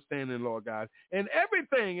own understanding, Lord God. In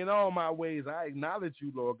everything, in all my ways, I acknowledge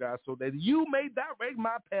you, Lord God, so that you may direct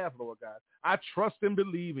my path, Lord God. I trust and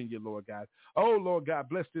believe in you, Lord God. Oh, Lord God,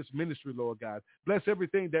 bless this ministry, Lord God. Bless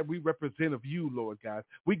everything that we represent of you, Lord God.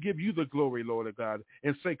 We give you the glory, Lord God,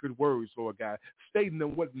 in sacred words, Lord God, stating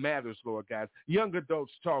them what matters, Lord God. Young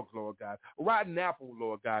adults talk, Lord God. Rotten Apple,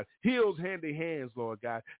 Lord God. Hills Handy Hands, Lord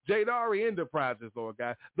God. Jadari Enterprises, Lord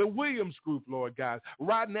God. The Williams Group, Lord God.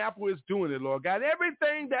 Rotten Apple is doing it, Lord God.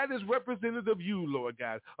 Everything that is representative of you, Lord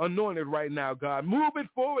God. Anointed right now, God. Move it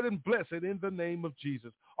forward and bless it in the name of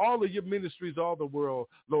Jesus. All of your ministries, all the world,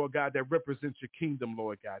 Lord God, that represents your kingdom,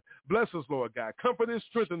 Lord God. Bless us, Lord God. Comfort and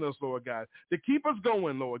strengthen us, Lord God, to keep us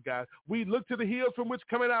going, Lord God. We look to the hills from which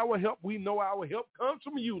cometh our help. We know our help comes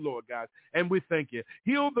from you, Lord God, and we thank you.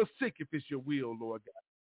 Heal the sick if it's your will, Lord God.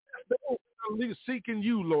 Seeking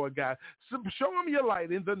you, Lord God. Show them your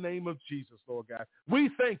light in the name of Jesus, Lord God. We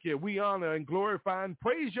thank you. We honor and glorify and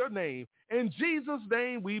praise your name. In Jesus'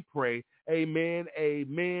 name we pray. Amen,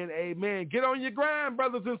 amen, amen. Get on your grind,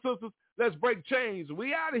 brothers and sisters. Let's break chains.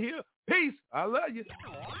 We out of here. Peace. I love you.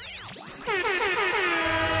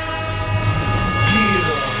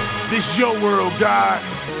 Yeah, this is your world, God,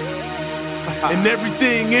 and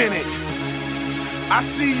everything in it. I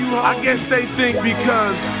see you, I guess they think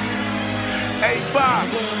because, hey, Bob,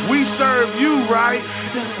 we serve you, right?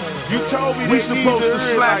 You told me we supposed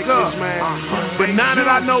to slack up, man. But now that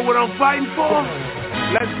I know what I'm fighting for,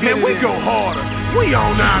 let's get it. We go harder. We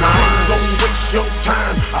on our own. Don't waste your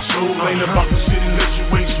time. I sure ain't about to sit and let you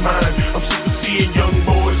waste mine. I'm sick of seeing young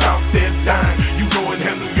boys out there dying. You go and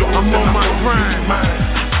handle yours. I'm on my grind.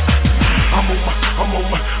 I'm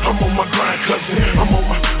on my grind, cousin. I'm on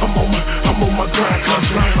my grind,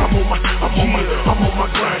 cousin. I'm on my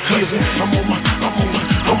grind, cousin. I'm on my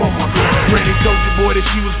grind. Granny told your boy that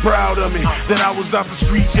she was proud of me, that I was off the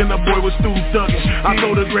streets and the boy was through thugging. I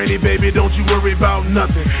told her, Granny, baby, don't you worry about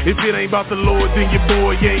nothing. If it ain't about the Lord, then your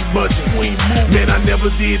boy ain't budging. Man, I never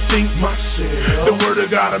did think myself. The word of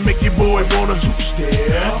God will make your boy wanna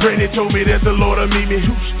two-step. Granny told me that the Lord will meet me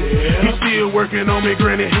two-step. He's still working on me,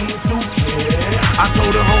 Granny. He ain't through yet. I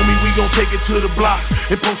told her, homie, we gon' take it to the block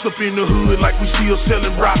and post up in the hood like we still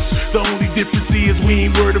selling rocks. The only difference is we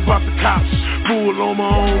ain't worried about the cops. Full on my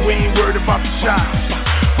own, we ain't worried about the shots.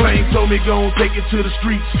 Flame told me gon' take it to the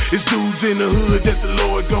streets. It's dudes in the hood that the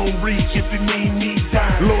Lord gon' reach. If it mean me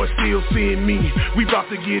dying, Lord still seeing me. We bout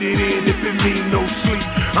to get it in if it mean no sleep.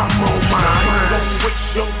 I'm on my mind. I ain't gon'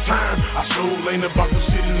 waste your time. I sure ain't about to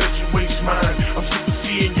sit and let you waste mine. I'm sick of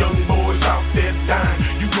seeing young boys out there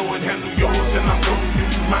dying. You go and handle yours and I'm gon' do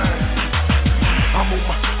mine.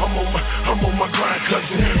 I'm on my grind,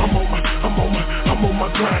 cousin. I'm on my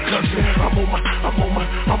grind, cousin. I'm on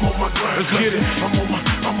my grind, cousin.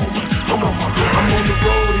 I'm on the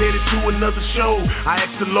road headed to another show. I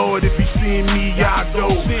asked the Lord if he seeing me, I go.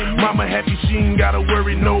 Mama happy she ain't gotta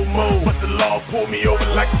worry no more. But the law pulled me over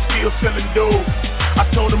like I'm still selling dope. I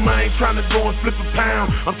told him I ain't trying to go and flip a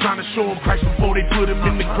pound. I'm trying to show him Christ before they put him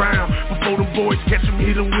in the ground. Before them boys catch him,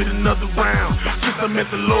 hit him with another round. Since I met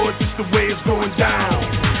the Lord, this the way it's going down.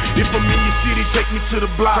 If I'm in your city, take me to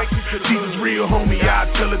the block. Jesus real, homie, I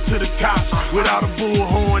tell it to the cops. Without a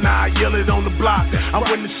bullhorn, I yell it on the block. I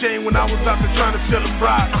wasn't ashamed when I was out there trying to sell a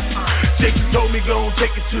rock. Jacob told me gon'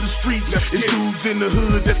 take it to the streets. It's dudes in the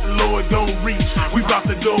hood that the Lord gon' reach. We bout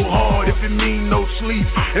to go hard if it mean no sleep.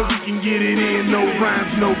 And we can get it in, no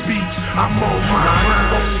rhymes, no beats. I'm on mine. I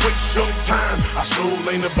ain't gon' waste your time. I sure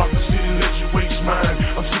ain't about to sit and let you waste mine.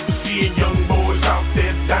 I'm sick of seeing young boys out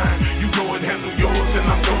there dying. You go and handle yours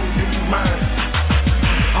and I'm gon' do mine.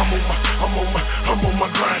 I'm on my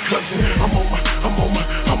grind, cousin. I'm on my grind,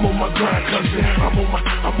 cousin. I'm on my grind, cousin. I'm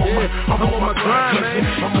on my grind.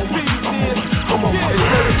 Be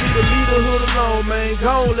the leader, hood alone, man.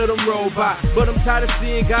 Gon' let them roll by. But I'm tired of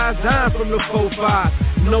seeing guys dying from the 4-5.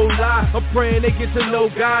 No lie, I'm praying they get to know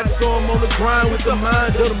God. So I'm on the grind with the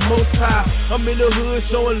mind of the Most High. I'm in the hood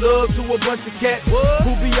showing love to a bunch of cats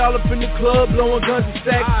who be all up in the club blowing guns and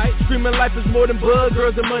stacks. Screaming life is more than blood,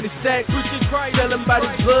 girls and money stacks. Preaching Christ, telling by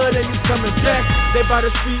his blood and he's coming back. They by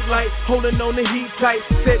the street light, holding on the heat tight.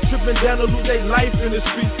 Set tripping down to lose their life in the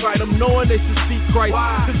street fight. I'm knowing they should seek Christ.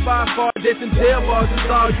 Cause by far death and jail bars is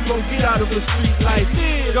all you gon' get out of the street life.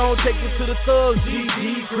 Gon' take it to the thugs,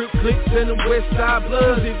 GG, Crip Clicks and the West Side Blood.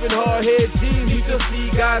 Even hard-head G's, we just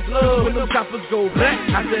see guys love. When them choppers go black,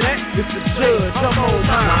 after that, it's the judge. I'm on mine.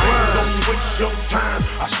 I ain't gon' waste your time.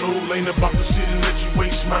 I sure ain't about to sit and let you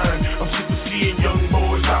waste mine. I'm sick of seeing young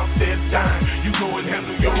boys out there dying. You go and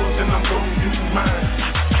handle yours and I'm gon' do mine.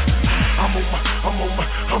 I'm on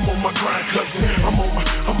my grind, cousin. I'm on my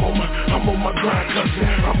grind, cousin.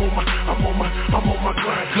 I'm on my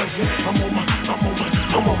grind, cousin. I'm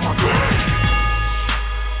on my grind.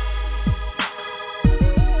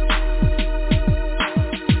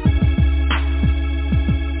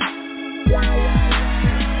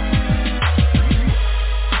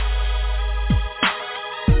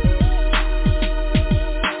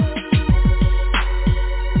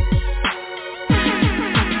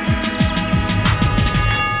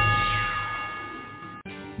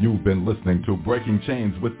 You've been listening to Breaking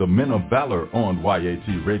Chains with the Men of Valor on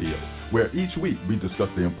YAT Radio, where each week we discuss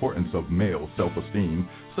the importance of male self-esteem,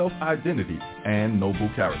 self-identity, and noble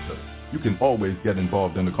character. You can always get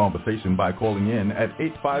involved in the conversation by calling in at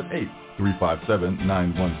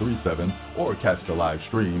 858-357-9137 or catch the live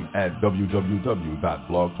stream at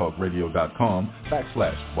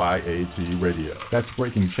www.blogtalkradio.com/YAT Radio. That's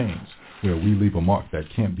Breaking Chains, where we leave a mark that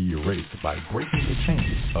can't be erased by breaking the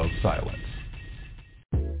chains of silence.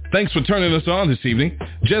 Thanks for turning us on this evening.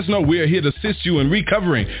 Just know we're here to assist you in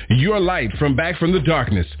recovering your light from back from the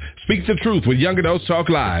darkness. Speak the truth with Young Adults Talk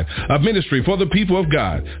Live, a ministry for the people of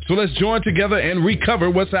God. So let's join together and recover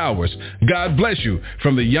what's ours. God bless you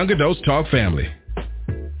from the Young Adults Talk family.